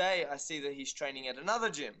next day, I see that he's training at another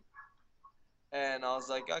gym. And I was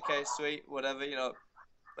like, okay, sweet, whatever,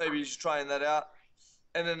 maybe he's trying that out.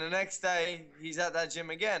 And then the next day, he's at that gym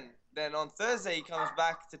again. Then on Thursday, he comes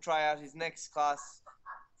back to try out his next class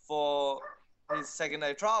for his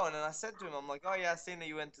 2nd-day trial. And then I said to him, I'm like, oh, yeah, I seen that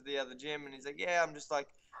you went to the other gym. And he's like, yeah, I'm just like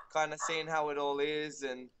kind of seeing how it all is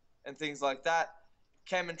and things like that.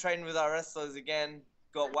 Came and trained with our wrestlers again,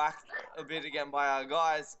 got whacked a bit again by our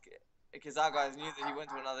guys because our guys knew that he went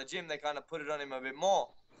to another gym. They kind of put it on him a bit more.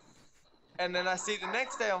 And then I see the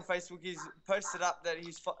next day on Facebook, he's posted up that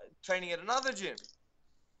he's training at another gym.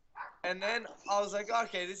 And then I was like,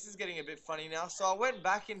 okay, this is getting a bit funny now. So I went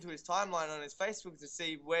back into his timeline on his Facebook to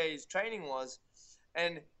see where his training was.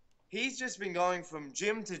 And he's just been going from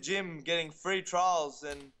gym to gym, getting free trials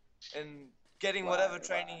and getting whatever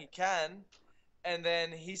training he can. And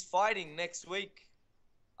then he's fighting next week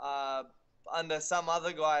under some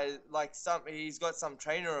other guy, he's got some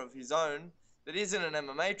trainer of his own that isn't an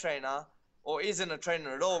MMA trainer or isn't a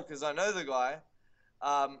trainer at all, because I know the guy.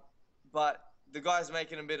 But the guy's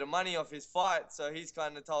making a bit of money off his fight, so he's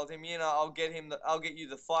kind of told him, I'll get you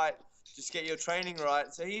the fight, just get your training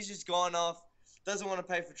right. So he's just gone off, doesn't want to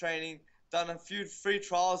pay for training, done a few free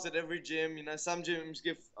trials at every gym. Some gyms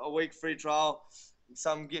give a week free trial,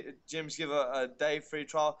 some gyms give a day free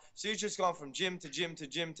trial. So he's just gone from gym to gym to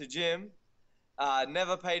gym to gym,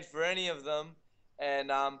 never paid for any of them, and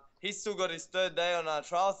he's still got his 3rd day on our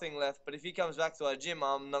trial thing left. But if he comes back to our gym,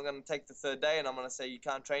 I'm not going to take the 3rd day, and I'm going to say you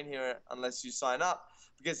can't train here unless you sign up,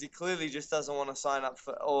 because he clearly just doesn't want to sign up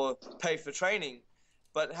for or pay for training.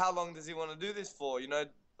 But how long does he want to do this for?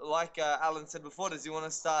 Like Alan said before, does he want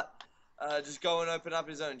to start just go and open up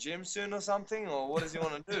his own gym soon or something, or what does he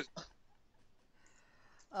want to do?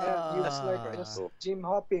 Yeah, it's like just gym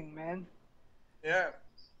hopping, man. Yeah.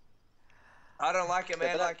 I don't like it,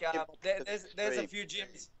 man. Yeah, Like there's a few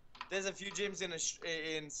gyms. There's a few gyms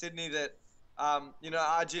in Sydney that,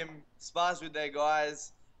 our gym spars with their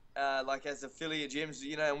guys, like as affiliate gyms,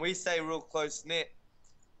 and we stay real close knit.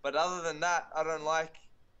 But other than that, I don't like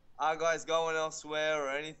our guys going elsewhere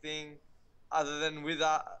or anything other than with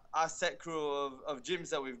our set crew of gyms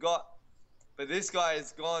that we've got. But this guy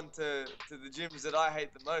has gone to the gyms that I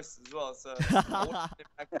hate the most as well. So I want him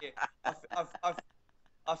back here.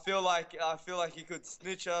 I feel like he could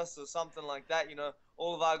snitch us or something like that.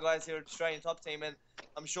 All of our guys here at Australian Top Team, and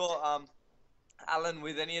I'm sure Alan,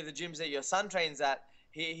 with any of the gyms that your son trains at,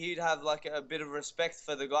 he'd have like a bit of respect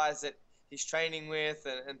for the guys that he's training with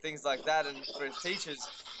and things like that, and for his teachers.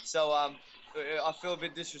 So I feel a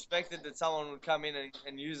bit disrespected that someone would come in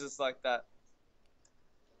and use us like that.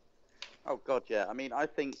 Oh God, yeah. I mean, I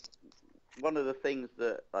think one of the things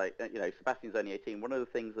that, like, you know, Sebastian's only 18. One of the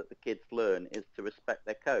things that the kids learn is to respect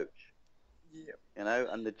their coach. Yeah. You know,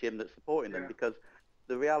 and the gym that's supporting them, Yeah. because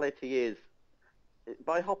the reality is,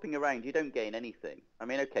 by hopping around, you don't gain anything. I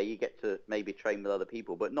mean, okay, you get to maybe train with other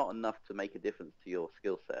people, but not enough to make a difference to your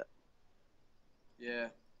skill set. Yeah.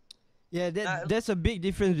 Yeah, that's a big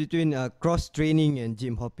difference between cross training and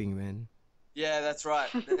gym hopping, man. Yeah, that's right.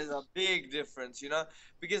 There's a big difference, you know,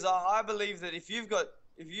 because I believe that if you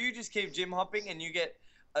just keep gym hopping and you get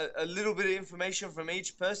a little bit of information from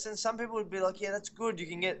each person, some people would be like, yeah, that's good. You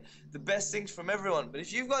can get the best things from everyone. But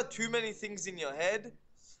if you've got too many things in your head,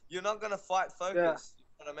 you're not going to fight focus.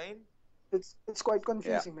 You know what I mean? It's quite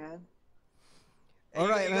confusing, man. And All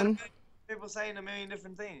right, you gotta man. people saying a million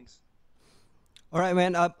different things. All right,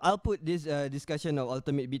 man. I'll put this discussion of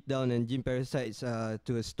Ultimate Beatdown and Gym Parasites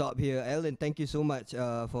to a stop here. Alan, thank you so much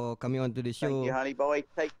for coming on to the show. Thank you, honey boy.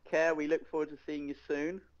 Take care. We look forward to seeing you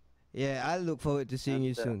soon. Yeah, I look forward to seeing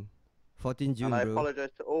you soon. 14 June, and I bro. apologize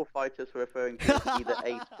to all fighters for referring to as either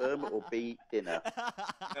A sperm or B dinner.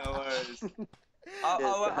 No worries. Cheers,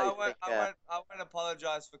 guys. Take care. I won't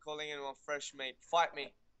apologize for calling him on fresh meat. Fight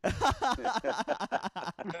me.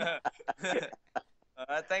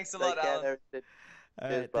 Alright, thanks a lot, Take care, Alan. Cheers,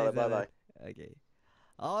 Alright, brother. thanks, Alan. Bye-bye. Okay.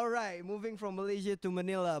 All right, moving from Malaysia to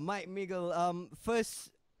Manila. Mike Miguel,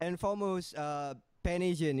 first and foremost, Pan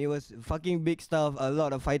Asian. It was fucking big stuff. A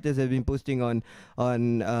lot of fighters have been posting on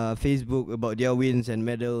Facebook about their wins and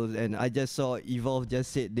medals. And I just saw Evolve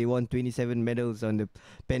just said they won 27 medals on the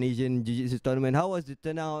Pan Asian Jiu Jitsu tournament. How was the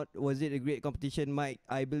turnout? Was it a great competition, Mike?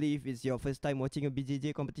 I believe it's your first time watching a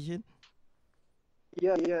BJJ competition.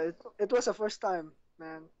 Yeah, it was the first time,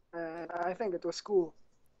 man, and I think it was cool.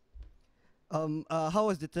 How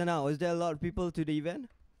was the turnout? Was there a lot of people to the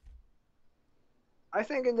event? I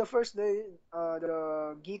think in the first day,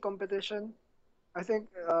 the gi competition, I think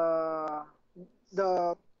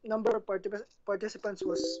the number of participants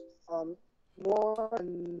was more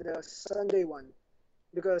than the Sunday one,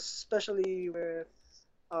 because especially with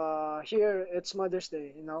here it's Mother's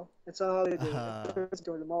Day, you know, it's a holiday. Everyone's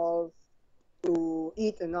going to the mall to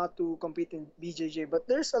eat and not to compete in BJJ. But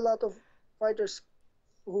there's a lot of fighters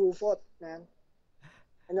who fought, man,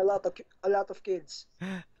 and a lot of kids.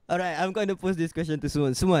 All right, I'm going to pose this question to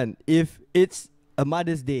Suman. Suman, if it's a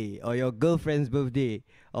Mother's Day or your girlfriend's birthday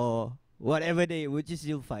or whatever day, would you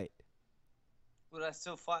still fight? Would I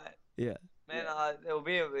still fight? Yeah. Man, it'll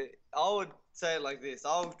be a bit. I would say it like this.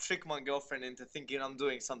 I'll trick my girlfriend into thinking I'm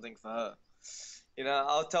doing something for her. You know,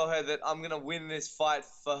 I'll tell her that I'm gonna win this fight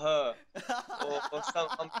for her, or some.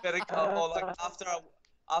 Or like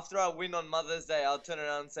after I win on Mother's Day, I'll turn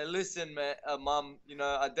around and say, "Listen, Mum, you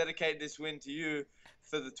know, I dedicate this win to you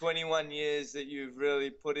for the 21 years that you've really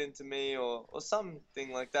put into me," or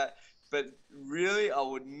something like that. But really, I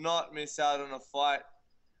would not miss out on a fight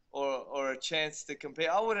or a chance to compete.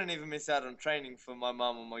 I wouldn't even miss out on training for my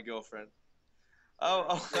mum or my girlfriend. I'm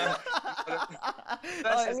a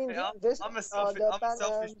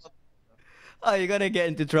selfish. Oh, you're gonna get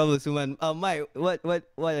into trouble, Suman. Mike, what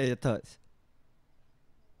are your thoughts?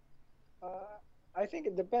 I think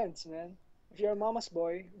it depends, man. If you're a mama's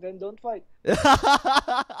boy, then don't fight. That's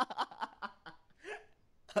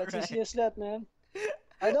easy as that, man.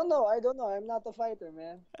 I don't know. I'm not a fighter,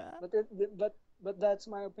 man. But that's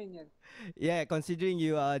my opinion. Yeah, considering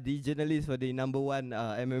you are the journalist for the #1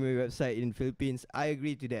 MMA website in Philippines, I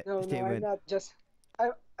agree to that No, statement. I'm not just.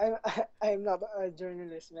 I'm not a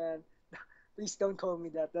journalist, man. Please don't call me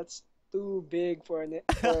that. That's too big for a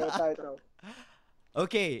title.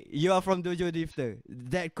 Okay, you are from Dojo Drifter.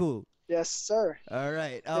 That cool. Yes, sir. All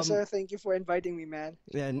right. Yes, sir. Thank you for inviting me, man.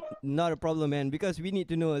 Yeah, not a problem, man. Because we need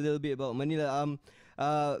to know a little bit about Manila.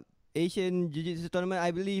 Asian Jiu Jitsu tournament.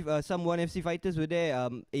 I believe some 1FC fighters were there.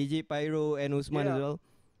 AJ Pyro and Usman as well.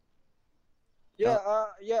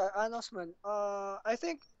 Yeah, and Osman. I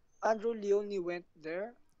think Andrew Leone went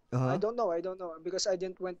there. I don't know because I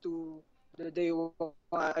didn't went to the day one.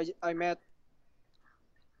 I met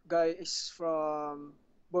guys from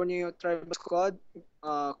Borneo Tribal Squad,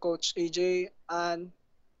 Coach AJ and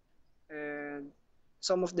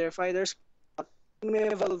some of their fighters. Team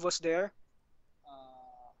Evolve was there.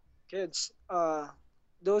 Kids,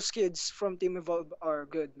 those kids from Team Evolve are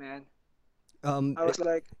good, man. I was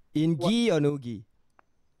like, in gi or no gi?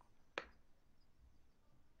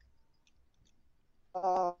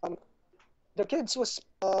 The kids was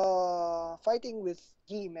fighting with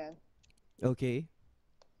gi, man. Okay.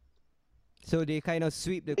 So they kind of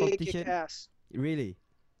sweep the They kick competition. ass. Really?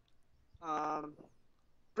 Um,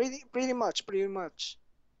 pretty much, pretty much.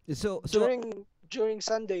 So During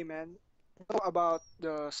Sunday, man. I know about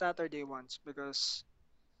the Saturday ones because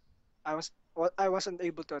I wasn't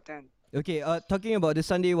able to attend. okay. Talking about the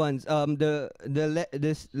Sunday ones.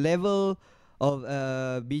 This level of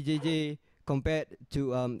BJJ compared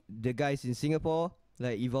to the guys in Singapore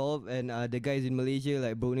like Evolve and the guys in Malaysia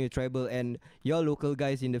like Borneo Tribal and your local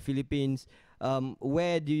guys in the Philippines.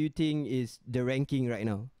 Where do you think is the ranking right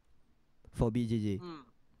now for BJJ?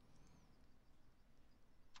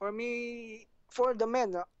 For me, for the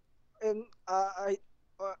men, and I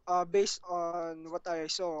based on what I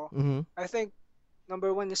saw, Mm-hmm. I think number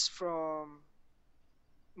one is from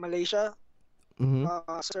Malaysia, Mm-hmm.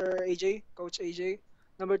 Sir AJ, Coach AJ.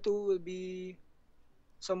 Number two will be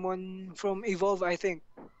someone from Evolve, I think.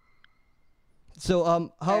 So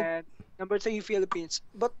how And number three, Philippines.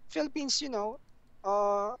 But Philippines, there's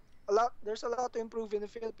a lot to improve in the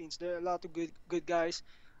Philippines. There are a lot of good guys,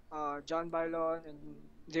 John Bailon and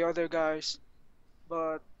the other guys.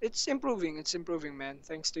 But it's improving. It's improving, man.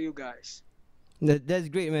 Thanks to you guys. That's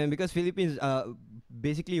great, man. Because Philippines,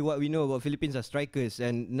 basically what we know about Philippines are strikers,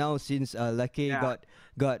 and now since Leke Yeah.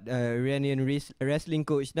 got Iranian wrestling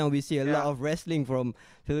coach, now we see a lot Yeah. of wrestling from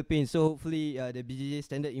Philippines. So hopefully the BJJ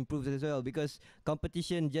standard improves as well, because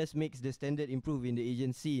competition just makes the standard improve in the Asian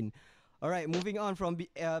scene. All right, moving on from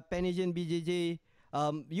Pan Asian BJJ,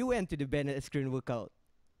 you went to the Ben Askren workout.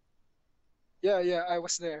 Yeah, I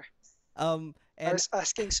was there. And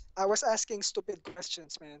I was asking stupid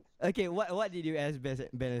questions, man. okay, what did you ask Ben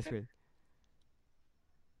Askren?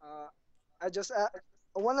 Uh, I just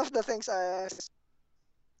one of the things I asked,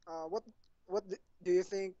 what do you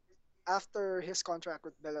think after his contract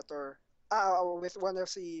with Bellator, with ONE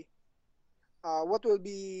FC, what will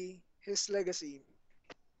be his legacy,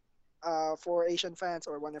 for Asian fans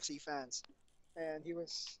or ONE FC fans? And he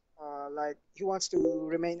was like he wants to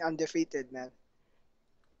remain undefeated, man.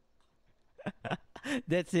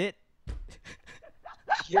 That's it.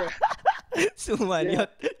 Yeah. Suman, Yeah.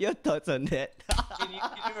 your thoughts on that? Can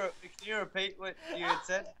you repeat what you had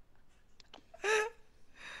said?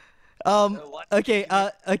 What Okay. did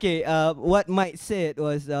you Okay. What Mike said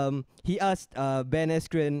was he asked Ben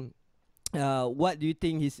Askren, what do you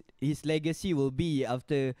think his legacy will be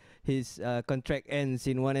after his contract ends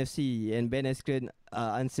in ONE FC? And Ben Askren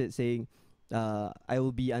answered saying, I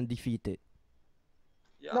will be undefeated.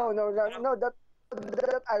 Yeah. No.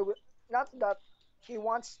 That I will not that he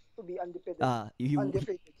wants to be undefeated.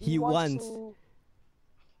 Undefeated. He wants.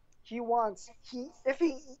 He wants. If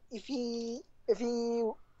he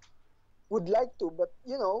would like to, but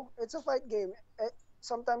it's a fight game.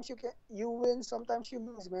 Sometimes you win, sometimes you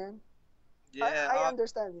lose, man. Yeah. I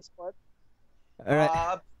understand this part. All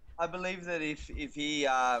right. I believe that if he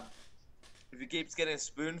keeps getting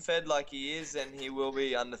spoon fed like he is, then he will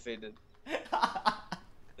be undefeated.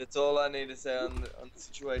 That's all I need to say on the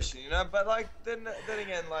situation, But like then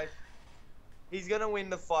again, like he's gonna win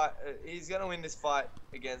the fight. He's gonna win this fight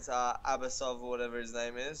against Abasov or whatever his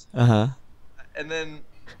name is. And then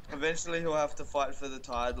eventually he'll have to fight for the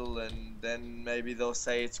title, and then maybe they'll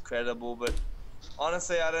say it's credible. But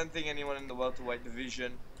honestly, I don't think anyone in the welterweight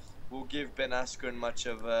division will give Ben Askren much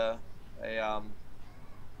of a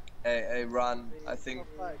run. I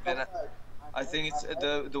think it's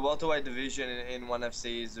the welterweight division in ONE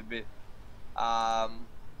FC is a bit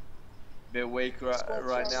weak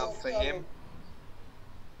right now for him.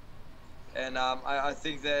 And I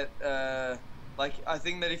think that I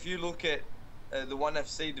think that if you look at the ONE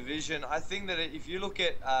FC division, I think that if you look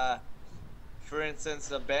at for instance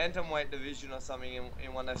the bantamweight division or something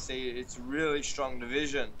in ONE FC, it's a really strong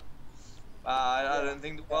division. I don't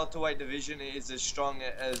think the welterweight division is as strong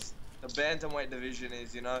as the bantamweight division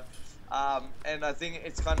is, and I think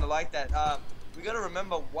it's kind of like that. We got to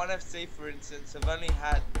remember, ONE FC, for instance, have only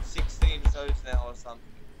had 16 shows now or something.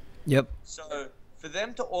 Yep. So for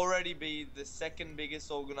them to already be the second biggest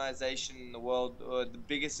organization in the world, or the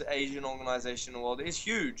biggest Asian organization in the world, is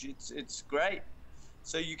huge. It's great.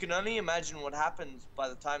 So you can only imagine what happens by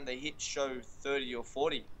the time they hit show 30 or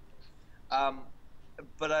 40.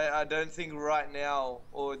 But I don't think right now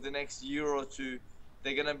or the next year or two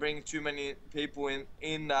they're gonna bring too many people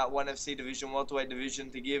in that ONE FC division, welterweight division,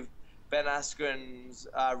 to give Ben Askren's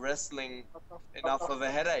wrestling enough of a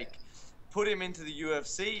headache. Put him into the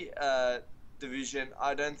UFC division,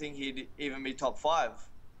 I don't think he'd even be top 5.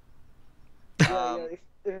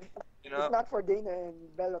 If not for Dana and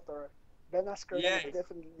Bellator, Ben Askren would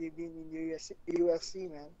definitely be in UFC,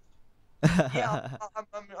 man. Yeah,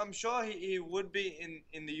 I'm sure he would be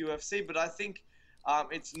in the UFC, but I think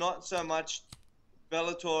it's not so much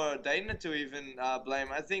Bellator or Dana to even blame.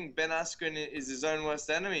 I think Ben Askren is his own worst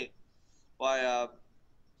enemy by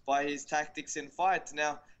his tactics in fights.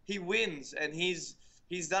 Now he wins, and he's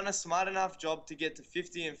done a smart enough job to get to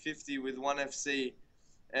 50-50 with ONE FC,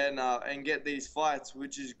 and get these fights,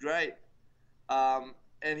 which is great.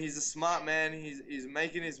 And he's a smart man. He's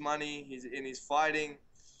making his money. He's fighting.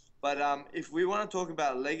 But if we want to talk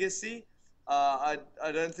about legacy, I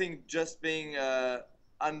don't think just being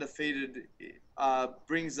undefeated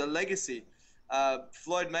brings a legacy.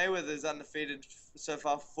 Floyd Mayweather is undefeated so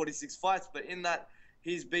far, 46 fights, but in that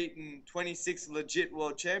he's beaten 26 legit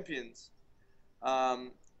world champions.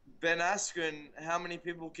 Ben Askren, how many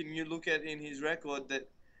people can you look at in his record that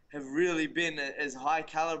have really been as high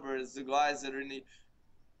caliber as the guys that are in the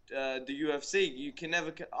UFC? You can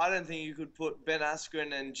never. I don't think you could put Ben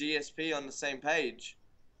Askren and GSP on the same page.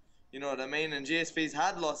 You know what I mean? And GSP's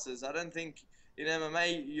had losses. I don't think in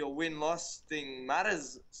MMA your win-loss thing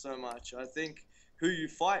matters so much. I think who you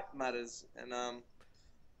fight matters. And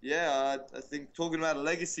yeah, I think talking about a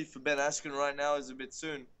legacy for Ben Askren right now is a bit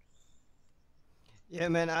soon. Yeah,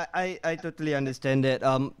 man, I totally understand that.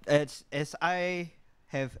 As I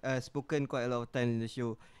have spoken quite a lot of times in the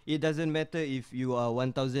show, it doesn't matter if you are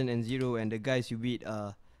 1,000 and 0 and the guys you beat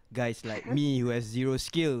are guys like me who has 0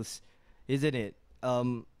 skills, isn't it?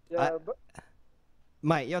 Yeah, but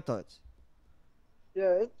Mike, your thoughts?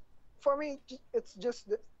 yeah, for me it just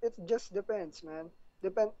depends, man.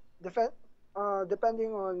 Depending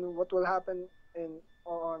on what will happen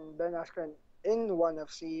on Ben Askren in ONE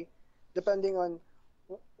FC, depending on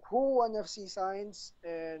who ONE FC signs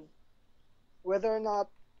and whether or not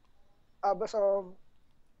Abasov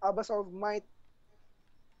might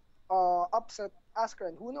upset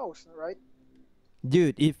Askren. Who knows, right?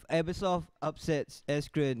 Dude, if Abasov upsets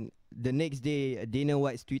Askren, the next day Dana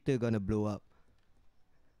White's Twitter gonna blow up.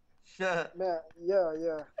 Yeah.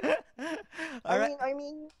 Alright. I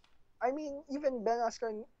mean, even Ben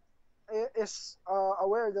Askren is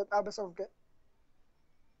aware that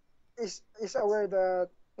is aware that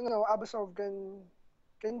Abasov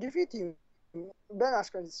can defeat him. Ben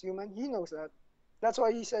Askren is human. He knows that. That's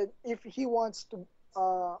why he said if he wants to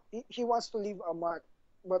he wants to leave a mark,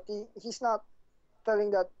 but he's not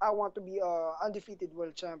telling that I want to be a undefeated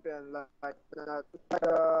world champion like that.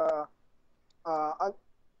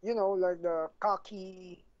 Like the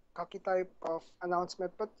cocky type of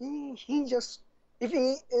announcement. But he just if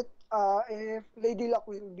Lady Luck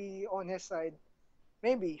will be on his side,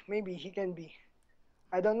 maybe he can be.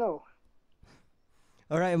 I don't know.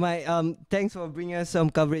 All right, Mike. Thanks for bringing us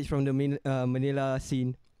some coverage from the Manila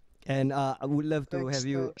scene, and I would love to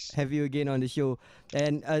Thanks. have you again on the show.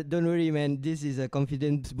 And don't worry, man. This is a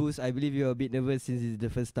confidence boost. I believe you're a bit nervous since it's the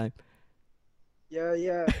first time.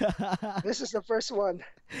 Yeah. This is the first one.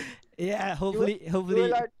 Yeah, hopefully.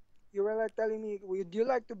 You were like telling me, would you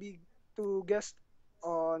like to guest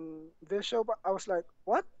on this show? But I was like,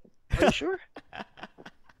 what? Are you sure?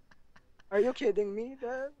 Are you kidding me?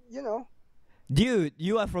 Dude,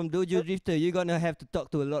 you are from Dojo Drifter. You're gonna have to talk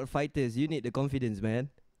to a lot of fighters. You need the confidence, man.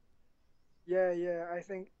 Yeah. I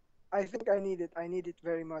think I need it. I need it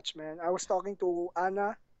very much, man. I was talking to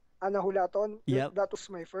Ana Hulaton. Yep. That was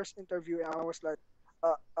my first interview, and I was like,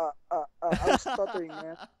 I was stuttering,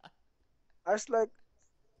 man. I was like,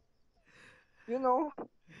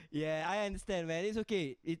 Yeah, I understand, man. It's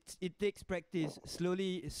okay. It takes practice.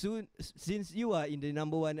 Slowly, soon, since you are in the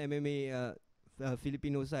 #1 MMA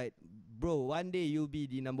Filipino side, bro. One day you'll be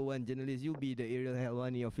the #1 journalist. You'll be the Ariel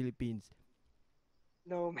Helwani of Philippines.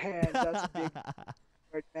 no, man, that's a big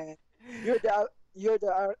word, man. You're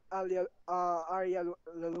the Ariel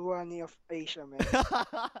Laluani of Asia, man.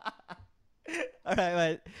 All right,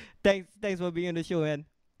 man. Thanks for being on the show, man.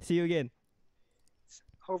 See you again.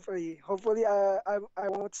 Hopefully, I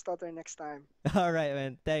won't stutter next time. All right,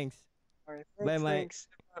 man. Thanks. All right, Bye, Mike. thanks.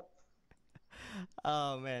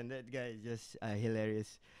 Oh man, that guy is just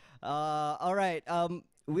hilarious. All right.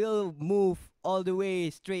 We'll move all the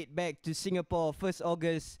way straight back to Singapore. 1st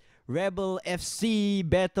August, Rebel FC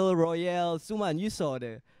Battle Royale. Suman, you saw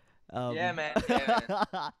the. Yeah, man.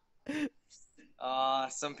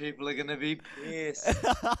 Some people are gonna be pissed.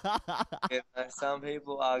 Some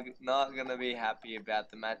people are not gonna be happy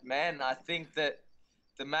about the match. Man, I think that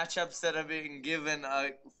the matchups that are being given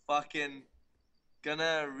are fucking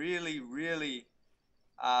gonna really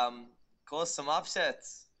cause some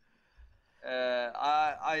upsets.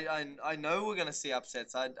 I know we're gonna see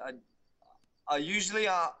upsets. I usually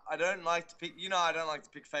I don't like to pick. I don't like to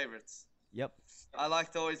pick favorites. Yep. I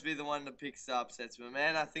like to always be the one that picks the upsets, but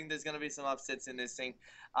man, I think there's gonna be some upsets in this thing.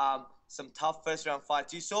 Some tough first round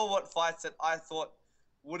fights. You saw what fights that I thought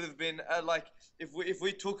would have been like if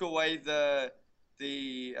we took away the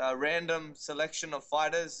random selection of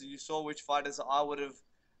fighters. You saw which fighters I would have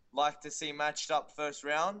liked to see matched up first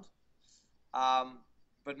round.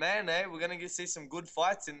 But man, we're gonna see some good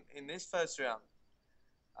fights in this first round.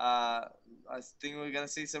 I think we're gonna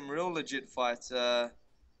see some real legit fights.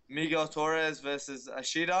 Miguel Torres versus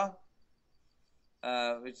Ashida,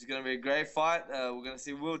 which is going to be a great fight. We're going to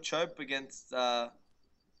see Will Chope against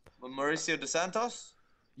Mauricio Dos Santos.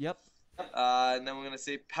 Yep. And then we're going to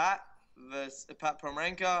see Pat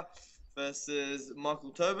Pomeranka versus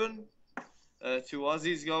Michael Tobin. Two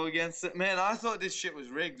Aussies go against it. Man, I thought this shit was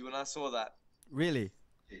rigged when I saw that. Really?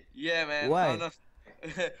 Yeah, man. Why?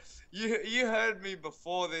 You heard me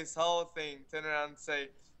before this whole thing turn around and say,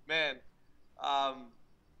 man,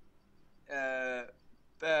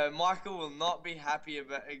 Michael will not be happy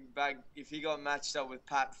about if he got matched up with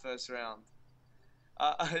Pat first round.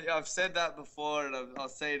 I've said that before, and I'll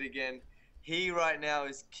say it again. He right now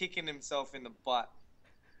is kicking himself in the butt.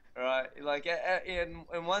 Right? Like in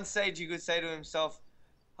one stage, you could say to himself,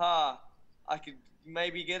 I could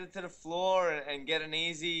maybe get it to the floor and get an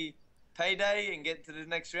easy payday and get to the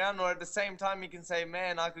next round. Or at the same time, you can say,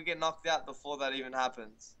 man, I could get knocked out before that even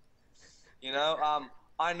happens. You know,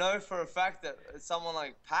 I know for a fact that someone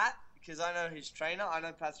like Pat, because I know his trainer, I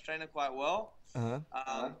know Pat's trainer quite well.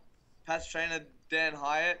 Pat's trainer, Dan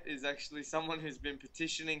Hyatt, is actually someone who's been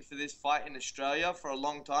petitioning for this fight in Australia for a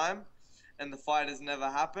long time, and the fight has never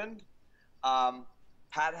happened. Pat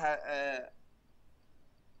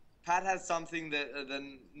has something that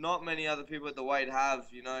not many other people at the weight have.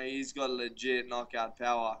 You know, he's got legit knockout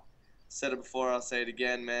power. Said it before, I'll say it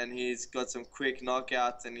again, man. He's got some quick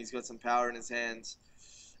knockouts and he's got some power in his hands.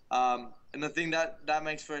 And I think that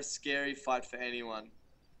makes for a scary fight for anyone,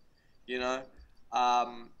 you know.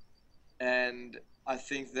 And I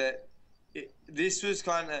think that this was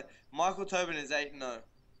kind of Michael Tobin is 8-0.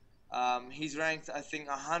 He's ranked, I think,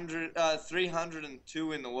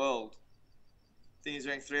 302 in the world. I think he's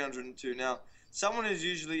ranked 302 now. Someone who's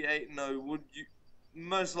usually 8-0 would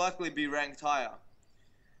most likely be ranked higher.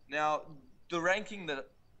 Now, the ranking that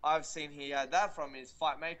I've seen he had that from is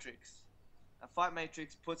Fight Matrix. Now, Fight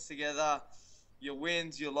Matrix puts together your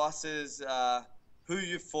wins, your losses, who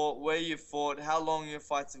you fought, where you fought, how long your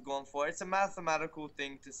fights have gone for. It's a mathematical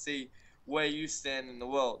thing to see where you stand in the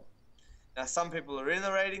world. Now, some people are in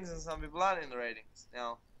the ratings and some people aren't in the ratings.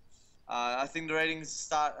 Now, I think the ratings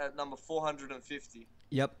start at number 450.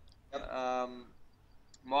 Yep.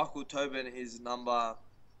 Michael Tobin is number,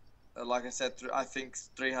 like I said, I think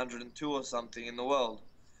 302 or something in the world.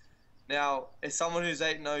 Now, as someone who's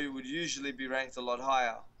 8-0 would usually be ranked a lot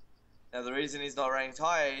higher. Now, the reason he's not ranked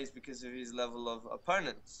higher is because of his level of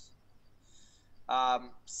opponents.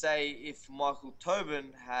 Say if Michael Tobin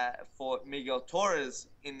had fought Miguel Torres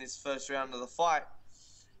in this first round of the fight,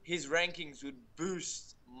 his rankings would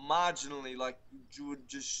boost marginally, like would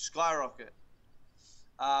just skyrocket.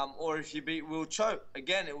 Or if you beat Will Chope,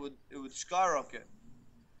 again, it would skyrocket.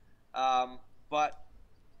 But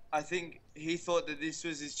I think he thought that this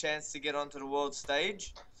was his chance to get onto the world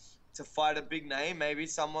stage, to fight a big name, maybe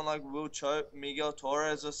someone like Will Chope, Miguel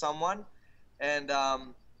Torres or someone, and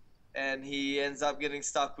he ends up getting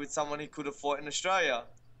stuck with someone he could have fought in Australia.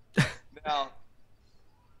 Now,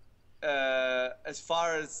 as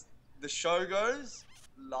far as the show goes,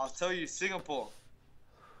 I'll tell you, Singapore,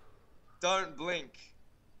 don't blink.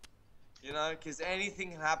 You know, because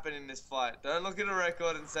anything can happen in this fight. Don't look at a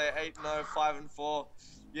record and say 8-0, 5-4.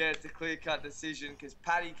 Yeah, it's a clear-cut decision because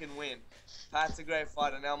Paddy can win. Pat's a great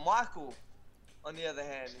fighter. Now, Michael, on the other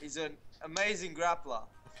hand, he's an amazing grappler.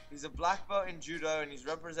 He's a black belt in judo and he's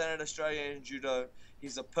represented Australia in judo.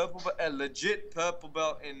 He's a legit purple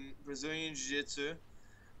belt in Brazilian Jiu-Jitsu.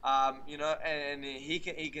 You know, and he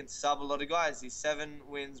can sub a lot of guys. He's 7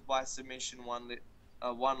 wins by submission, 1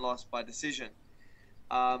 loss by decision.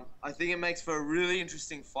 I think it makes for a really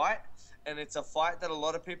interesting fight, and it's a fight that a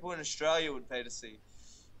lot of people in Australia would pay to see.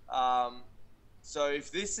 So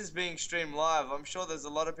if this is being streamed live, I'm sure there's a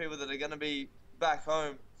lot of people that are going to be back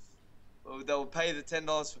home. They'll pay the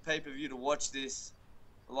 $10 for pay-per-view to watch this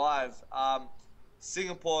live.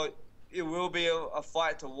 Singapore, it will be a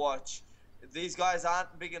fight to watch. These guys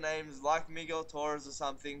aren't bigger names like Miguel Torres or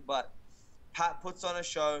something, but Pat puts on a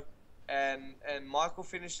show, and Michael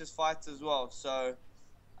finishes fights as well. So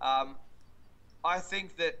I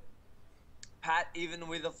think that Pat, even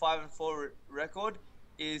with a 5-4 record,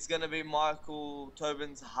 is going to be Michael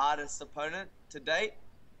Tobin's hardest opponent to date.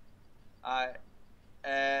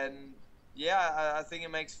 And yeah, I think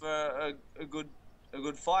it makes for a good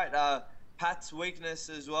fight. Pat's weakness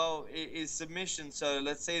as well is submission. So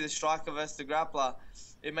let's say the striker versus the grappler.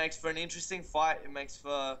 It makes for an interesting fight. It makes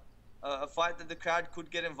for a fight that the crowd could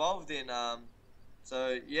get involved in.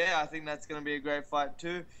 So yeah, I think that's going to be a great fight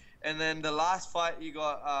too. And then the last fight you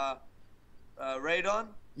got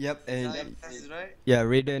Radon. Yep, and That's right. yeah,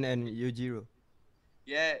 Raiden and Yujiro.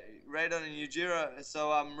 Yeah, Radon and Yujiro. So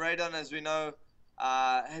Radon, as we know,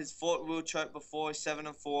 has fought Will Chope before.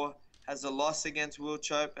 7-4. Has a loss against Will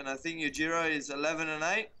Chope, and I think Yujiro is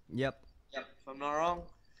 11-8. Yep. If I'm not wrong.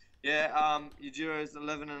 Yeah, Yujiro is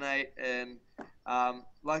 11-8, and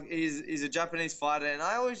like he's a Japanese fighter, and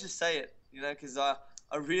I always just say it, you know, because I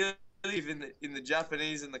really believe in the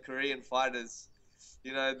Japanese and the Korean fighters.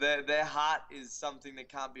 You know, their heart is something that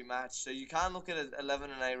can't be matched. So you can't look at an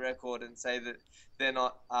 11-8 record and say that they're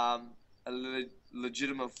not a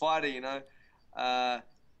legitimate fighter. You know,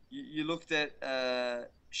 you looked at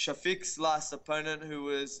Shafiq's last opponent, who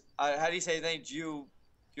was how do you say his name? Jiu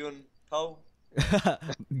Po. Say it.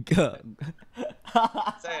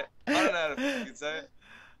 I don't know how to fucking say it.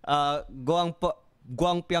 Guang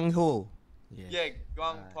Pyang Ho. Yeah,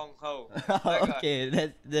 Guang Pong Ho. Okay,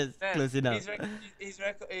 that's close enough. His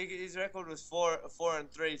record was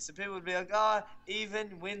 4-3. So people would be like,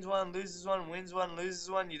 even, wins one, loses one, wins one, loses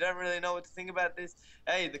one. You don't really know what to think about this.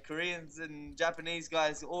 Hey, the Koreans and Japanese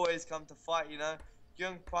guys always come to fight, you know.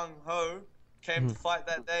 Guang Pong Ho came to fight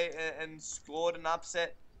that day and scored an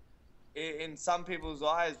upset in some people's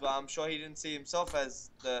eyes, but I'm sure he didn't see himself as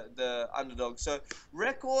the underdog. So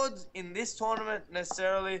records in this tournament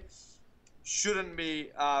necessarily shouldn't be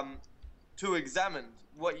too examined.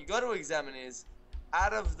 What you got to examine is,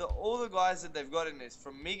 out of all the guys that they've got in this,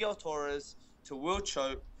 from Miguel Torres to Will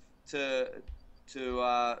Chope to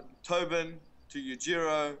Tobin to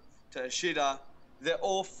Yujiro to Ishida, they're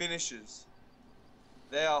all finishers.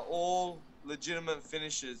 They are all legitimate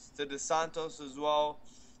finishers. To Dos Santos as well,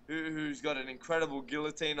 who's got an incredible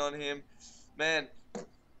guillotine on him. Man,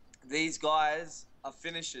 these guys are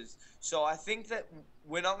finishers. So I think that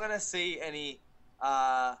we're not going to see any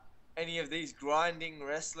of these grinding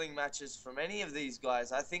wrestling matches from any of these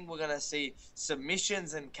guys. I think we're going to see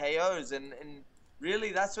submissions and KOs, and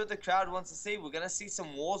really that's what the crowd wants to see. We're going to see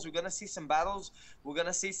some wars. We're going to see some battles. We're going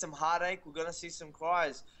to see some heartache. We're going to see some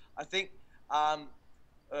cries. I think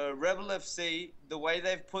Rebel FC, the way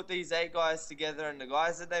they've put these 8 guys together and the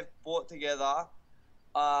guys that they've brought together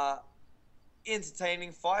are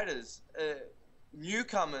entertaining fighters.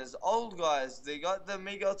 Newcomers, old guys. They got the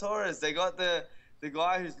Miguel Torres. They got the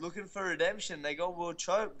guy who's looking for redemption. They got Will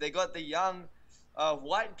Chope. They got the young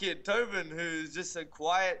white kid, Tobin, who's just a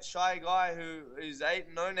quiet, shy guy who is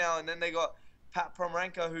 8-0 now. And then they got Pat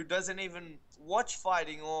Pomeranko, who doesn't even watch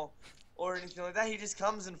fighting or anything like that. He just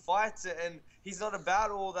comes and fights it, and he's not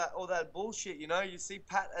about all that bullshit, you know. You see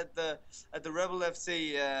Pat at the Rebel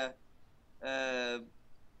FC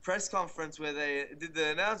press conference where they did the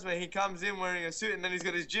announcement. He comes in wearing a suit, and then he's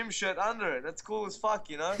got his gym shirt under it. That's cool as fuck,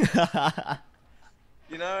 you know.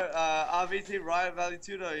 You know, RVT Riot Valley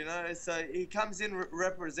Tudo, you know. So he comes in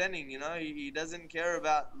representing, you know. He doesn't care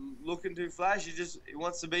about looking too flash. He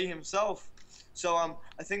wants to be himself. So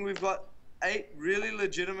I think we've got 8 really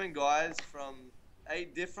legitimate guys from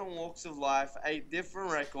 8 different walks of life, 8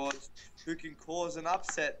 different records, who can cause an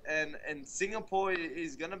upset, and Singapore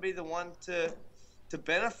is going to be the one to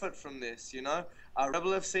benefit from this, you know.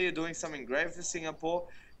 Rebel FC are doing something great for Singapore,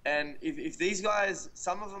 and if these guys,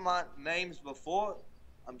 some of them aren't names before,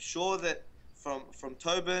 I'm sure that from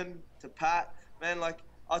Tobin to Pat, man, like,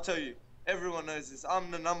 I'll tell you, everyone knows this. I'm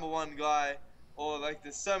the #1 guy, or like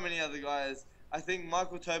there's so many other guys. I think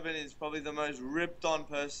Michael Tobin is probably the most ripped on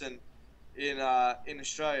person in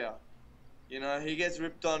Australia. You know, he gets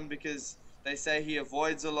ripped on because they say he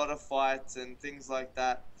avoids a lot of fights and things like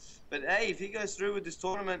that. But hey, if he goes through with this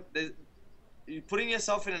tournament, you're putting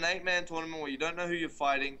yourself in an 8-man tournament where you don't know who you're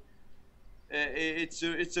fighting.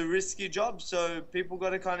 It's a risky job, so people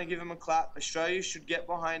got to kind of give him a clap. Australia should get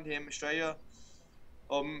behind him. Australia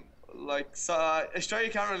can't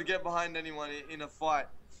really get behind anyone in a fight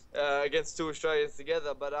against 2 Australians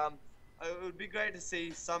together. But it would be great to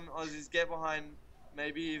see some Aussies get behind,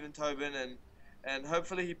 maybe even Tobin, and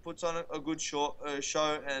hopefully he puts on a good show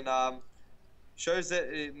and shows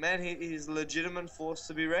that, man, he's a legitimate force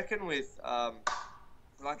to be reckoned with.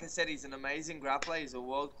 Like I said, he's an amazing grappler. He's a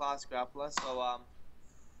world-class grappler. So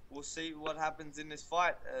we'll see what happens in this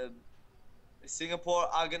fight. Singapore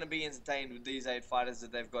are going to be entertained with these 8 fighters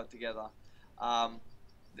that they've got together.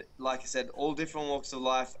 Like I said, all different walks of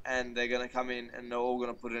life, and they're going to come in and they're all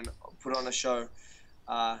going to put on a show.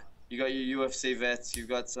 You got your UFC vets. You've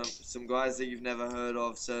got some guys that you've never heard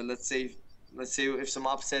of. So let's see if some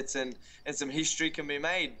upsets and some history can be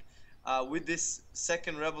made. With this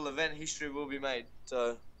second Rebel event, history will be made.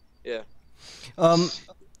 So, yeah.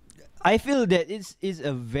 I feel that it's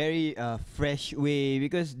a very fresh way,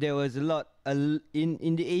 because there was a lot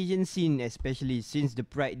in the Asian scene, especially since the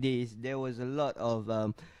Pride days. There was a lot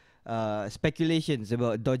of speculations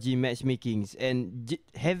about dodgy matchmakings, and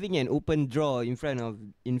having an open draw in front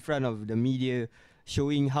of the media,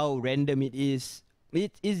 showing how random it is.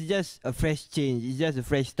 It is just a fresh change. It's just a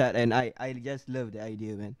fresh start, and I just love the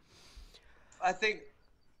idea, man. I think,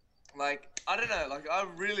 like, I don't know, like, I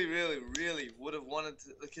really, really, really would have wanted to,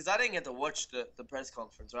 because I didn't get to watch the press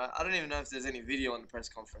conference, right? I don't even know if there's any video on the press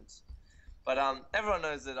conference. But everyone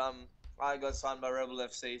knows that I got signed by Rebel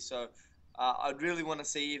FC, so I'd really want to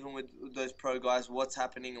see, even with those pro guys, what's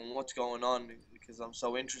happening and what's going on, because I'm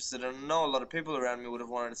so interested, and I know a lot of people around me would have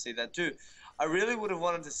wanted to see that too. I really would have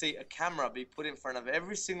wanted to see a camera be put in front of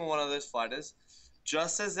every single one of those fighters,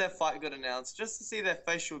 just as their fight got announced, just to see their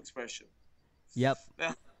facial expression. Yep.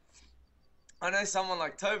 Now, I know someone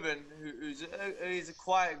like Tobin, he's a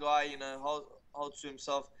quiet guy, you know, holds to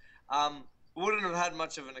himself, wouldn't have had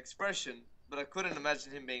much of an expression, but I couldn't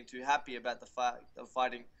imagine him being too happy about the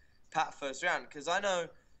fighting Pat first round, because I know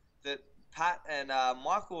that Pat and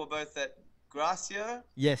Michael were both at Gracia,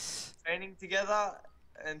 Yes. training together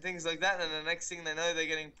and things like that, and the next thing they know, they're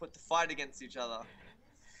getting put to fight against each other.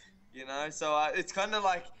 You know, so it's kind of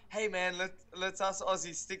like, hey man, let's us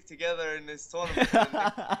Aussies stick together in this tournament.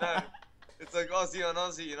 And, it's like Aussie on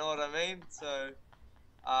Aussie, you know what I mean? So,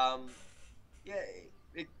 yeah,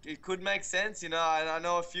 it could make sense. You know, I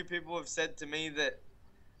know a few people have said to me that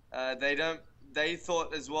they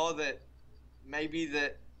thought as well that maybe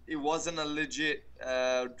that it wasn't a legit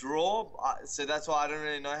draw. So that's why I don't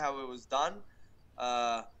really know how it was done.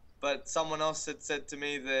 But someone else had said to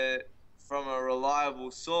me that, from a reliable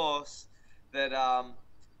source, that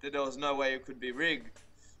that there was no way it could be rigged.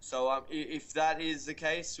 So if that is the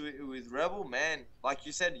case with Rebel, man, like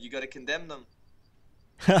you said, you got to condemn them.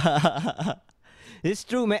 It's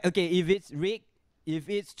true, man. Okay, if it's rigged, if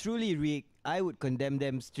it's truly rigged, I would condemn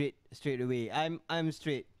them straight away. I'm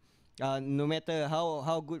straight. No matter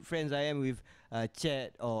how good friends I am with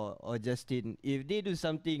Chad or Justin, if they do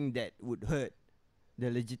something that would hurt the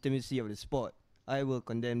legitimacy of the sport, I will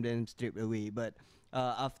condemn them straight away. But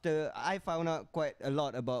after I found out quite a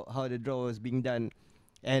lot about how the draw was being done,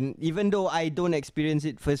 and even though I don't experience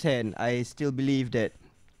it firsthand, I still believe that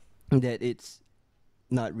it's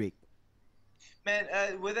not rigged. Man,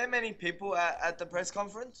 were there many people at the press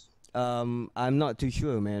conference? I'm not too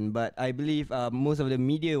sure, man, but I believe most of the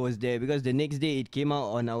media was there, because the next day it came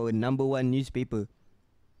out on our #1 newspaper.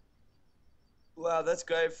 Wow, that's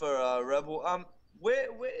great for Rebel. Where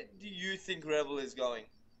do you think Rebel is going?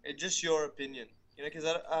 Just your opinion, you know, because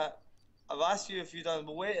I've asked you a few times,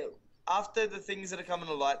 but where, after the things that are coming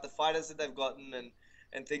to light, the fighters that they've gotten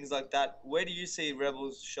and things like that, where do you see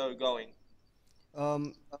Rebel's show going?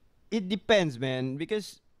 It depends, man,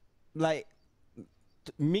 because like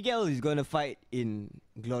Miguel is gonna fight in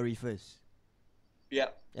Glory first. Yeah.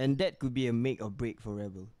 And that could be a make or break for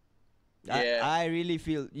Rebel. Yeah. I really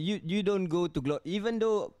feel you don't go to Glory, even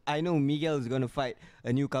though I know Miguel is gonna fight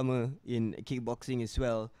a newcomer in kickboxing as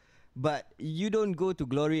well, but you don't go to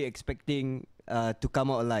Glory expecting to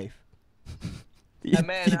come out alive.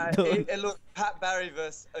 Man, look, Pat Barry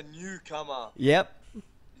versus a newcomer. Yep.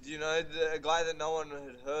 You know, a guy that no one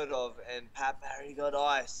had heard of, and Pat Barry got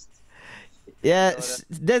iced. Yeah, that's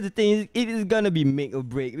the thing. It is gonna be make or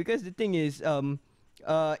break, because the thing is,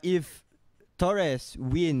 if Torres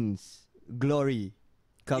wins Glory,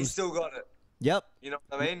 He still got it. Yep. You know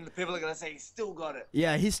what I mean? People are gonna say he still got it.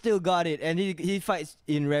 Yeah, he still got it, and he fights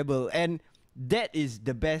in Rebel, and that is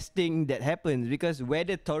the best thing that happens, because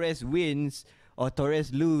whether Torres wins or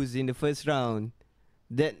Torres lose in the first round,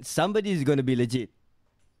 then somebody is gonna be legit.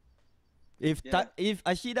 If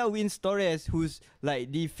Ashida wins Torres, who's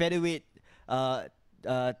like the featherweight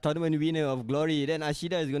tournament winner of Glory, then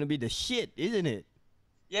Ashida is gonna be the shit, isn't it?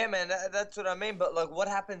 Yeah, man, that's what I mean. But like, what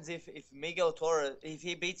happens if Miguel Torres, if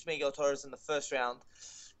he beats Miguel Torres in the first round,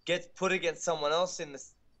 gets put against someone else in the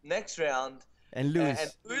next round, and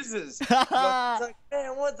loses? It's like,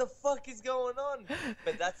 man, what the fuck is going on?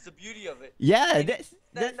 But that's the beauty of it. Yeah,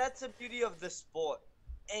 that's the beauty of the sport.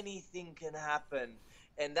 Anything can happen,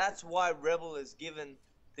 and that's why Rebel has given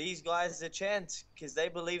these guys a chance, because they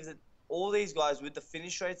believe that all these guys, with the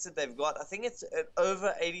finish rates that they've got, I think it's an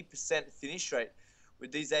over 80% finish rate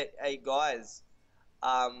with these eight guys.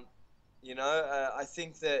 You know, I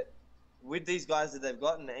think that with these guys that they've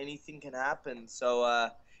gotten, anything can happen. So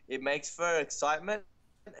it makes for excitement,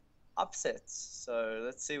 upsets. So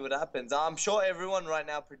let's see what happens. I'm sure everyone right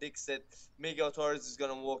now predicts that Miguel Torres is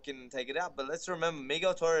going to walk in and take it out. But let's remember,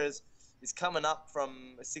 Miguel Torres is coming up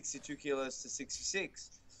from 62 kilos to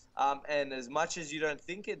 66. And as much as you don't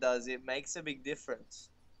think it does, it makes a big difference.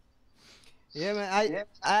 Yeah, man.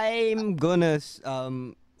 I'm gonna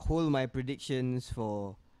hold my predictions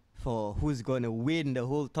for who's gonna win the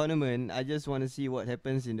whole tournament. I just want to see what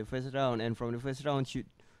happens in the first round, and from the first round,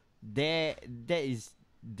 that is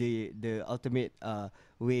the ultimate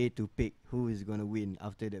way to pick who is gonna win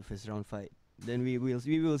after the first round fight. Then we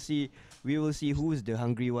will see who's the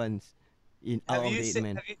hungry ones in out of the 8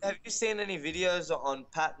 men. Have you seen any videos on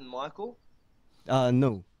Pat and Michael?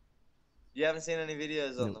 No. You haven't seen any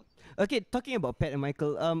videos on them? Okay, talking about Pat and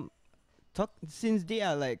Michael, since they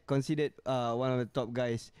are like considered one of the top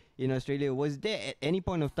guys in Australia, was there at any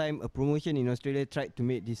point of time a promotion in Australia tried to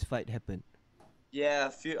make this fight happen? Yeah, a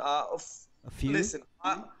few. A few. Listen,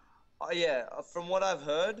 yeah, from what I've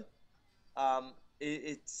heard,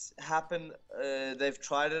 it's happened. They've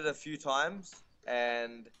tried it a few times,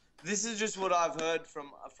 and this is just what I've heard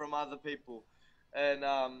from other people, and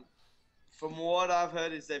from what I've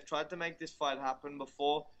heard is they've tried to make this fight happen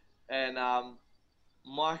before, and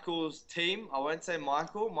Michael's team, I won't say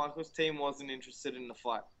Michael's team wasn't interested in the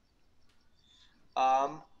fight.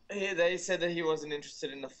 They said that he wasn't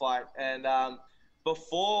interested in the fight, and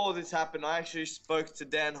before all this happened, I actually spoke to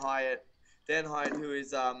Dan Hyatt, who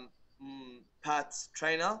is Pat's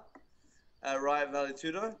trainer at Riot Valley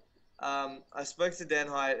Tudo. I spoke to Dan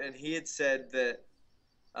Hyatt, and he had said that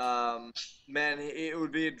man, it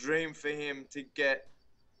would be a dream for him to get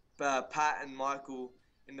Pat and Michael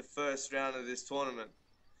in the first round of this tournament.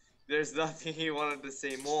 There's nothing he wanted to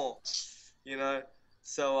see more, you know.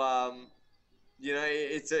 So you know,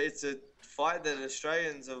 it's a fight that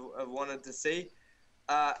Australians have wanted to see.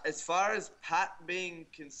 As far as Pat being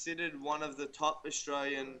considered one of the top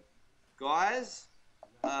Australian guys,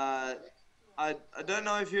 I don't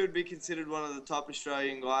know if he would be considered one of the top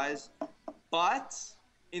Australian guys, but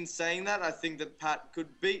in saying that, I think that Pat could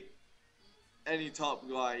beat any top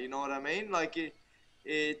guy. You know what I mean? Like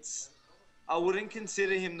I wouldn't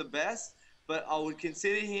consider him the best, but I would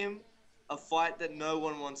consider him a fight that no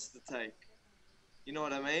one wants to take. You know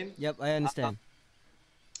what I mean? Yep, I understand.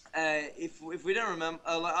 If we don't remember,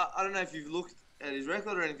 like, I don't know if you've looked at his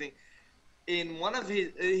record or anything. In one of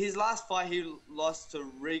his last fight, he lost to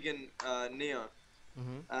Regan Ngeoh.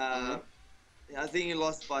 I think he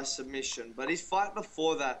lost by submission. But his fight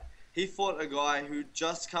before that, he fought a guy who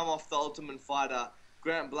just come off the Ultimate Fighter,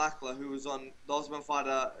 Grant Blackler, who was on the Ultimate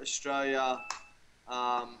Fighter Australia,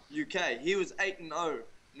 UK. He was 8-0.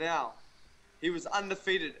 Now, he was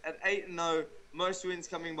undefeated at 8-0. Most wins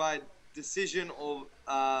coming by decision or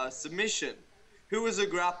submission. Who was a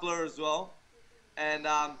grappler as well, and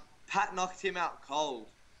Pat knocked him out cold.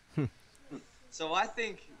 So I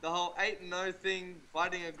think the whole 8-0 thing,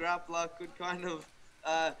 fighting a grappler, could kind of...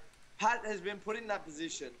 Pat has been put in that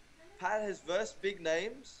position. Pat has versed big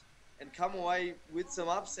names and come away with some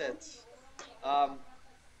upsets.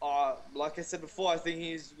 Like I said before, I think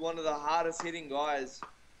he's one of the hardest hitting guys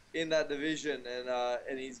in that division,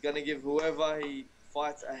 and he's going to give whoever he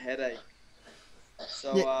fights a headache.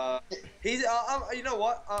 So he's... you know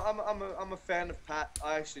what? I'm a fan of Pat.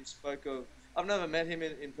 I actually I've never met him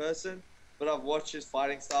in person, but I've watched his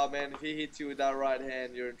fighting style, man. If he hits you with that right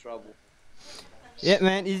hand, you're in trouble. Yeah,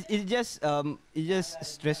 man. It just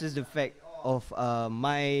stresses the fact of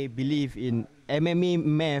my belief in MMA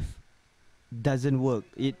math doesn't work.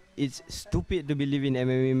 It's stupid to believe in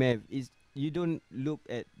MMA math. You don't look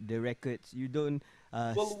at the records. You don't.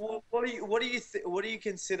 Well, what do you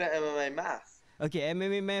consider MMA math? Okay,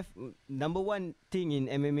 MMA math. Number one thing in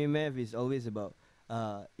MMA math is always about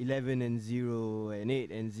 11-0 and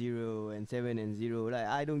 8-0 and 7-0. Like,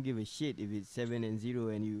 I don't give a shit if it's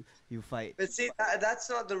 7-0 and you fight. But see, that's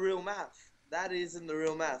not the real math. That isn't the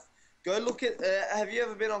real math. Go look at. Have you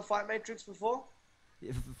ever been on Fight Matrix before?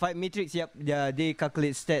 Fight Matrix, yep. Yeah, they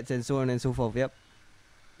calculate stats and so on and so forth. Yep.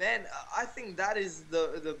 Man, I think that is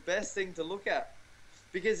the best thing to look at,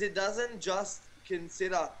 because it doesn't just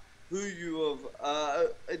consider who you have.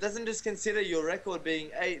 It doesn't just consider your record being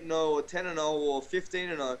 8-0 or 10-0 or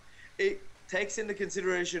 15-0. It takes into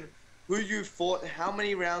consideration who you fought, how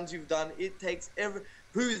many rounds you've done. It takes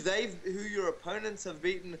who your opponents have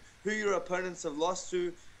beaten, who your opponents have lost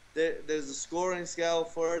to. There's a scoring scale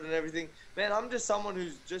for it and everything. Man, I'm just someone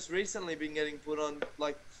who's just recently been getting put on.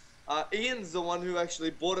 Like, Ian's the one who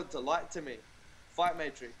actually brought it to light to me, Fight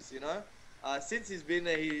Matrix. You know, since he's been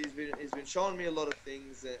there, he's been showing me a lot of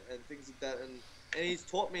things and things like that, and he's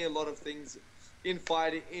taught me a lot of things in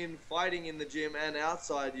fighting in the gym and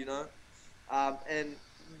outside, you know, and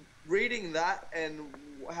reading that and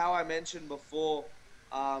how I mentioned before,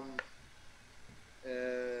 um,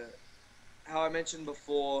 how I mentioned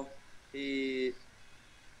before, he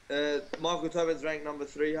Michael Tobin's ranked number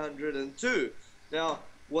 302. Now,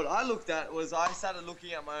 what I looked at was I started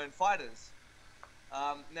looking at my own fighters.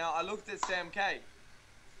 Now, I looked at Sam K.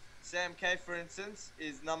 Sam K, for instance,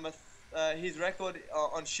 is his record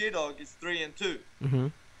on Sheerdog is 3-2. Mm-hmm.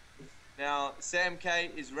 Now, Sam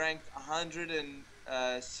K is ranked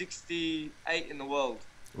 168 in the world.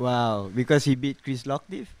 Wow, because he beat Chris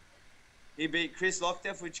Lockleaf? He beat Chris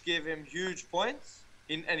Lockleaf, which gave him huge points.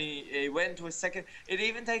 And he went to a second. It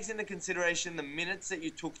even takes into consideration the minutes that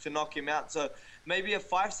you took to knock him out. So maybe a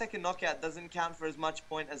 5-second knockout doesn't count for as much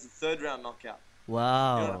point as a third round knockout.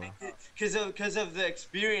 Wow. You know what I mean? Because of the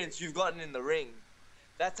experience you've gotten in the ring.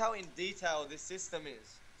 That's how in detail this system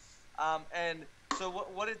is. And so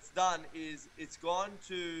what it's done is it's gone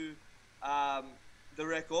to the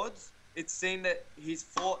records. It's seen that he's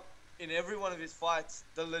fought in every one of his fights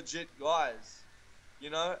the legit guys. You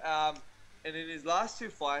know? And in his last 2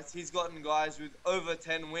 fights, he's gotten guys with over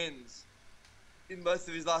 10 wins in most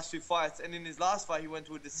of his last 2 fights. And in his last fight, he went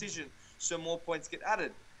to a decision, so more points get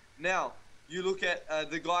added. Now, you look at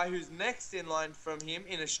the guy who's next in line from him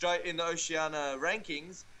in the Oceania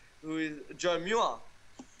rankings, who is Joe Muir.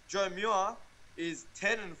 Joe Muir is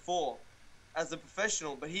 10-4 as a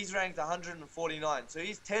professional, but he's ranked 149. So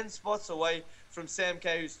he's 10 spots away from Sam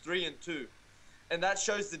K, who's 3-2. And that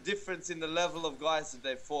shows the difference in the level of guys that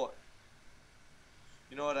they've fought.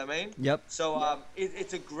 You know what I mean? Yep. So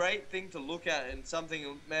it's a great thing to look at and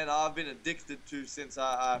something, man, I've been addicted to since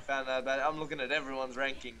I found out about it. I'm looking at everyone's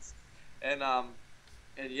rankings. And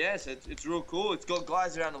yes, it's real cool. It's got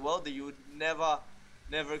guys around the world that you would never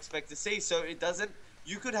expect to see. So it doesn't,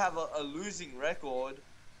 you could have a losing record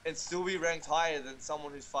and still be ranked higher than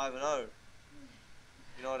someone who's 5-0.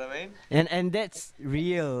 You know what I mean? And that's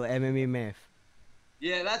real MMA math.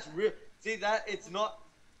 Yeah, that's real. See, that it's not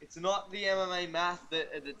the MMA math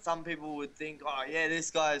that some people would think, oh yeah, this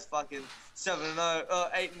guy's fucking 7-0,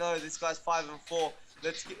 8-0, this guy's 5-4.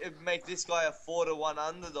 Let's make this guy a 4-1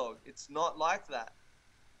 underdog. It's not like that.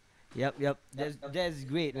 Yep. That's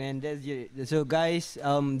great, man. So guys,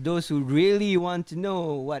 those who really want to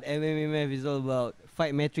know what MMA math is all about,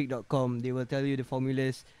 fightmetric.com. They will tell you the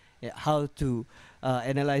formulas, how to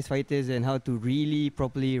analyze fighters and how to really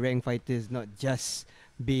properly rank fighters, not just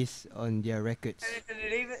based on their records.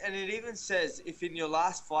 And it even says if in your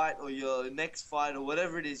last fight or your next fight or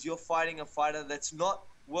whatever it is, you're fighting a fighter that's not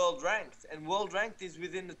world ranked, and world ranked is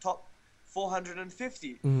within the top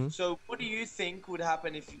 450. Mm-hmm. So what do you think would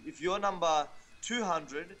happen if you're number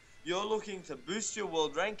 200, you're looking to boost your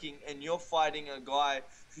world ranking and you're fighting a guy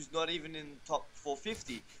who's not even in top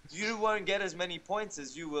 450? You won't get as many points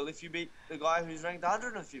as you will if you beat the guy who's ranked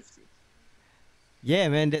 150. Yeah,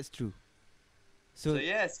 man, that's true. So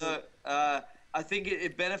I think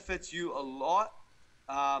it benefits you a lot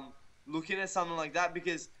looking at something like that,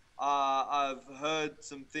 because I've heard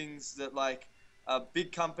some things that like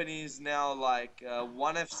big companies now, like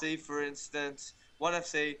 1FC for instance,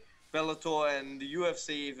 1FC, Bellator and the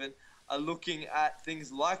UFC even, are looking at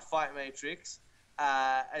things like Fight Matrix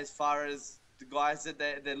as far as the guys that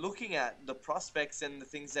they're looking at, the prospects and the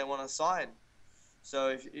things they want to sign.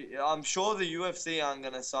 So I'm sure the UFC aren't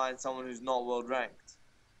going to sign someone who's not world ranked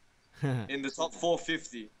in the top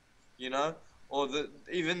 450, you know, or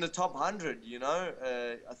even the top 100, you know.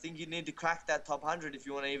 I think you need to crack that top 100 if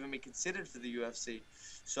you want to even be considered for the UFC.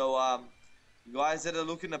 So guys that are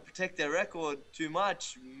looking to protect their record too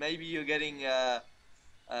much, maybe you're getting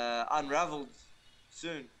unraveled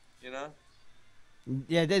soon, you know.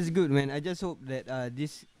 Yeah, that's good, man. I just hope that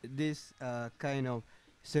this kind of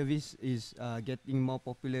service is getting more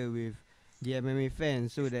popular with the MMA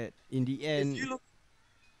fans, so that in the end,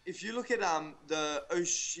 if you look at the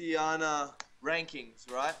Oceania rankings,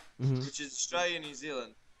 right, mm-hmm. which is Australia, New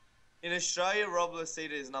Zealand. In Australia, Rob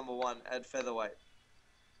Lacita is number 1 at featherweight,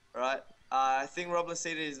 right? I think Rob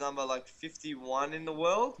Lacita is number like 51 in the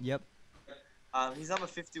world. Yep. He's number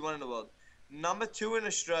 51 in the world. Number 2 in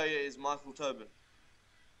Australia is Michael Tobin,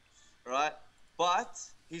 right? But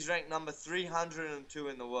he's ranked number 302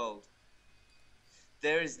 in the world.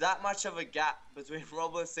 There is that much of a gap between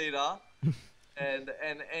Rob Lacita and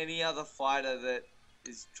any other fighter that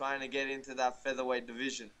is trying to get into that featherweight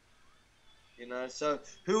division. You know, so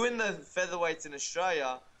who in the featherweights in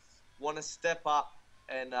Australia want to step up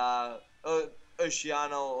and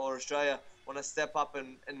Oceania or Australia want to step up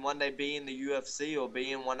and one day be in the UFC or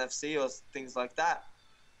be in 1FC or things like that?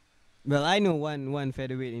 Well, I know one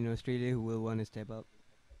featherweight in Australia who will want to step up.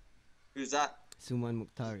 Who's that? Suman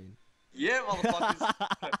Mokhtarian. Yeah, motherfuckers.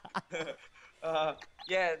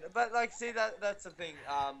 Yeah, but like, see, that's the thing.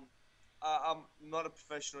 I'm not a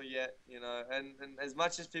professional yet, you know, and as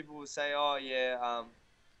much as people will say, oh yeah,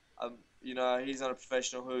 you know, he's not a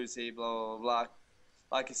professional, who's he, blah blah blah.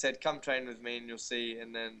 Like I said, come train with me and you'll see,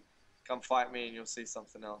 and then come fight me and you'll see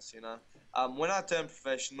something else, you know. When I turn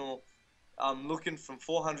professional, I'm looking from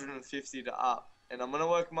 450 to up, and I'm gonna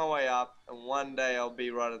work my way up, and one day I'll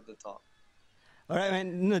be right at the top. All right,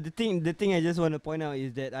 man. No, the thing I just want to point out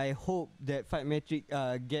is that I hope that Fight Metric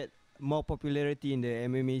get more popularity in the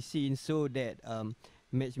MMA scene, so that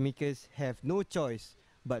matchmakers have no choice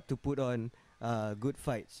but to put on good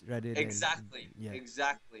fights rather than Exactly.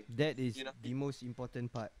 That is You know, the most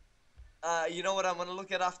important part. you know what I'm gonna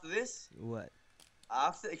look at after this? What?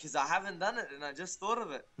 Because I haven't done it and I just thought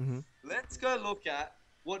of it. Let's go look at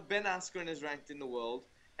what Ben Askren is ranked in the world,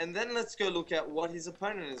 and then let's go look at what his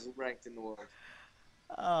opponent is ranked in the world.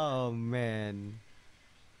 Oh man.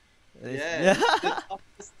 Yeah, the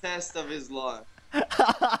toughest test of his life.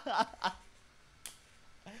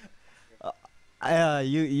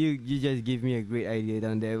 You just give me a great idea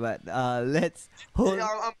down there, but let's hold.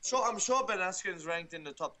 Yeah, I'm sure Ben Askren's ranked in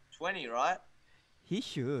the top 20, right? He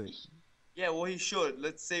should. Yeah, well he should.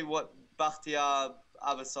 Let's see what Bakhtiar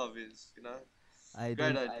Abasov is. You know. I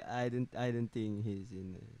don't think he's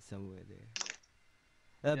in somewhere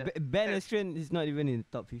there. Ben Askren is not even in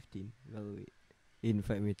top 15. By the way, in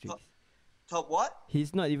Fight Matrix. Top what?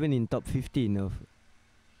 He's not even in top 15 of.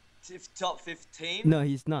 Top 15? No,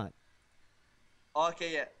 he's not.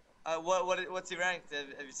 Okay, yeah. What's he ranked?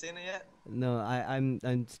 Have you seen it yet? No,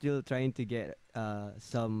 I'm still trying to get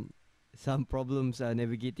some problems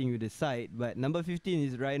navigating with the site. But number 15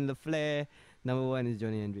 is Ryan LaFleur. Number 1 is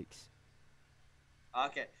Johnny Hendricks.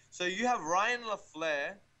 Okay, so you have Ryan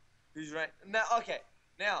LaFleur, who's ranked now. Okay,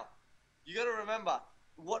 now you got to remember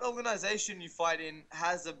what organization you fight in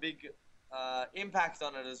has a big impact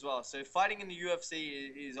on it as well. So fighting in the UFC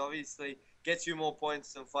is obviously gets you more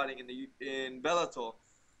points than fighting in Bellator.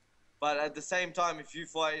 But at the same time, if you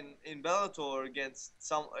fight in Bellator against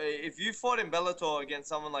if you fought in Bellator against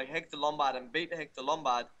someone like Hector Lombard and beat Hector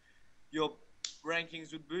Lombard, your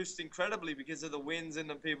rankings would boost incredibly because of the wins and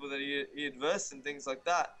the people that he adversed and things like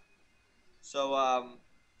that. So I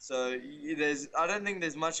don't think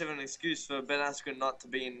there's much of an excuse for Ben Askren not to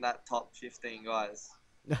be in that top 15 guys.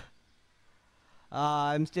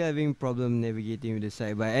 I'm still having problem navigating with the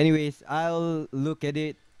site, but anyways, I'll look at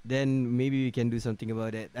it. Then maybe we can do something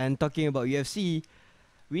about it. And talking about UFC,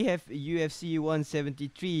 we have UFC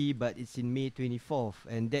 173, but it's in May 24th,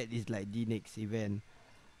 and that is like the next event.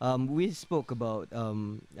 We spoke about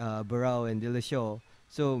Barao and Dillashaw,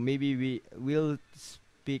 so maybe we'll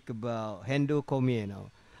speak about Hendo Cormier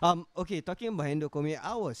now. Okay, talking about Hendo Cormier,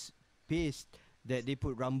 I was pissed that they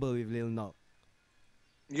put Rumble with Lil Nog.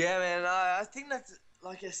 Yeah, man, I think that's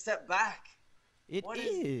like a step back. It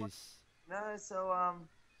is. No, so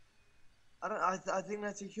I think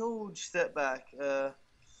that's a huge step back. I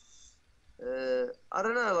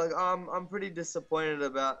don't know, like I'm pretty disappointed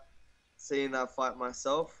about seeing that fight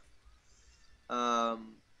myself. So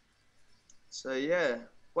yeah.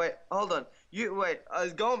 Wait, hold on. I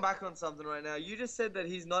was going back on something right now. You just said that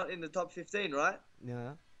he's not in the top 15, right?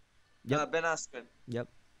 Yeah. Yep. Ben Askren. Yep.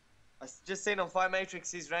 I just seen on Fight Matrix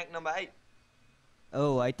he's ranked number 8.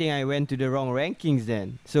 Oh, I think I went to the wrong rankings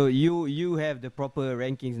then. So you have the proper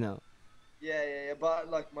rankings now. Yeah. But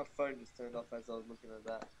like my phone just turned off as I was looking at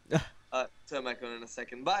that. Turn back on in a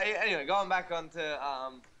second. But anyway, going back onto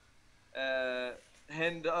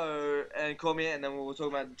Hendo and Cormier, and then we were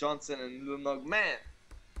talking about Johnson and Lil Nog. Man,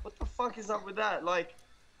 what the fuck is up with that? Like,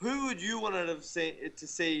 who would you want to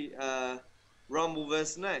see Rumble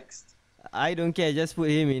versus next? I don't care. Just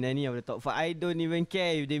put him in any of the top 5. I don't even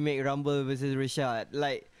care if they make Rumble versus Rashad.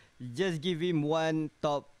 Like, just give him one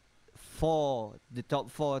top 4, the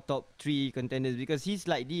top 4, top 3 contenders, because he's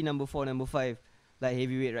like the number 4, number 5, like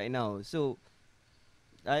heavyweight right now. So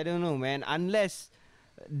I don't know, man. Unless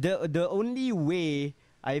the only way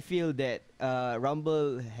I feel that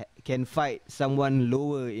Rumble can fight someone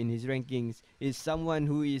lower in his rankings is someone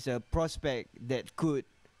who is a prospect that could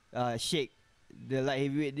shake the light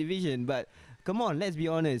heavyweight division. But come on, let's be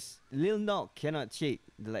honest, Lil Nog cannot shake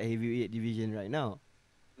the light heavyweight division right now.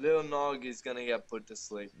 Lil Nog is gonna get put to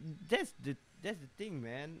sleep. That's the thing,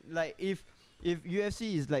 man. Like if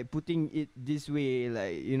UFC is like putting it this way,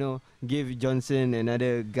 like, you know, give Johnson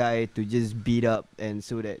another guy to just beat up, and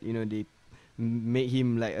so that, you know, they make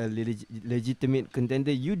him like a legitimate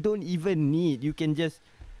contender. You don't even need. You can just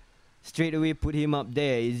straight away put him up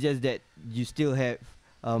there. It's just that you still have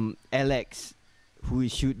Alex, who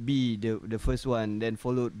should be the first one, then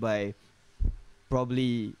followed by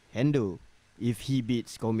probably Hendo if he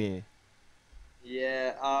beats Cormier.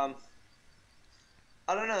 Yeah. I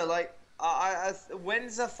don't know. Like,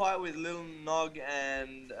 when's the fight with Lil Nog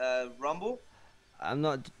and Rumble? I'm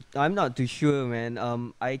not too sure,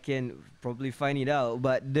 man. I can probably find it out,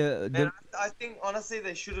 but Man, I think honestly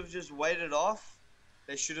they should have just waited off.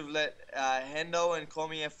 They should have let Hendo and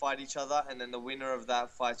Cormier fight each other, and then the winner of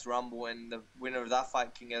that fights Rumble, and the winner of that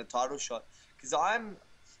fight can get a title shot. Because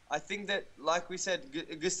I think that, like we said,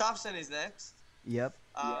 Gustafsson is next. Yep.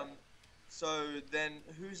 So then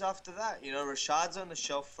who's after that? You know, Rashad's on the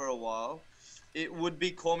shelf for a while. It would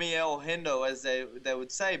be Cormier or Hendo, as they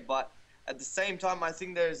would say, but at the same time, I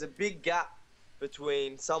think there is a big gap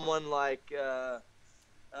between someone like.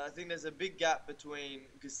 I think there's a big gap between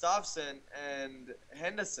Gustafsson and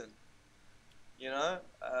Henderson. You know,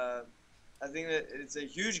 I think that it's a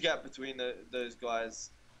huge gap between those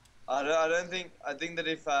guys. I think that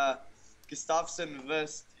if Gustafsson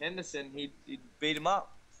versus Henderson, he'd beat him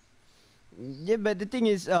up. Yeah, but the thing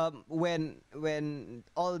is, when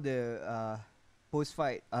all the post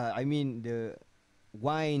fight, I mean the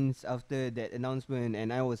wines after that announcement,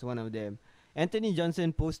 and I was one of them. Anthony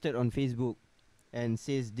Johnson posted on Facebook and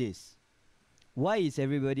says this: "Why is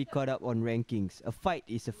everybody caught up on rankings? A fight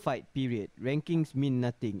is a fight, period. Rankings mean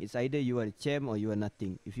nothing. It's either you are the champ or you are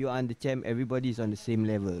nothing. If you are the champ, everybody is on the same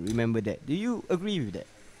level. Remember that." Do you agree with that?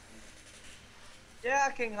 Yeah,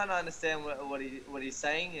 I can kind of understand what he's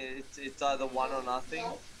saying. It's either one or nothing,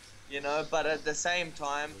 you know. But at the same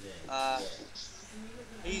time,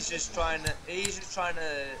 he's just trying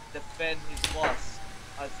to defend his boss.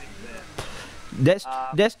 I think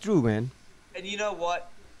that. That's true, man. And you know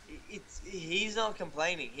what? He's not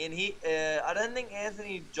complaining, and I don't think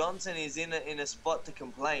Anthony Johnson is in a spot to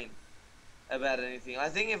complain about anything. I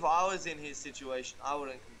think if I was in his situation, I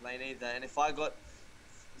wouldn't complain either. And if I got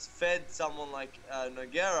fed someone like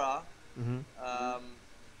Nogueira,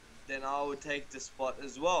 then I would take the spot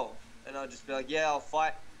as well, and I'll just be like, yeah, I'll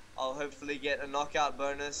fight. I'll hopefully get a knockout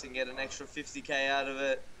bonus and get an extra 50k out of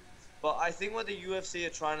it. But I think what the UFC are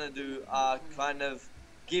trying to do are kind of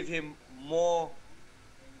give him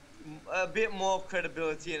a bit more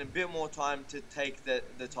credibility and a bit more time to take the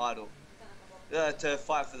title, to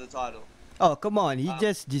fight for the title. Oh, come on. He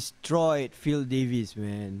just destroyed Phil Davis,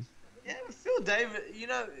 man. Yeah, Phil Davis, you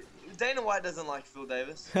know, Dana White doesn't like Phil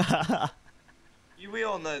Davis. We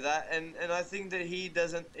all know that, and I think that he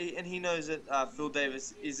doesn't, and he knows that Phil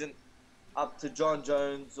Davis isn't up to John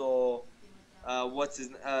Jones or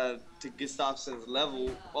to Gustafsson's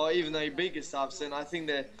level, or even though he beat Gustafsson. I think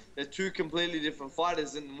they're two completely different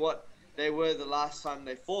fighters than what they were the last time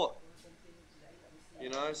they fought. You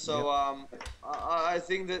know, so I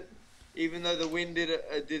think that even though the win did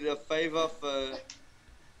a favor for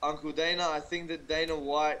Uncle Dana, I think that Dana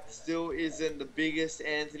White still isn't the biggest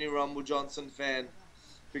Anthony Rumble Johnson fan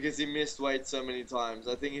because he missed weight so many times.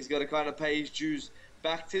 I think he's got to kind of pay his dues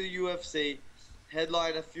back to the UFC,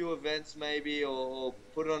 headline a few events maybe, or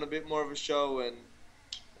put on a bit more of a show and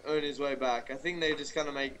earn his way back. I think they just kind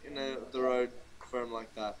of make the road for him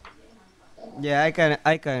like that. Yeah, I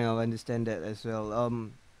kind of understand that as well.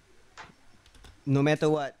 No matter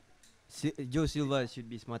what, Joe Silva should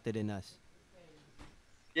be smarter than us.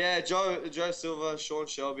 Yeah, Joe Silva, Sean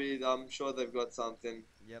Shelby, I'm sure they've got something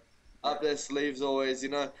up their sleeves always, you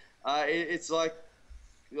know. It's like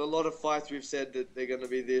a lot of fights we've said that they're going to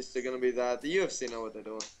be this, they're going to be that. The UFC know what they're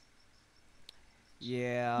doing.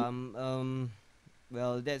 Yeah,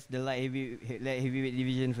 well, that's the light heavyweight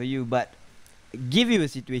division for you, but give you a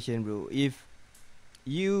situation, bro. If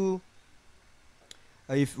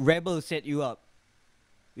Rebel set you up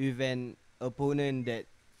with an opponent that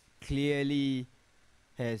clearly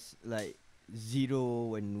has like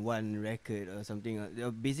 0-1 record or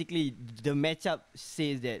something. Basically, the matchup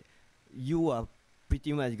says that you are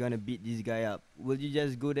pretty much gonna beat this guy up. Will you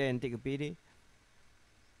just go there and take a payday?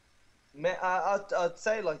 Man, I'd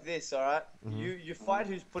say like this, all right? You fight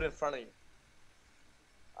who's put in front of you.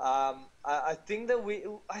 I think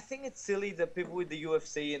it's silly that people with the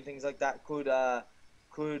UFC and things like that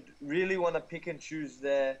could really want to pick and choose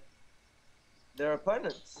their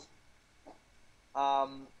opponents.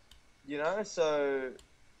 You know, so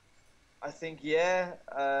I think if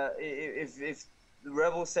the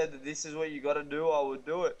Rebel said that this is what you got to do, I would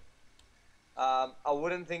do it. I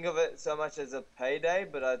wouldn't think of it so much as a payday,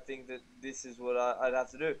 but I think that this is what I'd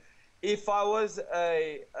have to do. If I was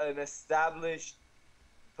an established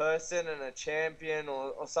person and a champion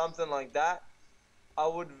or something like that, I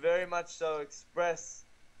would very much so express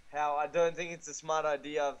how I don't think it's a smart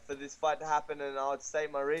idea for this fight to happen, and I would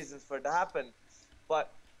state my reasons for it to happen.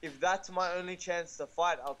 But if that's my only chance to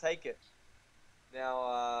fight, I'll take it.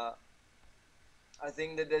 Now, I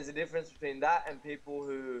think that there's a difference between that and people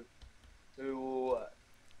who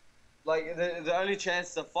like the only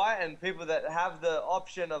chance to fight, and people that have the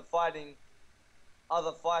option of fighting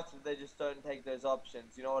other fights, but they just don't take those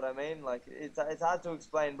options. You know what I mean? Like it's hard to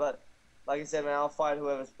explain, but like I said, man, I'll fight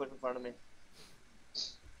whoever's put in front of me.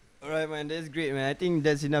 Alright, man, that's great, man. I think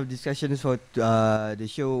that's enough discussions for the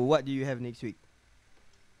show. What do you have next week?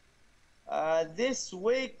 This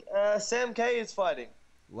week, Sam K is fighting.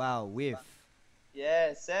 Wow, with.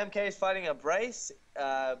 Yeah, Sam K is fighting a brace.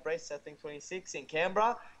 Brace, I think 26 in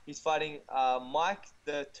Canberra. He's fighting Mike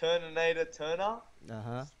the Turninator Turner.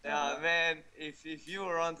 Now, man, if you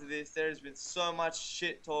were onto this, there's been so much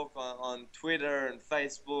shit talk on Twitter and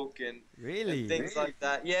Facebook and, and things like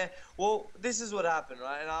that. Yeah, well, this is what happened,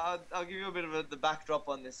 right? And I'll give you a bit of the backdrop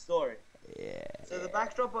on this story. Yeah. So the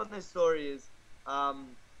backdrop on this story is,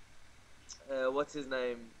 what's his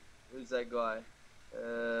name? Who's that guy?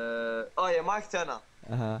 Oh yeah, Mike Turner.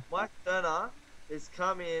 Mike Turner has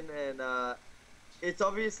come in, and it's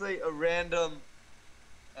obviously a random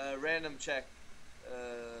check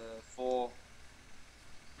for.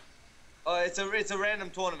 Oh, it's a random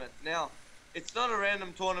tournament. Now, it's not a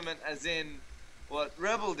random tournament as in what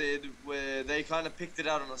Rebel did, where they kind of picked it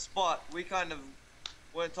out on the spot. We kind of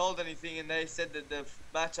weren't told anything, and they said that the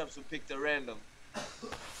matchups were picked at random.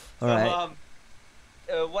 Alright.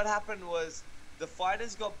 So, what happened was the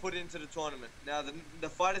fighters got put into the tournament. Now, the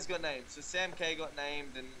fighters got named. So Sam K got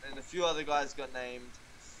named, and a few other guys got named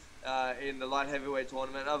in the light heavyweight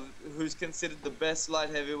tournament, of who's considered the best light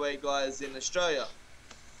heavyweight guys in Australia.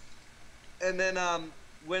 And then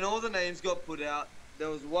when all the names got put out, there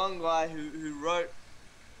was one guy who wrote,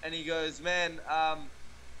 and he goes, man,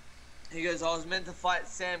 he goes, I was meant to fight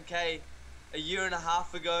Sam K a year and a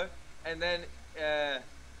half ago, and then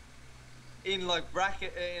in like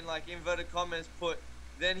bracket, in like inverted commas, put,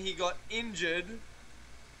 then he got injured,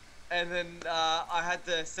 and then I had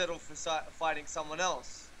to settle for fighting someone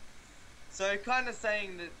else. So kind of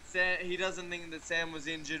saying that he doesn't think that Sam was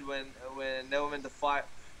injured when they were meant to fight.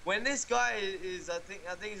 When this guy is, I think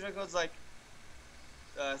his record's like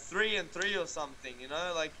 3-3 or something, you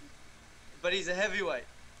know, like, but he's a heavyweight.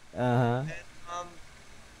 And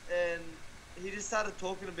he just started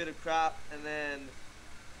talking a bit of crap, and then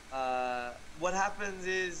what happens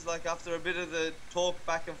is, like, after a bit of the talk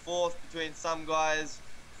back and forth between some guys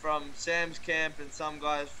from Sam's camp and some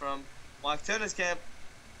guys from Mike Turner's camp,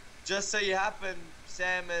 just so you happen,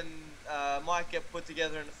 Sam and Mike get put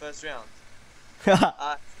together in the first round.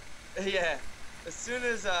 Yeah, as soon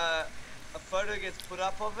as a photo gets put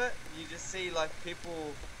up of it, you just see like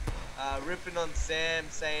people ripping on Sam,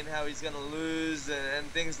 saying how he's gonna lose and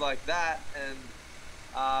things like that, and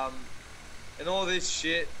all this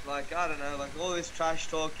shit, like, I don't know, like all this trash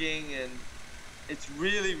talking, and it's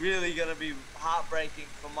really, really gonna be heartbreaking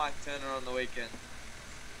for Mike Turner on the weekend.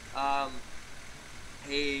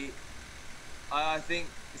 I think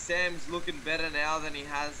Sam's looking better now than he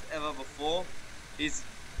has ever before. He's,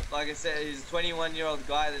 like I said, he's a 21-year-old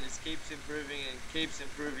guy that just keeps improving and keeps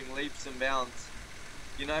improving leaps and bounds.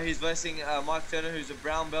 You know, he's versing Mike Turner, who's a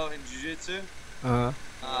brown belt in Jiu Jitsu. And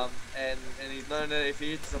he's known that if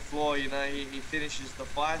he hits the floor, you know, he finishes the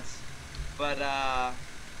fights. But I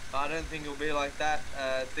don't think it'll be like that.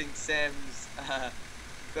 I think Sam's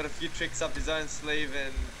got a few tricks up his own sleeve,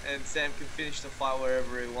 and Sam can finish the fight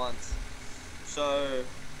wherever he wants. So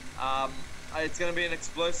it's going to be an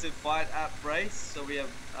explosive fight at Brace. So we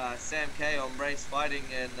have Sam K on Brace fighting,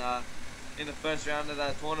 and in the first round of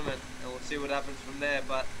that tournament, and we'll see what happens from there.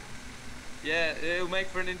 But yeah, it'll make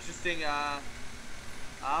for an interesting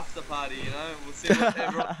after party. You know,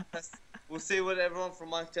 we'll see what everyone from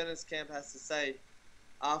Mike Turner's camp has to say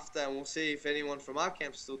after, and we'll see if anyone from our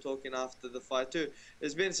camp's still talking after the fight too.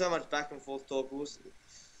 There's been so much back and forth talk.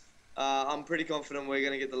 I'm pretty confident we're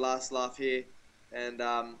going to get the last laugh here, and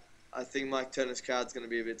I think Mike Turner's crowd's going to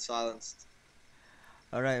be a bit silenced.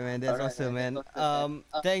 All right, man. That's awesome, man.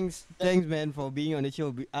 Thanks, man, for being on the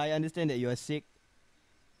show. I understand that you are sick.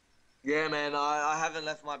 Yeah, man. I haven't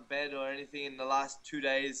left my bed or anything in the last 2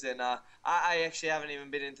 days, and I actually haven't even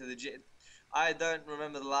been into the gym. I don't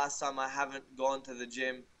remember the last time I haven't gone to the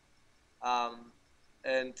gym.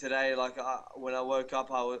 And today, like, when I woke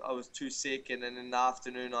up, I was too sick, and then in the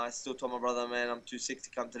afternoon, I still told my brother, man, I'm too sick to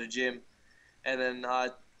come to the gym. And then I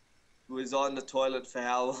was on the toilet for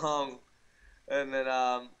how long? And then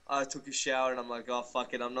I took a shower, and I'm like, oh,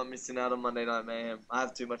 fuck it, I'm not missing out on Monday Night Mayhem. I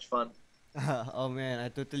have too much fun. Oh man, I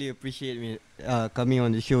totally appreciate me coming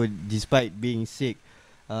on the show despite being sick.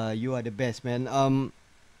 You are the best, man.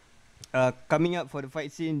 Coming up for the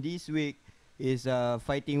fight scene this week is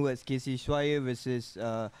Fighting Words Casey Schweier versus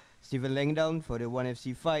Stephen Langdown for the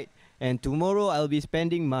 1FC fight. And tomorrow I'll be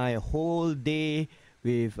spending my whole day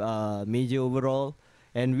with Major Overall.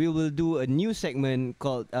 And we will do a new segment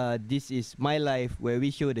called This Is My Life, where we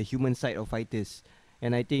show the human side of fighters.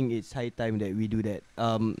 And I think it's high time that we do that.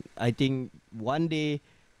 I think one day,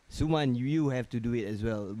 Suman, you have to do it as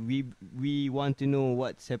well. We want to know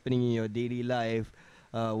what's happening in your daily life,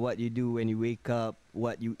 what you do when you wake up,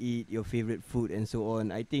 what you eat, your favorite food, and so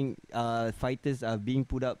on. I think fighters are being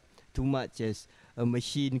put up too much as a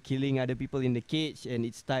machine killing other people in the cage, and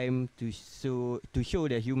it's time to show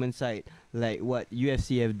their human side, like what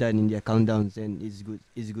UFC have done in their countdowns, and it's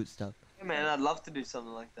good stuff. Yeah, man, I'd love to do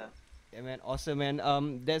something like that. Yeah, man, awesome, man.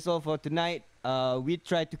 That's all for tonight. We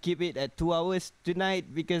try to keep it at 2 hours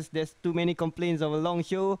tonight because there's too many complaints of a long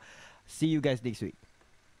show. See you guys next week.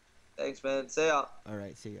 Thanks, man. See ya. All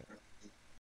right, see ya.